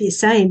word what they're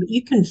saying, but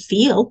you can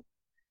feel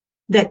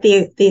that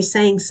they're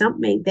saying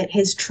something that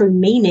has true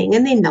meaning,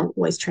 and then they'll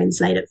always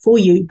translate it for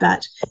you.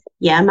 But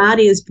yeah,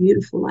 Māori is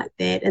beautiful like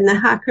that. And the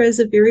haka is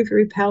a very,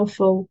 very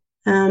powerful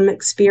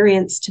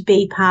experience to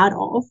be part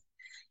of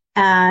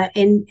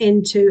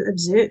and to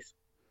observe.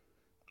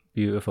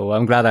 Beautiful.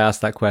 I'm glad I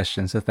asked that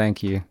question, so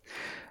thank you.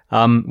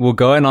 We're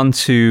going on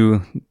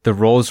to the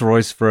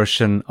Rolls-Royce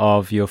version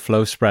of your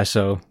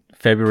Flowspresso,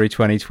 February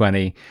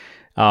 2020.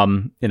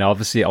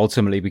 Obviously,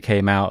 ultimately we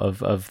came out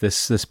of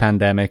this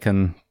pandemic,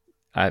 and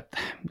I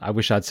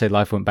wish I'd say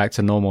life went back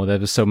to normal. There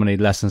were so many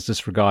lessons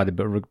disregarded,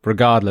 but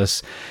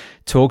regardless,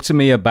 talk to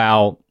me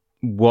about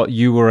what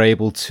you were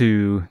able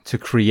to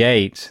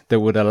create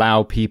that would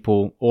allow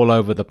people all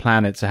over the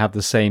planet to have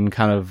the same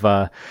kind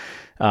of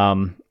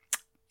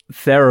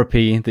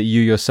therapy that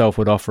you yourself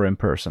would offer in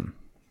person.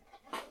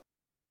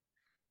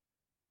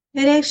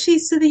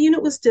 So the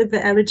unit was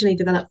originally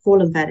developed for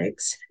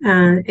lymphatics,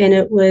 and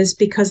it was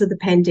because of the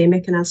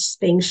pandemic and us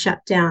being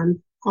shut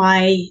down.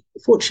 I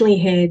fortunately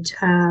had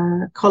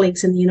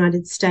colleagues in the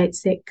United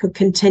States that could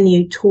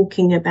continue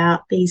talking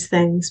about these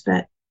things,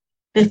 but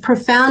the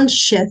profound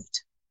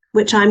shift,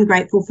 which I'm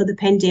grateful for the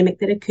pandemic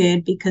that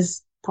occurred,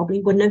 because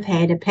probably wouldn't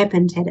have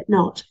happened had it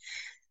not,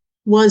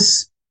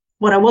 was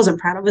what I wasn't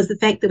proud of was the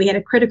fact that we had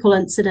a critical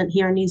incident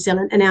here in New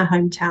Zealand, in our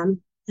hometown.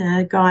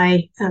 A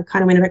guy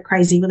kind of went a bit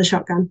crazy with a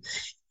shotgun.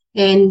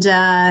 And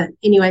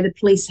anyway, the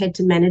police had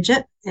to manage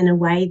it in a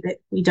way that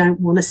we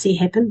don't want to see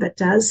happen, but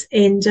does.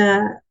 And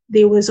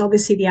there was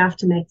obviously the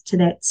aftermath to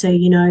that. So,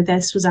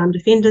 this was Armed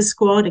Defenders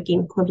Squad, again,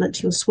 equivalent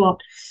to your SWAT.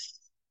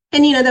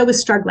 And, they were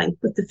struggling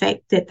with the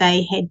fact that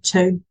they had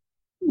to,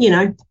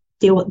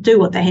 do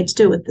what they had to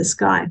do with this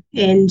guy.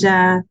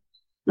 And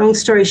long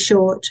story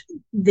short,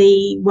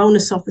 the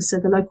wellness officer,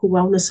 the local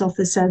wellness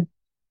officer,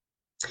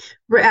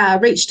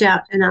 reached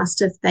out and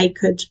asked if they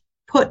could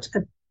put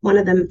one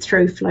of them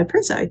through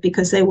Flowpresso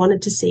because they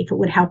wanted to see if it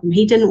would help him.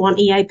 He didn't want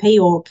EAP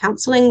or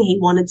counselling. He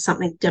wanted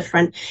something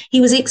different.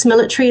 He was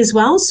ex-military as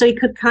well, so he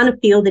could kind of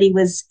feel that he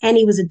was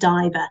a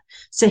diver.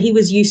 So he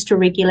was used to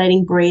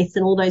regulating breath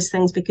and all those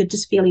things, but could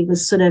just feel he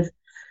was sort of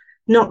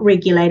not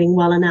regulating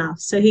well enough.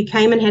 So he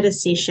came and had a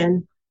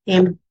session,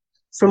 and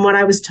from what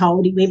I was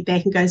told, he went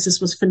back and goes,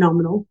 "This was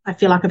phenomenal. I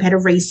feel like I've had a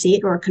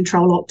reset or a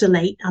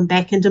Control-Alt-Delete. I'm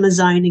back into my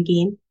zone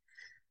again."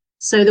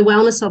 So the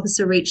wellness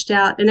officer reached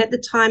out, and at the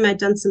time I'd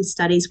done some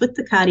studies with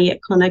the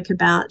cardiac clinic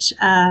about,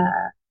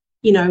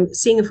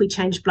 seeing if we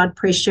changed blood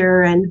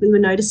pressure, and we were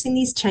noticing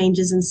these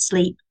changes in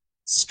sleep,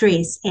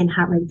 stress, and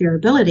heart rate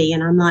variability.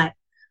 And I'm like,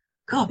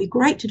 God, it'd be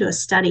great to do a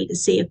study to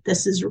see if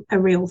this is a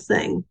real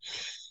thing.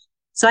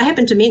 So I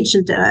happened to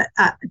mention to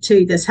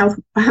this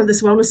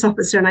wellness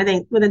officer, and I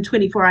think within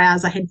 24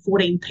 hours I had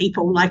 14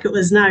 people. Like, it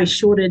was no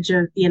shortage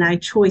of,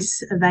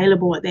 choice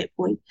available at that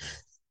point.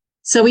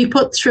 So we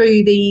put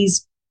through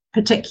these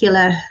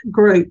particular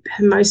group,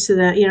 most of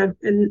the,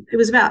 and it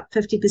was about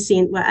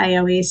 50% were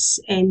AOS,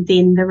 and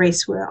then the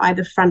rest were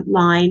either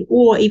frontline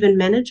or even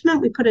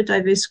management. We put a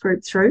diverse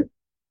group through.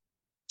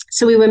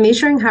 So we were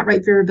measuring heart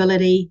rate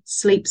variability,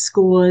 sleep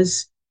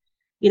scores,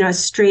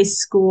 stress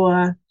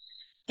score.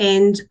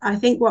 And I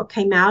think what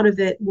came out of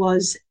it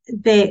was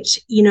that,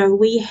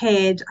 we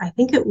had, I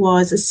think it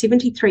was a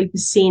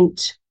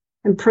 73%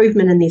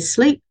 improvement in their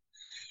sleep,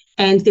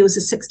 and there was a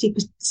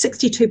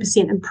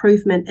 62%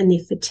 improvement in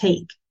their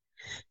fatigue.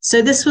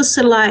 So this was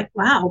sort of like,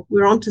 wow,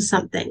 we're onto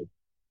something.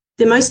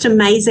 The most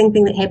amazing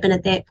thing that happened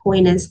at that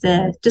point is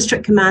the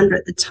district commander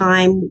at the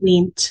time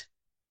went,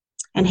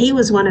 and he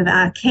was one of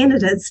our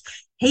candidates.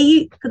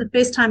 He, for the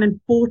first time in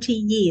 40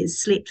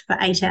 years, slept for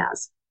 8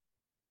 hours.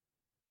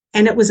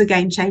 And it was a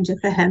game changer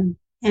for him.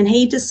 And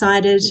he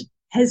decided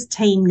his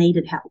team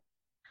needed help.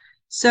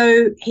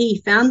 So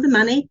he found the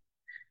money.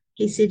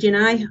 He said,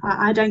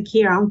 I don't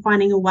care. I'm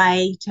finding a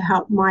way to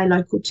help my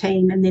local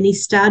team. And then he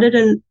started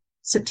in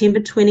September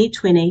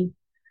 2020,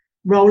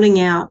 rolling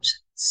out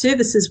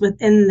services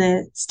within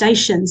the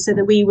station, so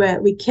that we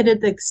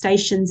kitted the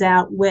stations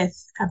out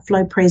with a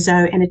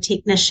Flowpresso and a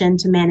technician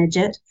to manage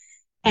it.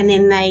 And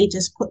then they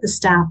just put the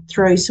staff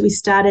through. So we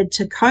started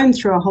to comb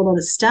through a whole lot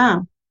of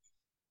staff.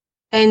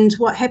 And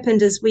what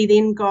happened is we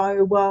then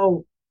go,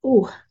 well,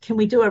 can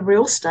we do a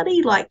real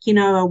study, like,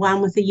 a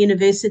one with a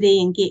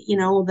university, and get,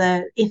 all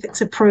the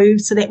ethics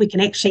approved so that we can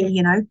actually,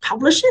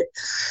 publish it?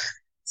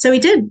 So we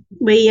did.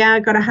 We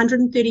got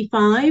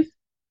 135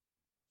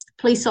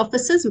 police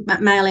officers,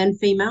 male and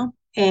female,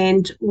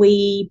 and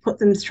we put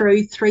them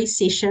through 3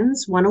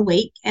 sessions, one a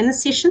week, and the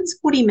session's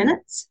 40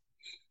 minutes.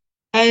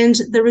 And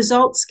the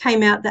results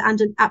came out that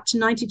up to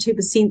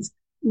 92%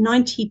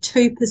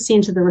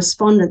 of the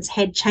respondents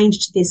had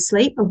changed their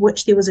sleep, of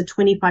which there was a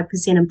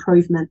 25%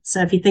 improvement.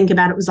 So if you think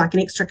about it, it was like an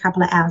extra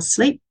couple of hours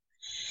sleep.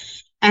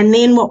 And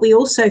then what we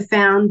also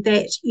found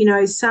that,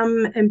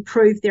 some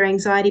improved their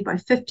anxiety by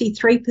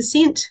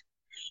 53%.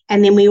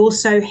 And then we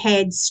also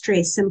had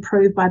stress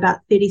improved by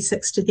about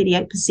 36 to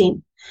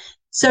 38%.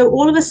 So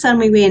all of a sudden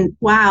we went,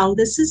 wow,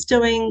 this is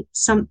doing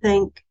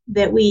something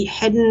that we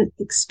hadn't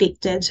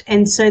expected.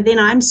 And so then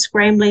I'm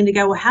scrambling to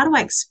go, well, how do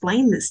I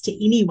explain this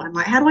to anyone?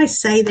 Like, how do I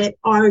say that,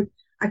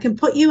 I can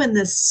put you in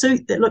this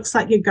suit that looks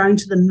like you're going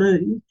to the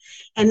moon,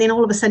 and then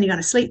all of a sudden you're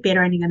going to sleep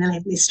better and you're going to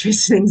have less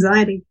stress and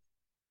anxiety.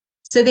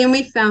 So then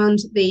we found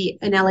the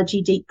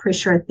analogy deep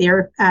pressure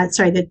therapy,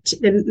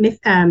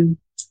 the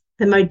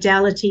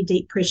modality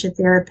deep pressure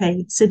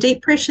therapy. So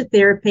deep pressure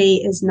therapy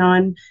is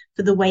known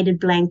for the weighted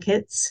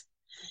blankets.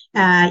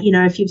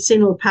 If you've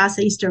seen all the past,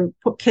 I used to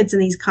put kids in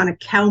these kind of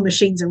cowl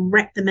machines and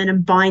wrap them in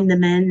and bind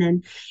them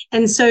in.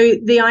 And so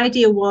the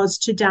idea was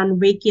to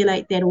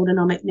down-regulate that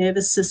autonomic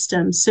nervous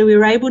system. So we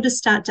were able to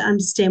start to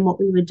understand what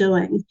we were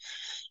doing.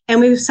 And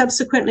we've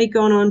subsequently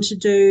gone on to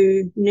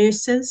do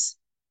nurses,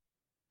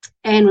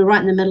 and we're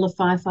right in the middle of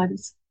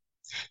firefighters.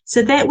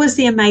 So that was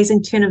the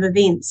amazing turn of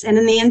events. And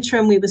in the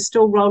interim, we were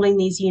still rolling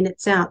these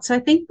units out. So I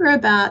think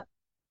we're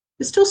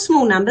still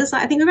small numbers.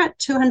 I think we're about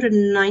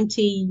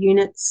 290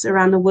 units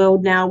around the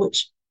world now,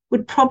 which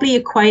would probably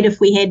equate, if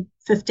we had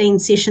 15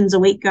 sessions a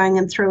week going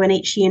in through in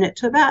each unit,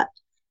 to about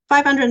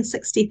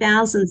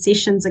 560,000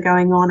 sessions are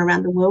going on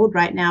around the world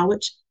right now,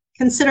 which,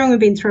 considering we've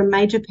been through a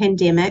major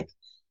pandemic,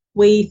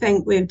 we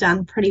think we've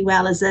done pretty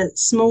well as a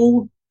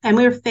small, and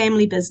we're a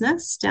family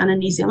business down in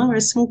New Zealand. We're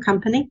a small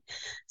company.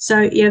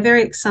 So,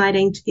 very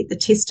exciting to get the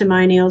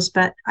testimonials.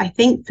 But I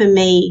think for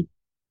me,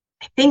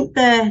 I think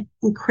the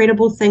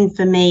incredible thing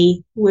for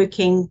me,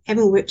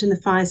 having worked in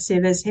the fire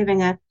service,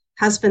 having a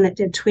husband that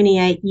did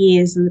 28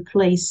 years in the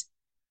police,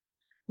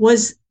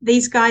 was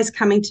these guys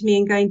coming to me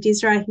and going,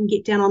 Desiree, I can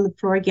get down on the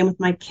floor again with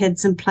my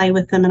kids and play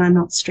with them and I'm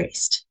not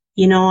stressed.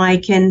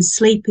 I can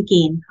sleep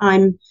again.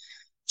 I'm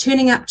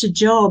turning up to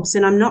jobs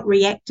and I'm not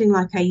reacting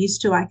like I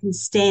used to. I can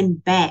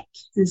stand back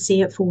and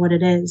see it for what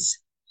it is.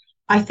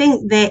 I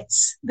think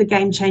that's the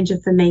game changer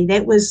for me.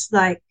 That was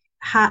like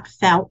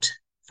heartfelt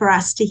for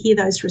us to hear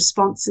those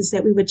responses,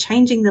 that we were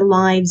changing the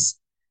lives,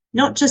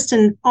 not just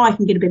in, I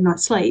can get a good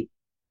night's sleep,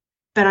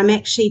 but I'm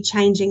actually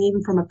changing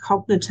even from a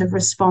cognitive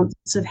response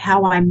of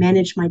how I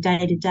manage my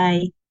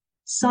day-to-day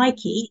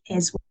psyche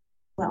as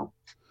well.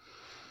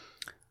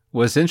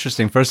 Well, it's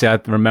interesting. Firstly,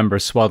 I remember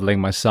swaddling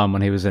my son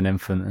when he was an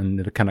infant and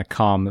the kind of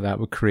calm that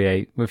would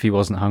create if he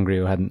wasn't hungry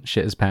or hadn't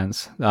shit his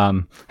pants.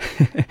 But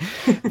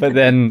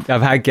then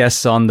I've had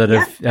guests on that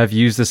have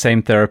used the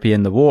same therapy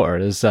in the water.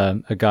 There's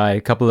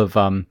a couple of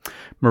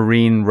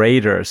Marine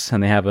Raiders,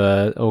 and they have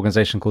an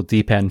organization called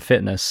Deep End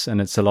Fitness, and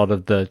it's a lot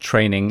of the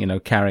training,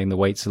 carrying the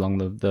weights along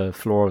the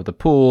floor of the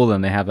pool,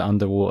 and they have an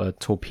underwater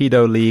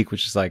torpedo league,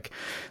 which is like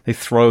they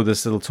throw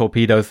this little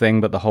torpedo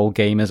thing, but the whole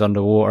game is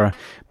underwater.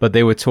 But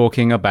they were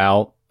talking about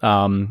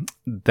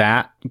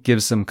that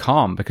gives them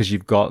calm because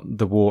you've got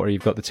the water,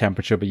 you've got the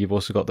temperature, but you've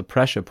also got the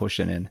pressure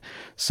pushing in.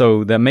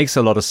 So that makes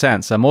a lot of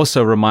sense. I'm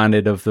also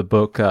reminded of the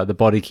book, The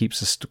Body Keeps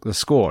the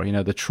Score.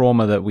 The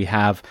trauma that we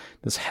have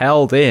that's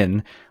held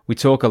in. We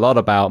talk a lot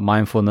about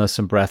mindfulness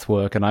and breath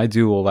work, and I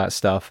do all that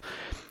stuff.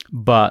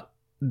 But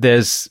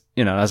there's,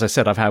 as I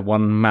said, I've had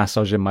one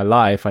massage in my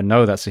life. I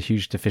know that's a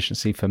huge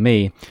deficiency for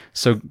me.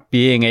 So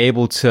being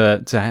able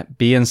to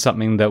be in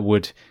something that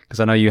would, because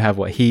I know you have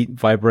heat,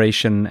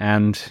 vibration,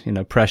 and,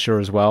 pressure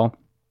as well,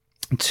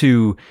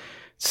 to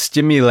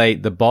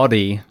stimulate the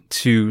body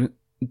to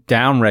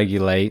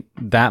downregulate,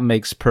 that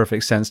makes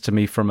perfect sense to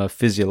me from a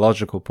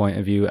physiological point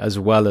of view, as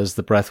well as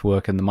the breath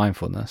work and the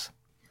mindfulness.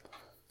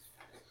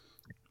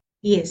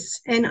 Yes.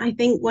 And I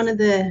think one of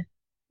the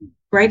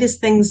greatest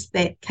things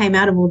that came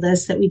out of all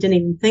this that we didn't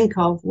even think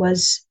of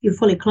was you're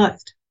fully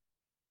clothed.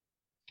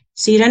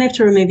 So you don't have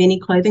to remove any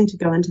clothing to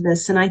go into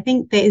this. And I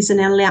think there is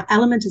an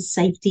element of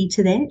safety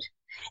to that.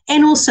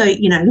 And also,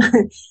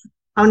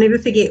 I'll never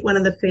forget one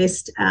of the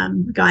first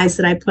guys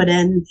that I put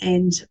in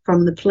and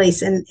from the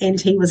police, and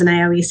he was an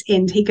AOS,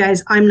 and he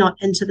goes, I'm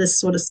not into this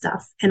sort of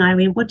stuff. And I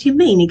went, what do you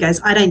mean? He goes,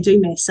 I don't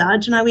do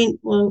massage. And I went,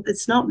 well,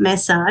 it's not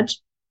massage.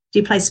 Do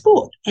you play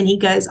sport? And he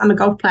goes, I'm a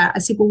golf player. I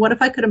said, well, what if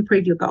I could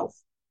improve your golf?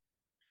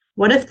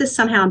 What if this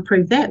somehow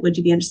improved that? Would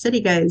you be interested?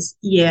 He goes,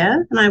 yeah.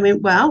 And I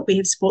went, well, we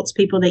have sports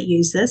people that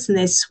use this and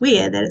they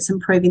swear that it's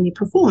improving their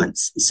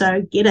performance.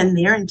 So get in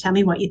there and tell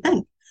me what you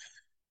think.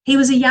 He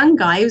was a young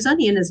guy. He was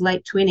only in his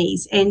late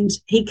 20s. And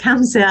he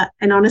comes out,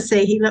 and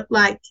honestly, he looked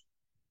like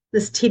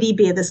this teddy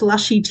bear, this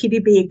lushy teddy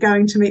bear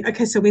going to me,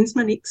 okay, so when's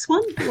my next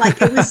one?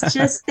 Like, it was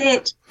just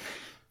that.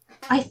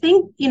 I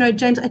think,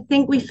 James, I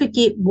think we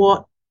forget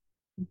what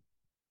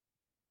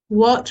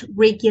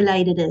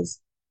regulated is.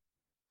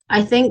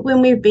 I think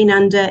when we've been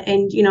under,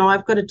 and,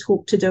 I've got a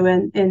talk to do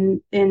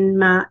in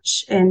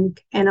March in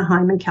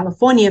Anaheim in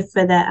California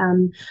for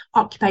the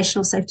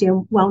Occupational Safety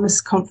and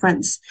Wellness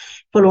Conference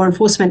for law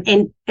enforcement.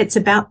 And it's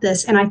about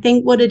this. And I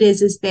think what it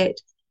is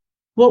that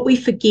what we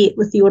forget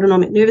with the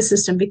autonomic nervous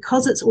system,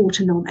 because it's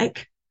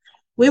autonomic,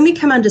 when we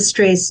come under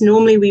stress,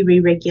 normally we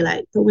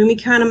re-regulate. But when we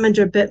come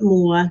under a bit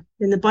more,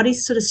 then the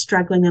body's sort of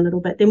struggling a little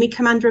bit. Then we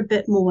come under a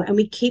bit more, and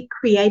we keep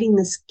creating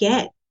this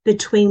gap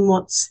between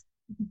what's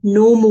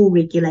normal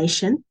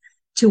regulation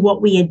to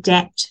what we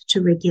adapt to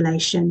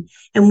regulation.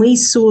 And we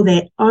saw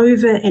that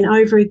over and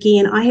over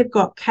again. I have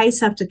got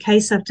case after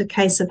case after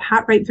case of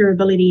heart rate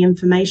variability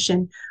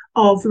information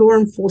of law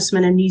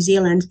enforcement in New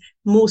Zealand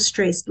more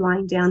stressed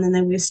lying down than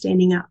they were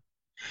standing up.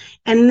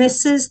 And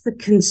this is the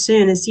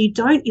concern, is you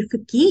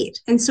forget.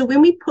 And so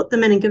when we put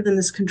them in and give them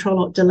this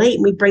Control-Alt-Delete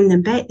and we bring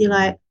them back, they're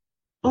like,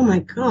 oh my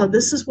God,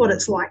 this is what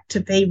it's like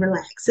to be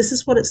relaxed. This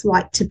is what it's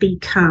like to be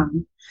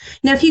calm.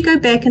 Now, if you go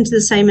back into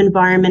the same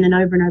environment and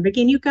over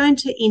again, you're going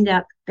to end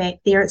up back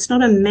there. It's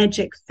not a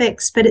magic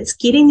fix, but it's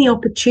getting the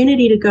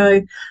opportunity to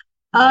go,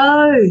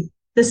 oh,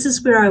 this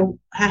is where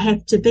I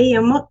have to be.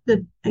 And what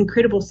the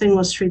incredible thing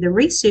was through the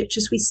research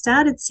is we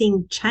started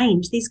seeing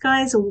change. These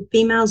guys or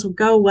females will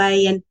go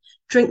away and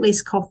drink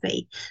less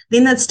coffee.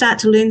 Then they'd start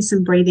to learn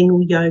some breathing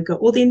or yoga,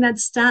 or then they'd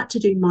start to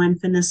do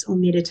mindfulness or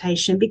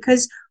meditation,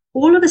 because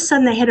all of a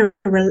sudden they had a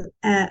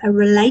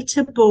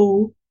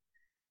relatable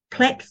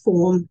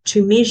platform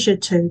to measure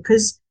to.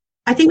 Because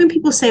I think when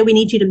people say we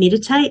need you to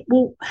meditate,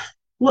 well,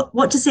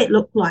 what does that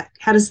look like?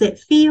 How does that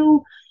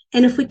feel?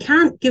 And if we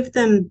can't give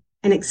them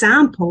an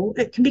example,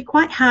 it can be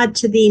quite hard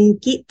to then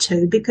get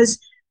to, because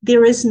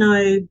there is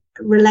no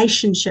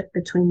relationship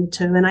between the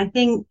two. And I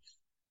think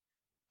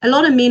a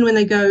lot of men, when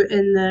they go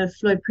in the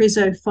Flow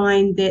Presso,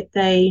 find that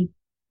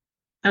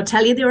they'll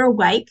tell you they're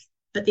awake,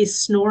 but they're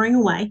snoring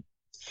away.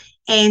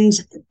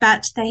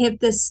 But they have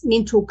this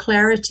mental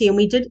clarity, and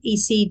we did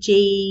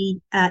EEG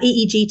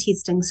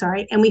testing,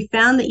 and we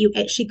found that you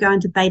actually go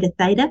into beta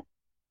theta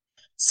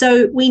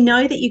So we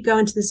know that you go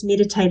into this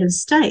meditative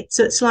state.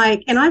 So it's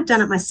like, and I've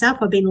done it myself.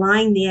 I've been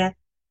lying there,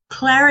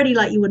 clarity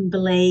like you wouldn't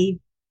believe,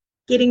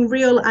 getting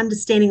real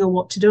understanding of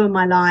what to do in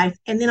my life.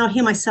 And then I'll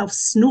hear myself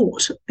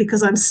snort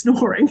because I'm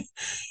snoring.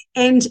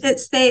 And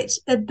it's that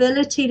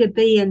ability to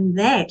be in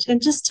that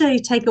and just to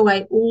take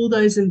away all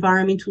those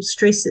environmental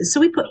stresses. So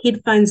we put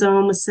headphones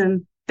on with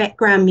some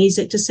background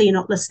music just so you're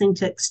not listening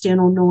to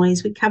external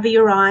noise. We cover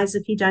your eyes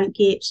if you don't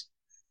get,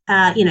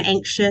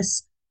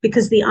 anxious,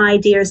 because the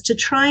idea is to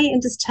try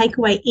and just take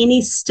away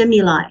any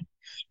stimuli.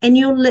 And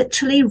you're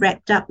literally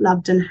wrapped up,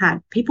 loved, and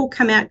hugged. People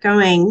come out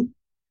going,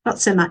 not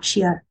so much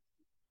your,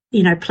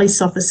 police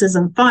officers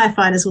and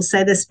firefighters will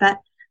say this, but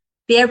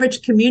the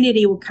average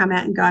community will come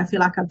out and go, I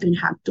feel like I've been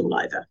hugged all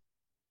over.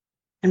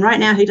 And right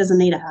now, who doesn't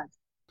need a hug?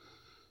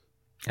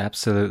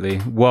 Absolutely.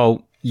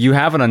 Well, you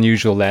have an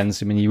unusual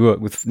lens. I mean, you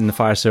worked in the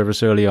fire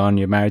service early on,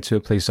 you're married to a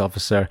police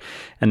officer,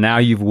 and now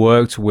you've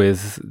worked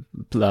with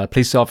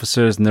police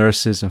officers,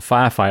 nurses, and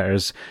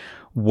firefighters.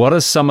 What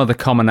are some of the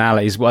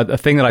commonalities? Well, a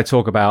thing that I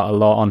talk about a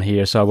lot on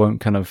here, so I won't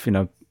kind of,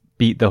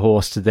 beat the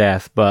horse to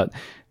death, but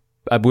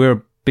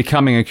we're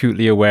becoming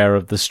acutely aware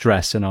of the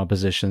stress in our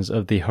positions,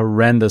 of the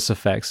horrendous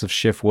effects of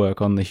shift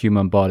work on the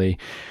human body.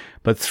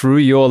 But through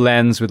your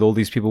lens, with all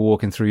these people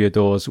walking through your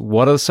doors,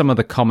 what are some of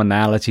the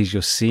commonalities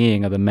you're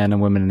seeing of the men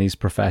and women in these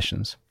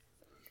professions?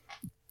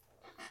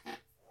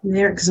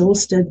 They're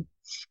exhausted.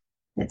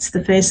 That's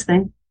the first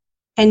thing.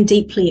 And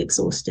deeply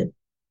exhausted.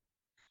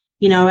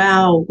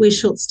 We're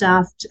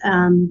short-staffed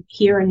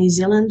here in New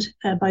Zealand,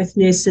 both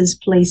nurses,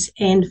 police,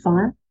 and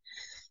fire.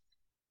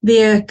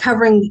 They're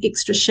covering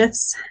extra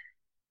shifts.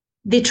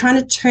 They're trying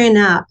to turn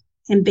up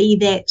and be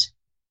that,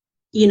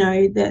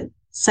 the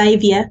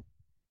saviour,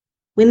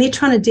 when they're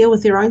trying to deal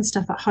with their own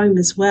stuff at home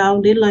as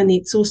well, let alone the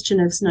exhaustion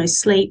of no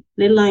sleep,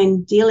 let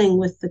alone dealing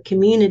with the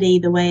community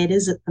the way it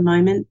is at the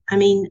moment. I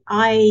mean,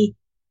 I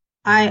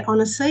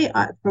honestly,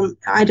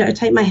 I don't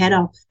take my hat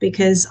off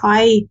because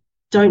I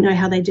don't know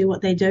how they do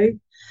what they do.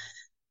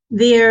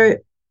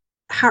 Their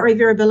heart rate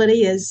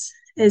variability is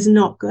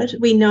not good.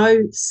 We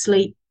know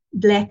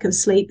lack of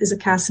sleep is a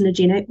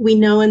carcinogenic. We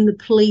know in the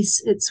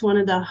police, it's one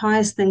of the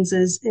highest things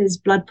is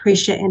blood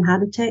pressure and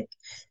heart attack.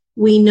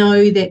 We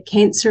know that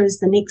cancer is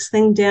the next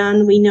thing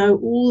down. We know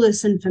all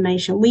this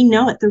information. We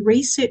know it. The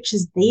research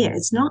is there.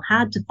 It's not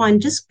hard to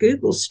find. Just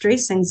Google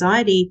stress,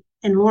 anxiety,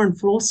 and law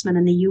enforcement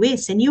in the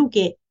US, and you'll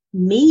get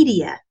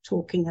media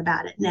talking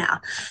about it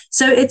now.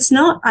 So it's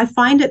not, I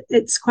find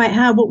it's quite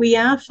hard. What we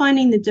are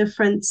finding the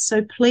difference.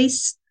 So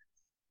police,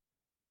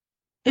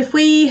 if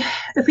we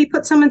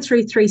put someone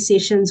through 3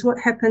 sessions, what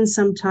happens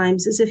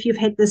sometimes is if you've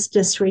had this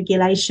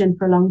dysregulation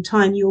for a long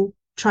time, you'll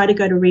try to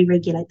go to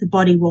re-regulate, the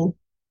body will.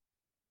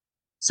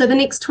 So the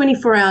next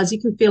 24 hours, you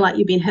can feel like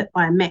you've been hit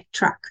by a Mack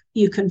truck.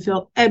 You can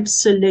feel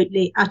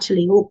absolutely,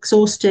 utterly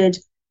exhausted.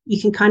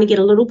 You can kind of get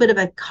a little bit of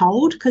a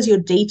cold because you're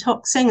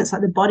detoxing. It's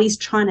like the body's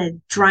trying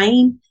to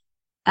drain.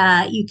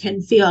 You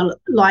can feel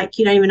like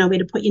you don't even know where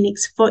to put your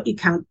next foot. You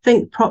can't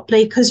think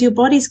properly because your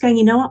body's going,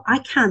 you know what, I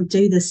can't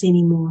do this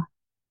anymore.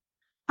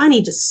 I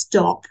need to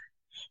stop.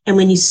 And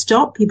when you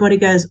stop, your body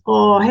goes,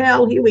 oh,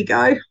 hell, here we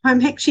go.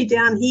 I'm actually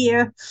down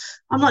here.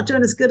 I'm not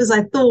doing as good as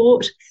I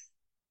thought.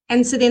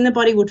 And so then the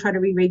body will try to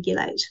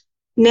re-regulate.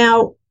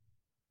 Now,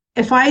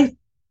 if I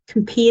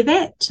compare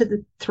that to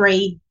the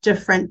 3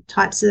 different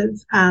types of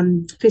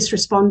first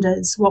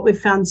responders, what we've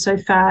found so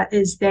far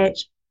is that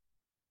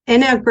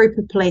in our group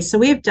of police, so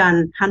we've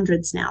done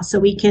hundreds now, so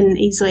we can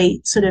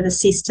easily sort of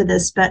assess to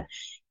this, but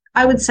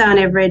I would say on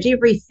average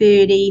every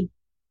 30,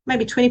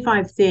 maybe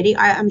 25, 30,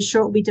 I'm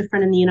sure it'll be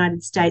different in the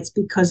United States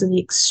because of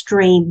the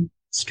extreme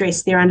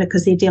stress they're under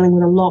because they're dealing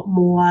with a lot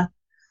more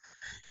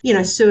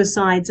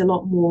suicides, a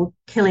lot more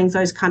killings,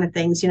 those kind of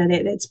things,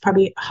 that's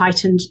probably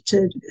heightened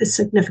to a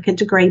significant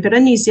degree. But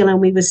in New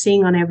Zealand, we were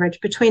seeing on average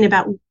between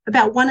about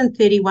 1 in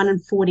 30, 1 in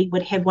 40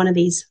 would have one of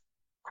these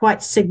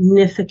quite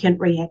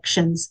significant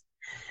reactions.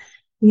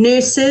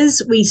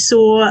 Nurses, we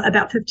saw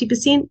about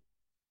 50%.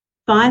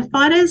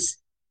 Firefighters,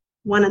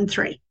 1 in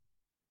 3.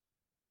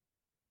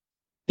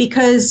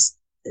 Because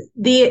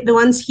the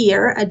ones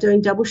here are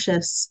doing double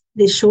shifts,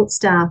 they're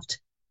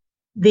short-staffed,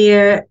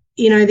 they're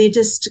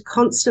just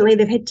constantly,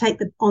 they've had to take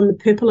on the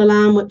purple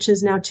alarm, which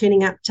is now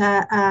turning up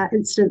to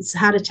incidents,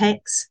 heart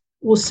attacks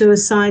or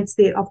suicides.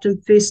 They're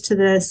often first to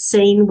the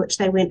scene, which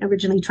they weren't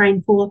originally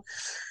trained for.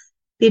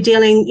 They're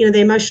dealing, the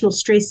emotional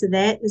stress of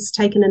that is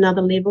taken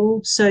another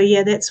level. So,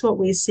 yeah, that's what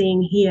we're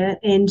seeing here.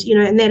 And,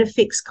 and that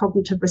affects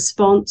cognitive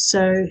response.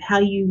 So how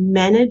you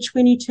manage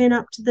when you turn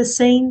up to the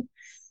scene.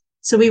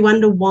 So we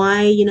wonder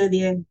why,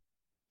 they're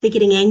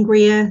getting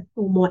angrier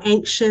or more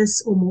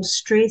anxious or more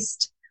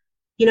stressed.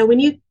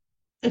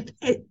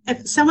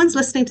 If someone's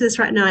listening to this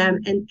right now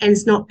and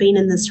has not been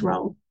in this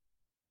role,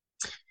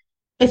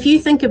 if you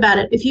think about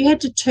it, if you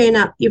had to turn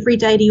up every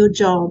day to your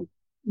job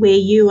where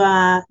you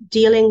are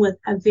dealing with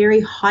a very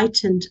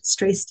heightened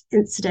stressed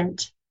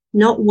incident,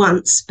 not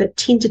once, but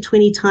 10 to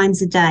 20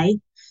 times a day,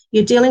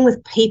 you're dealing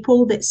with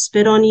people that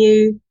spit on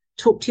you,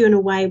 talk to you in a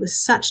way with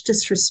such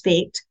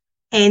disrespect,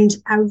 and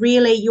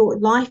really your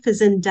life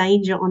is in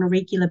danger on a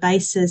regular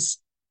basis.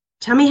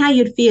 Tell me how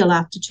you'd feel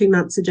after 2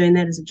 months of doing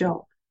that as a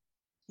job.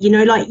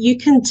 Like you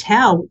can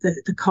tell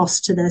the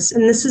cost to this.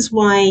 And this is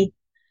why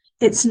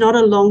it's not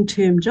a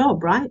long-term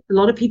job, right? A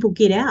lot of people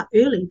get out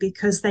early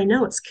because they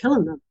know it's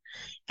killing them.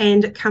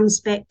 And it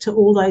comes back to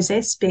all those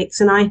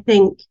aspects. And I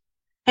think,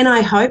 and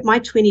I hope my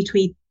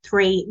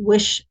 2023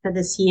 wish for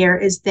this year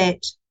is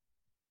that,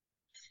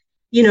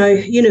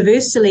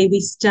 universally we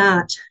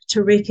start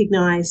to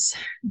recognize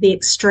the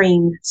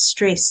extreme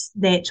stress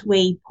that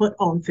we put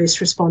on first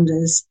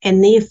responders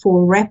and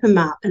therefore wrap them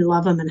up and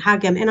love them and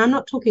hug them. And I'm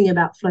not talking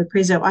about Flow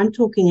Preso. I'm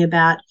talking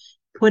about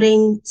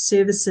putting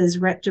services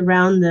wrapped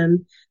around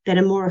them that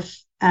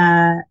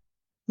are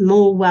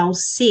more well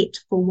set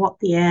for what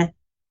they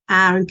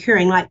are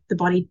incurring, like The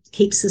Body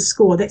Keeps the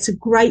Score. That's a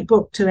great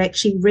book to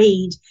actually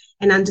read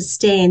and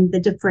understand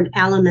the different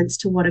elements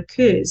to what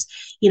occurs.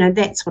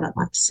 That's what I'd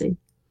like to see.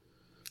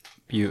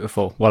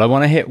 Beautiful. Well, I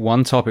want to hit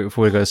one topic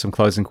before we go to some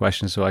closing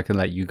questions so I can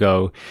let you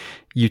go.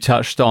 You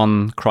touched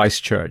on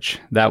Christchurch.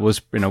 That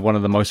was, one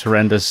of the most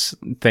horrendous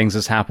things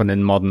that's happened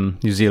in modern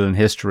New Zealand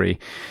history.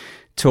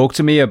 Talk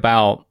to me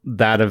about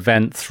that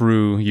event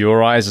through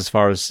your eyes as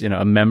far as,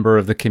 a member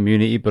of the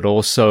community, but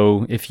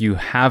also if you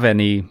have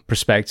any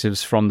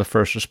perspectives from the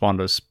first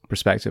responders'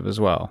 perspective as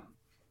well.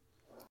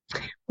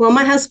 Well,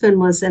 my husband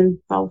was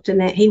involved in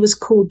that. He was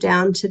called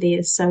down to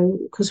there, so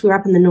because we're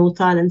up in the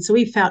North Island, so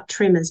we felt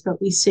tremors, but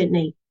we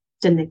certainly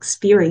didn't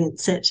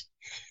experience it.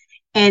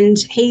 And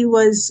he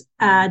was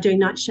doing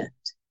night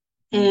shift,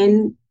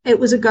 and it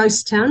was a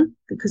ghost town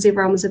because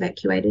everyone was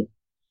evacuated.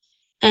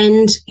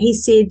 And he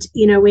said,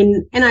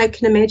 and I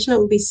can imagine it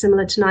would be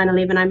similar to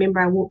 9/11. I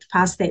remember I walked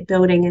past that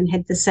building and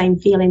had the same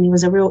feeling. There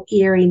was a real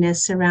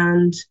eeriness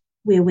around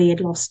where we had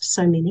lost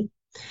so many.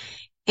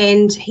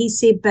 And he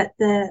said, but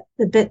the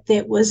bit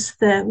that was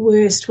the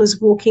worst was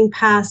walking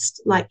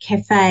past like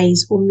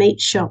cafes or meat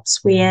shops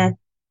where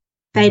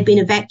they'd been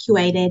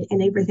evacuated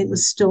and everything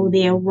was still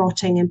there,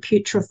 rotting and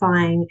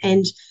putrefying.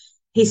 And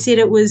he said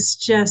it was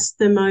just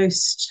the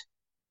most,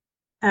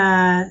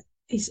 on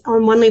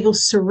one level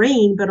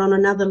serene, but on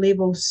another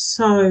level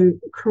so,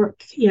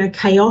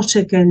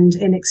 chaotic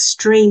and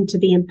extreme to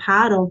be in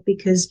part of,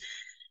 because,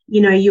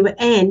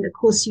 and of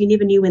course you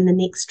never knew when the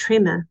next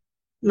tremor.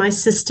 My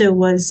sister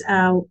was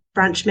our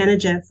branch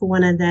manager for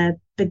one of the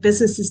big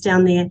businesses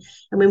down there.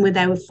 And when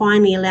they were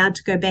finally allowed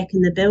to go back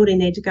in the building,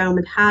 they had to go in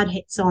with hard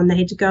hats on. They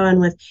had to go in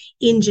with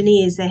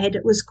engineers.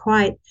 It was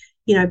quite,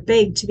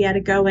 big to be able to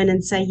go in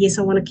and say, yes,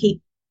 I want to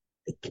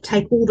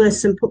take all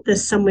this and put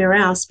this somewhere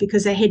else,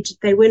 because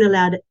they weren't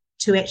allowed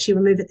to actually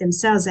remove it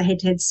themselves. They had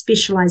to have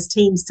specialized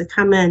teams to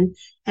come in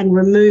and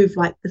remove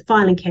like the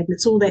filing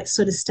cabinets, all that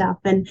sort of stuff.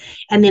 And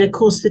then of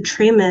course the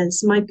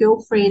tremors. My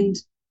girlfriend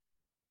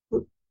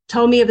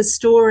told me of a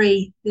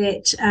story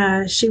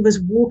that she was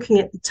walking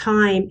at the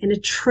time and a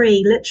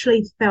tree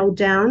literally fell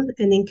down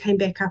and then came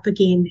back up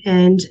again.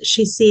 And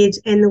she said,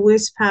 and the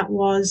worst part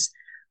was,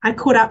 I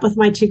caught up with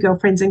my two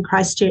girlfriends in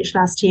Christchurch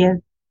last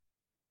year.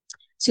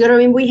 So you got to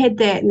remember we had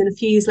that, and then a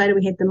few years later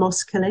we had the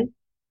mosque killing.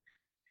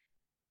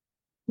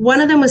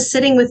 One of them was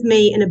sitting with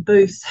me in a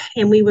booth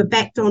and we were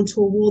backed onto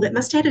a wall that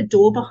must have had a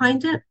door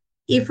behind it.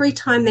 Every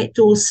time that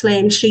door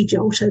slammed, she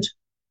jolted.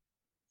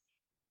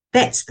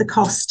 That's the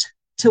cost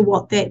to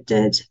what that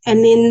did.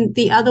 And then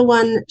the other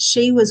one,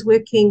 she was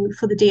working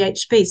for the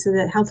DHB, so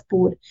the health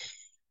board.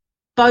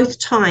 Both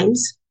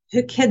times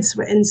her kids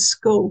were in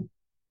school.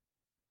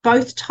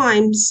 Both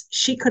times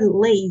she couldn't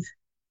leave.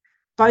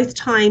 Both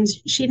times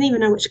she didn't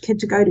even know which kid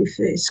to go to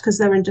first because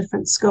they were in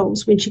different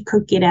schools when she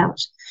could get out.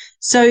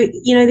 So,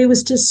 there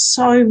was just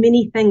so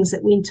many things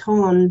that went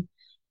on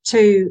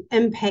to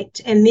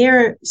impact. And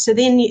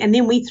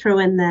then we threw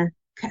in the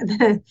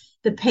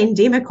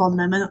pandemic on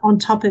them and on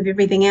top of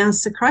everything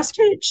else. So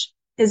Christchurch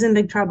is in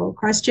big trouble.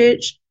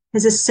 Christchurch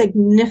has a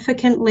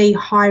significantly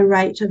high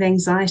rate of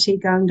anxiety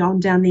going on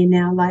down there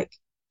now, like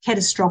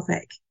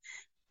catastrophic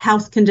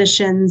health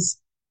conditions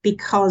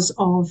because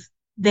of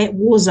that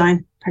war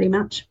zone, pretty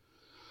much.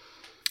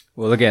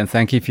 Well, again,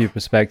 thank you for your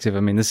perspective. I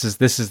mean, this is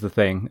the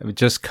thing.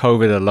 Just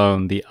COVID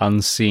alone, the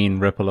unseen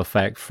ripple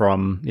effect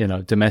from,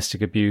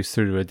 domestic abuse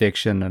through to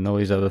addiction and all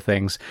these other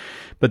things.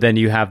 But then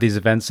you have these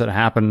events that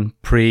happen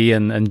pre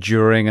and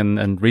during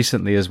and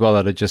recently as well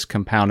that are just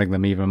compounding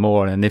them even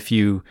more. And if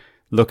you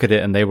look at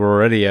it and they were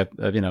already a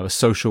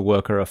social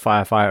worker, a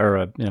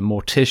firefighter, a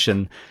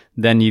mortician,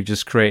 then you've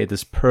just created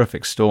this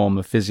perfect storm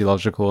of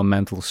physiological and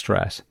mental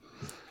stress.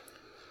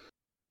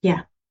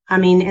 Yeah. I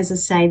mean, as I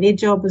say, their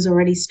job was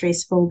already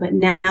stressful, but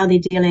now they're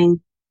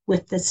dealing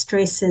with the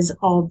stresses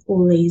of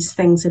all these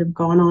things that have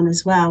gone on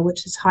as well,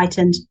 which has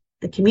heightened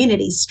the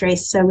community's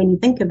stress. So when you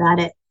think about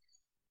it,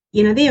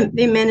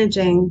 they're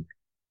managing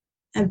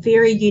a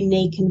very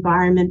unique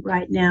environment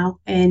right now,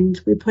 and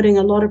we're putting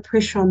a lot of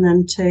pressure on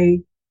them to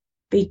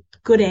be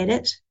good at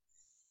it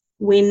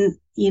when,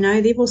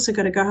 they've also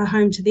got to go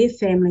home to their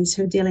families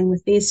who are dealing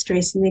with their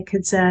stress, and their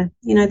kids are,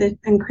 the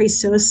increased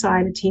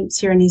suicide attempts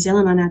here in New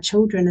Zealand on our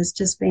children has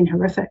just been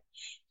horrific.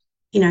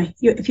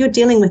 if you're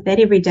dealing with that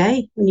every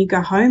day when you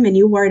go home and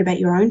you're worried about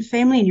your own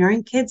family and your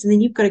own kids, and then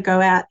you've got to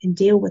go out and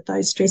deal with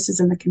those stresses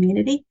in the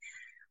community,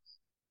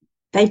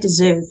 they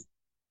deserve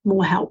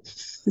more help.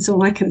 That's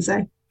all I can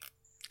say.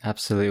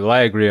 Absolutely. Well,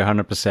 I agree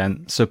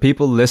 100%. So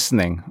people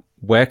listening,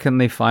 where can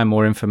they find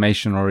more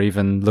information or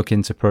even look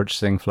into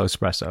purchasing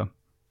Flowspresso?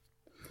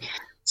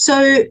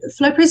 So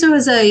Flowpresso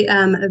is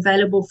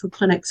available for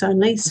clinics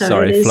only. So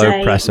sorry,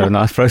 Flowpresso,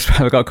 not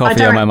Flowspresso. I've got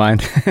coffee on my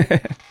mind.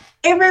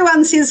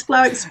 Everyone says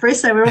Flow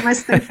Espresso. We're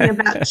almost thinking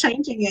about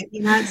changing it.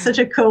 It's such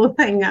a cool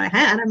thing. I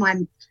don't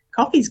mind.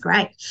 Coffee's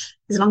great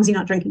as long as you're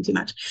not drinking too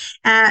much.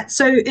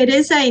 So it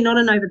is not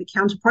an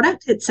over-the-counter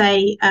product. It's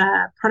a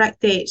product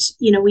that,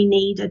 we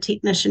need a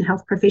technician,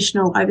 health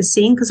professional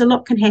overseeing, because a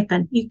lot can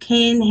happen. You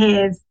can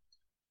have,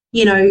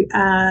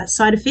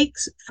 side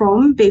effects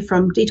from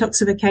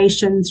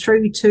detoxification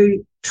through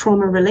to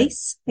trauma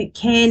release. It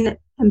can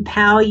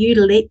empower you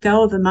to let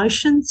go of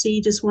emotion. So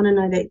you just want to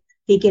know that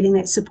you're getting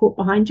that support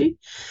behind you.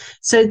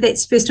 So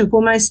that's first and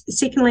foremost.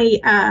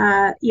 Secondly,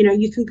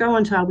 you can go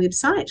onto our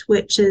website,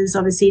 which is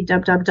obviously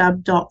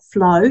www.flow,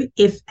 Flow,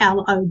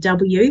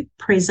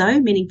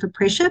 Presso, meaning for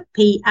pressure,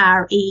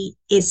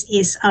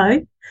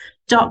 Presso.co,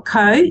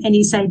 and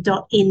you say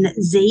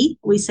 .nz,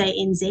 we say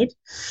NZ.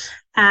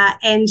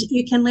 And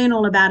you can learn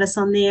all about us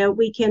on there.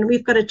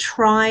 We've got a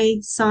try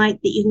site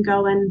that you can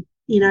go and,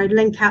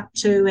 link up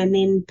to, and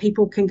then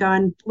people can go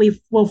and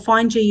we'll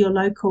find you your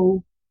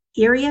local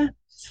area.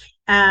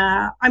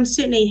 I'm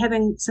certainly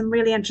having some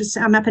really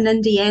interesting. I'm up in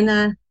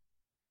Indiana.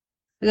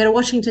 I go to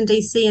Washington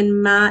DC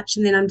in March,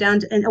 and then I'm down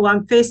to.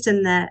 I'm first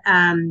in the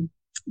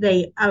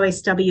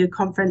OSW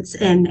conference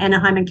in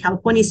Anaheim in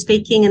California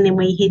speaking, and then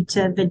we head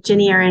to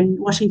Virginia and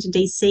Washington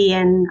DC,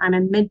 and I'm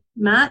in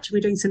mid-March. We're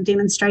doing some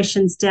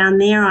demonstrations down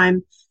there.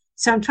 I'm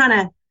trying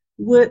to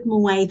work my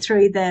way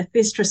through the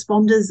first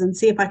responders and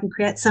see if I can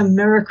create some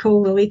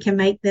miracle where we can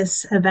make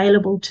this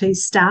available to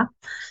staff.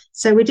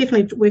 So we're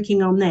definitely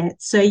working on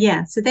that. So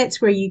that's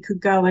where you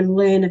could go and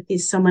learn if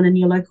there's someone in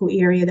your local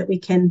area that we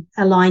can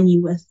align you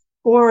with.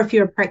 Or if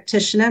you're a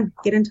practitioner,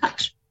 get in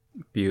touch.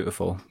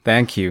 Beautiful.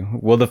 Thank you.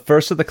 Well, the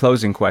first of the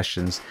closing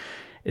questions,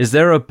 is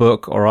there a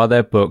book or are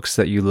there books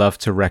that you love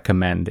to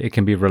recommend? It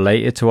can be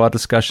related to our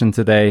discussion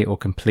today or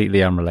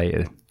completely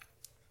unrelated.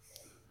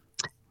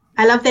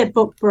 I love that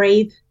book,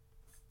 Breathe,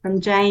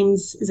 from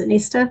James. Is it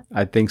Nestor?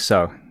 I think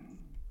so.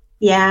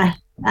 Yeah.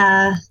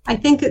 I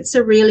think it's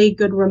a really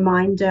good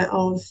reminder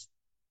of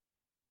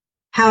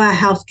how our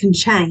health can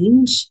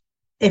change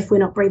if we're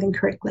not breathing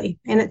correctly.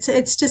 And it's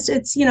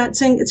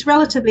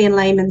relatively in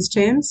layman's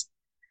terms.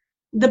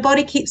 The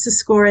Body Keeps the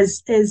Score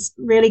is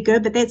really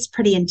good, but that's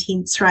pretty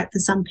intense, right, for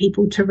some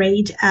people to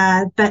read.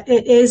 But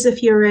it is,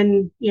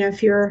 especially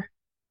if you're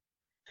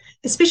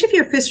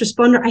a first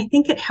responder, I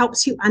think it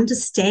helps you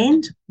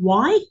understand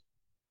why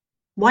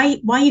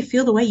you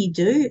feel the way you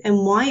do,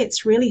 and why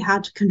it's really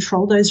hard to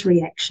control those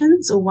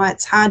reactions, or why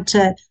it's hard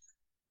to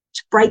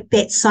break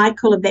that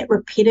cycle of that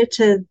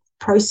repetitive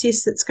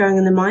process that's going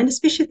in the mind,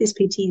 especially if there's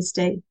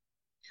PTSD.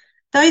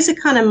 Those are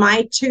kind of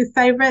my two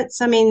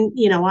favorites. I mean,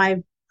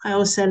 I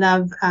also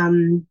love,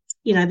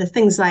 the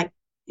things like,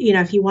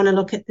 if you want to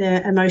look at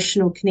the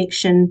emotional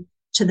connection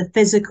to the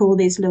physical,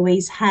 there's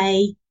Louise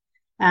Hay.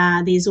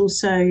 There's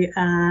also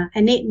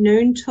Annette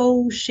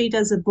Noontal. She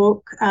does a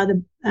book,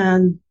 The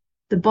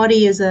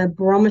Body is a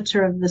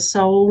Barometer of the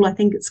Soul, I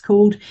think it's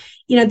called.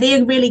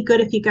 They're really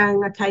good if you're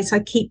going, okay, so I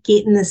keep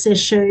getting this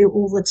issue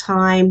all the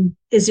time.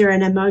 Is there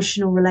an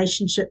emotional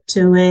relationship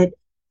to it?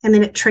 And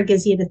then it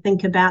triggers you to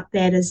think about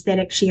that. Is that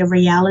actually a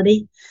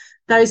reality?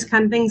 Those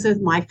kind of things are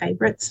my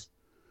favorites.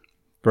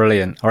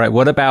 Brilliant. All right.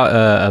 What about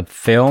a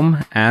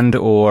film and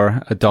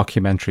or a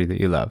documentary that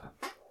you love?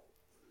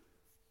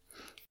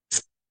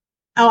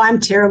 Oh, I'm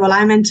terrible.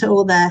 I'm into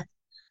all the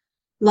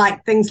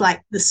things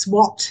like the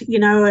SWAT,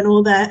 and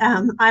all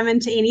the, I'm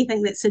into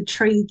anything that's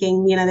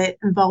intriguing, that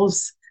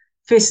involves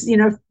first,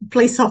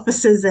 police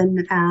officers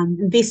and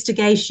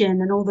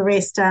investigation and all the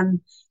rest. I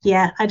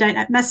don't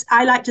know.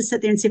 I like to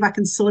sit there and see if I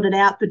can sort it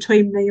out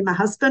between me and my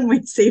husband.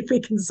 We see if we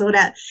can sort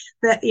out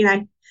that,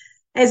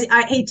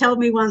 he told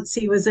me once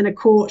he was in a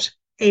court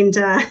and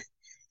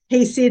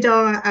he said,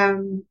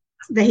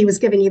 that he was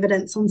giving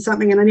evidence on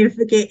something, and I never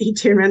forget, he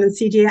turned around and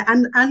said,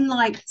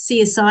 unlike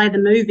CSI, the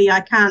movie,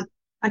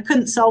 I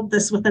couldn't solve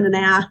this within an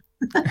hour.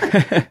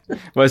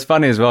 Well, it's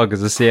funny as well,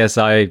 because the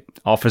CSI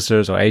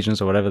officers or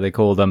agents or whatever they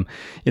call them,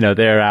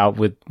 they're out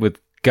with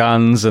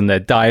guns and they're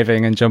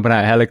diving and jumping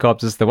out of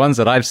helicopters. The ones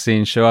that I've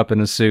seen show up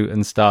in a suit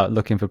and start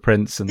looking for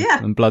prints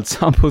and blood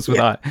samples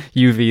without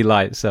UV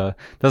light. So it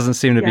doesn't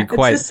seem to be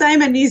quite... It's the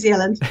same in New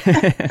Zealand.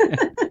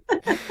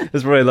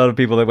 There's probably a lot of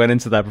people that went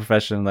into that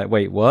profession like,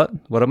 wait, what?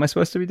 What am I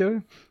supposed to be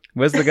doing?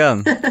 Where's the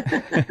gun?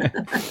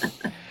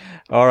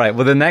 All right.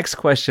 Well, the next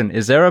question,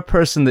 is there a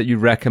person that you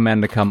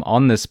recommend to come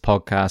on this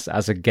podcast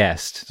as a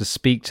guest to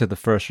speak to the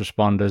first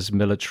responders,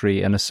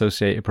 military, and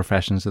associated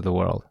professions of the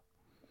world?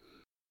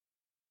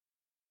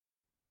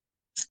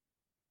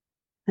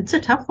 It's a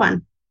tough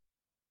one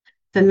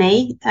for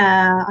me.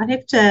 I'd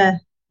have to,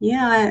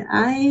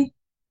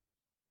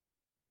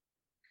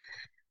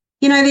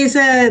 There's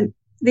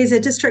a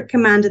district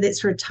commander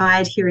that's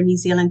retired here in New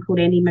Zealand called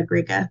Andy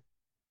McGregor,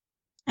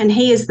 and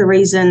he is the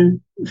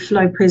reason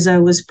Flow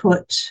Preso was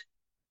put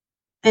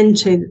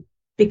into,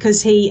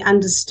 because he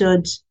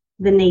understood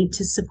the need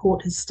to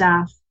support his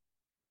staff.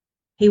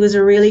 He was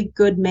a really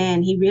good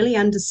man. He really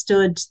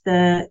understood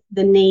the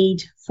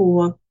need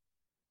for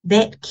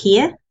that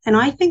care, and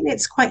I think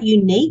that's quite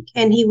unique.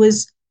 And he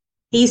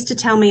used to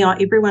tell me, oh,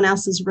 everyone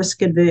else is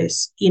risk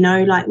adverse,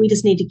 like we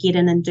just need to get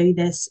in and do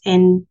this.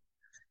 And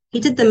he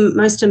did the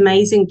most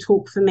amazing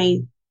talk for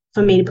me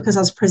because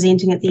I was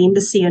presenting at the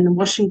embassy in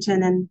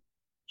Washington, and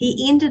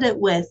he ended it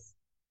with,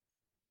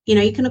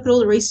 you can look at all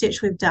the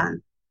research we've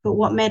done, but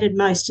what mattered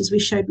most is we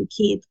showed we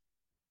cared.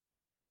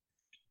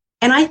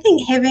 And I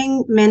think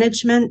having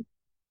management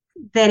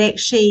that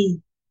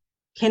actually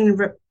can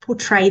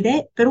portray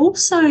that, but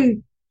also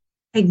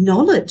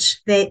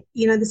acknowledge that,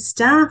 the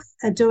staff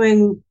are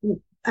doing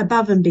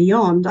above and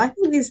beyond. I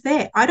think there's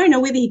that. I don't know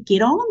whether he'd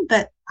get on,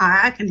 but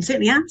I can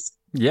certainly ask.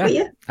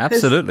 Yeah,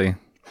 absolutely.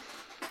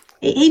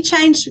 He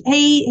changed,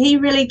 he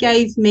really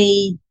gave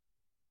me,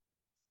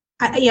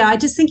 I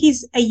just think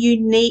he's a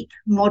unique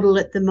model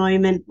at the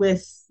moment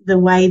with the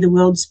way the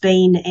world's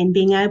been, and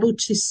being able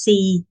to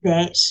see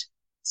that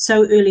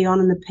so early on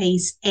in the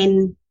piece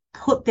and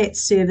put that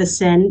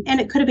service in.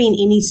 And it could have been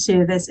any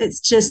service. It's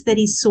just that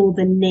he saw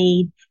the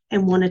need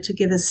and wanted to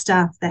give his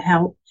staff the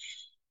help.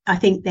 I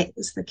think that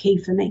was the key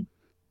for me.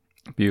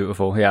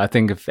 Beautiful. Yeah, I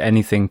think if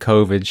anything,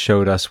 COVID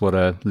showed us what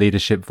a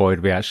leadership void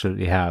we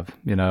actually have.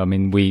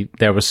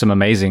 There were some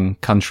amazing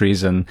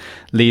countries and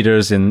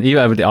leaders, and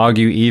I would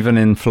argue even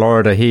in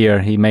Florida here,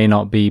 he may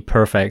not be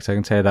perfect. I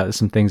can tell you that there's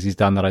some things he's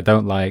done that I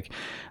don't like,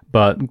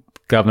 but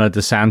Governor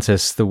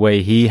DeSantis, the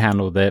way he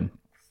handled it,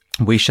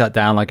 we shut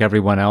down like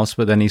everyone else,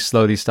 but then he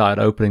slowly started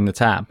opening the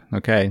tap.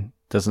 Okay,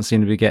 doesn't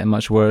seem to be getting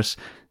much worse.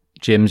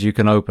 Gyms you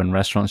can open,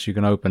 restaurants you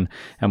can open,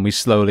 and we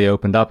slowly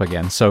opened up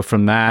again. So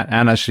from that,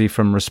 and actually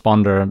from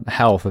Responder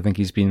Health, I think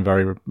he's been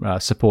very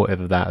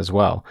supportive of that as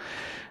well.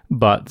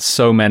 But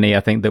so many, I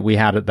think, that we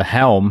had at the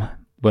helm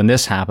when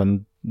this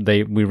happened,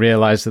 we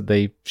realized that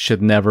they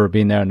should never have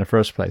been there in the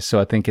first place. So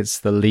I think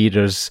it's the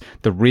leaders,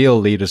 the real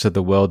leaders of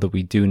the world, that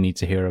we do need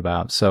to hear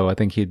about. So I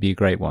think he'd be a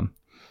great one.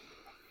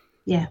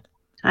 Yeah,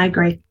 I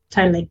agree.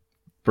 Totally.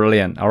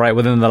 Brilliant. All right.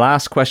 Well, then the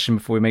last question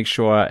before we make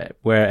sure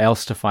where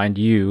else to find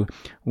you,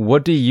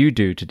 what do you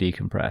do to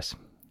decompress?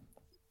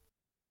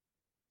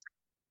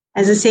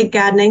 As I said,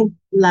 gardening.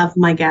 Love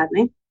my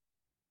gardening.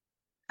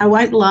 I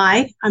won't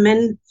lie. I'm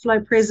in Flow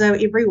Preso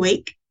every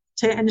week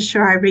to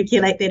ensure I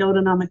regulate that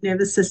autonomic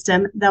nervous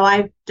system, though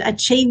I've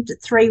achieved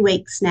 3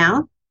 weeks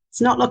now.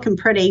 It's not looking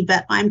pretty,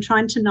 but I'm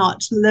trying to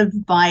not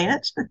live by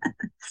it.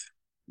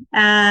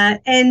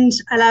 And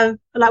I love,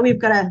 like, we've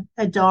got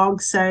a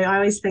dog, so I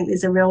always think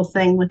there's a real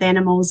thing with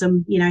animals,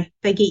 and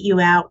they get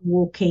you out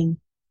walking.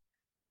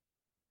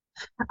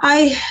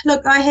 I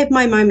have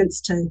my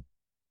moments too,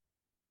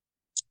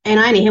 and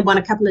I only had one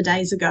a couple of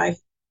days ago.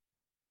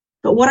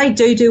 But what I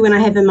do when I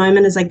have a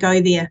moment is I go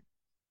there.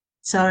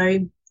 So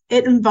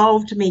it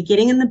involved me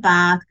getting in the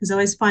bath, because I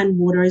always find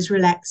water is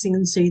relaxing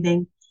and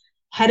soothing.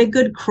 Had a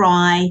good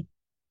cry.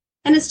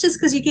 And it's just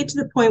because you get to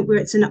the point where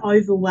it's an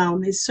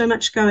overwhelm. There's so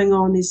much going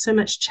on. There's so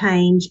much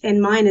change. And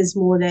mine is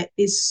more that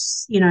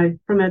is,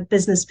 from a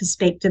business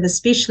perspective,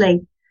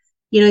 especially,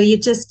 you're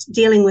just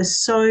dealing with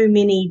so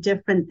many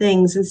different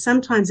things. And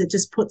sometimes it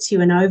just puts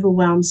you in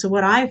overwhelm. So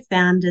what I've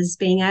found is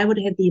being able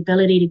to have the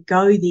ability to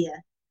go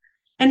there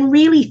and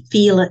really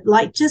feel it,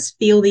 like just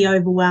feel the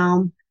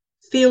overwhelm,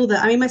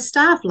 my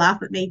staff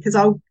laugh at me because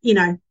I'll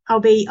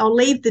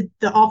leave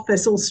the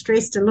office all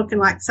stressed and looking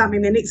like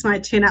something. The next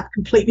night turn up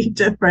completely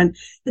different.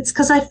 It's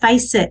because I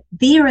face it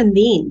there and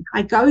then.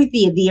 I go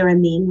there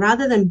and then,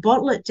 rather than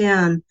bottle it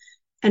down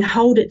and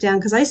hold it down,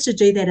 because I used to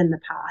do that in the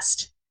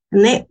past,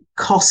 and that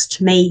cost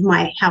me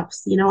my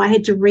health. I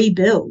had to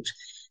rebuild.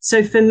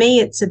 So for me,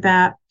 it's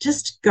about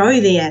just go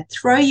there,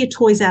 throw your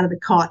toys out of the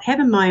cot, have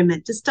a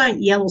moment. Just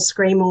don't yell or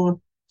scream or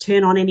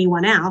turn on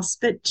anyone else,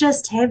 but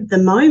just have the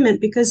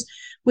moment, because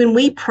when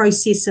we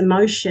process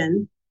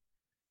emotion,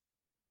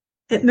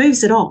 it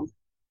moves it on.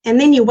 And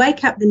then you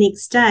wake up the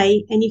next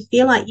day and you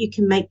feel like you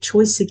can make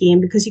choice again,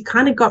 because you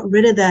kind of got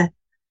rid of the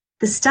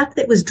stuff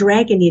that was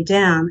dragging you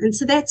down. And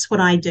so that's what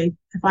I do.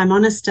 If I'm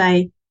honest,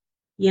 I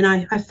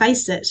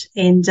face it.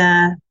 And,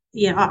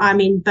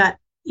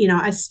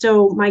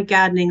 my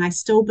gardening, I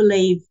still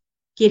believe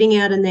getting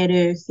out in that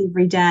earth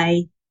every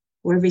day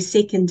or every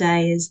second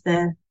day is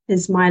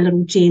my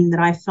little gem that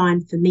I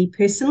find, for me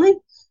personally,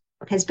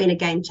 has been a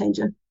game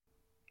changer.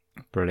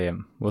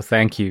 Brilliant. Well,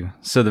 thank you.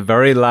 So the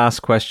very last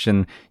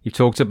question, you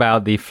talked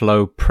about the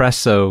Flow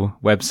Preso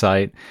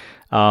website.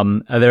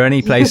 Are there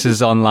any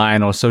places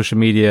online or social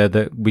media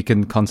that we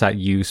can contact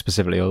you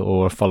specifically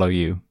or follow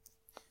you?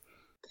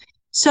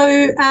 So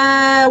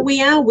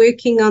we are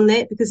working on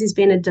that, because there's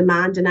been a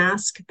demand and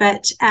ask.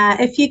 But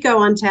if you go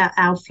onto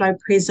our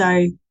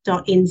flowpreso.nz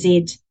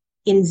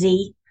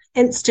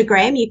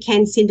Instagram, you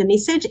can send a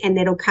message and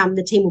that'll come.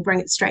 The team will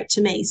bring it straight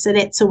to me. So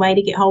that's a way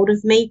to get hold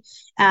of me.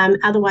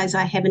 Otherwise,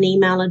 I have an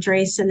email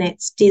address, and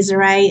that's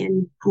Desiree,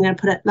 and I'm going to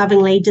put it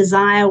lovingly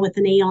Desire with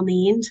an E on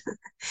the end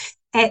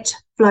at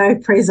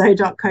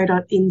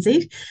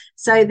flowprezo.co.nz.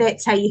 So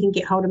that's how you can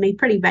get hold of me.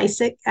 Pretty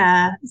basic,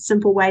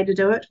 simple way to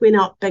do it. We're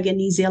not big in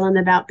New Zealand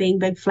about being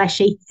big,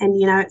 flashy, and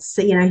it's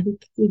you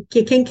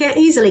can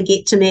easily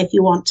get to me if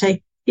you want to.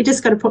 You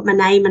just got to put my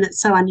name in. It's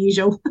so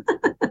unusual.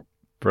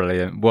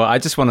 Brilliant. Well, I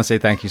just want to say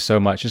thank you so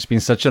much. It's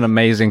been such an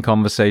amazing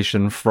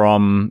conversation,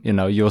 from,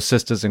 your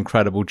sister's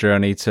incredible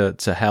journey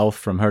to health,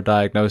 from her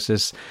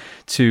diagnosis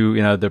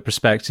to, the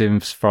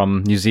perspectives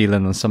from New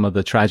Zealand and some of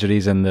the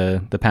tragedies and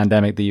the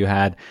pandemic that you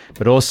had,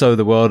 but also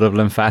the world of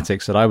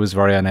lymphatics that I was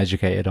very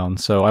uneducated on.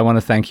 So I want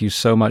to thank you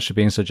so much for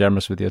being so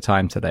generous with your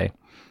time today.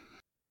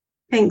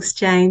 Thanks,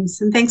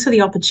 James. And thanks for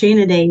the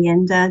opportunity,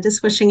 and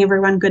just wishing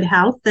everyone good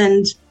health.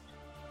 And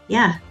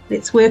yeah,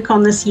 let's work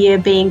on this year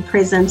being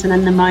present and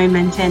in the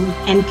moment,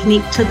 and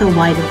connect to the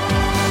wider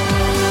world.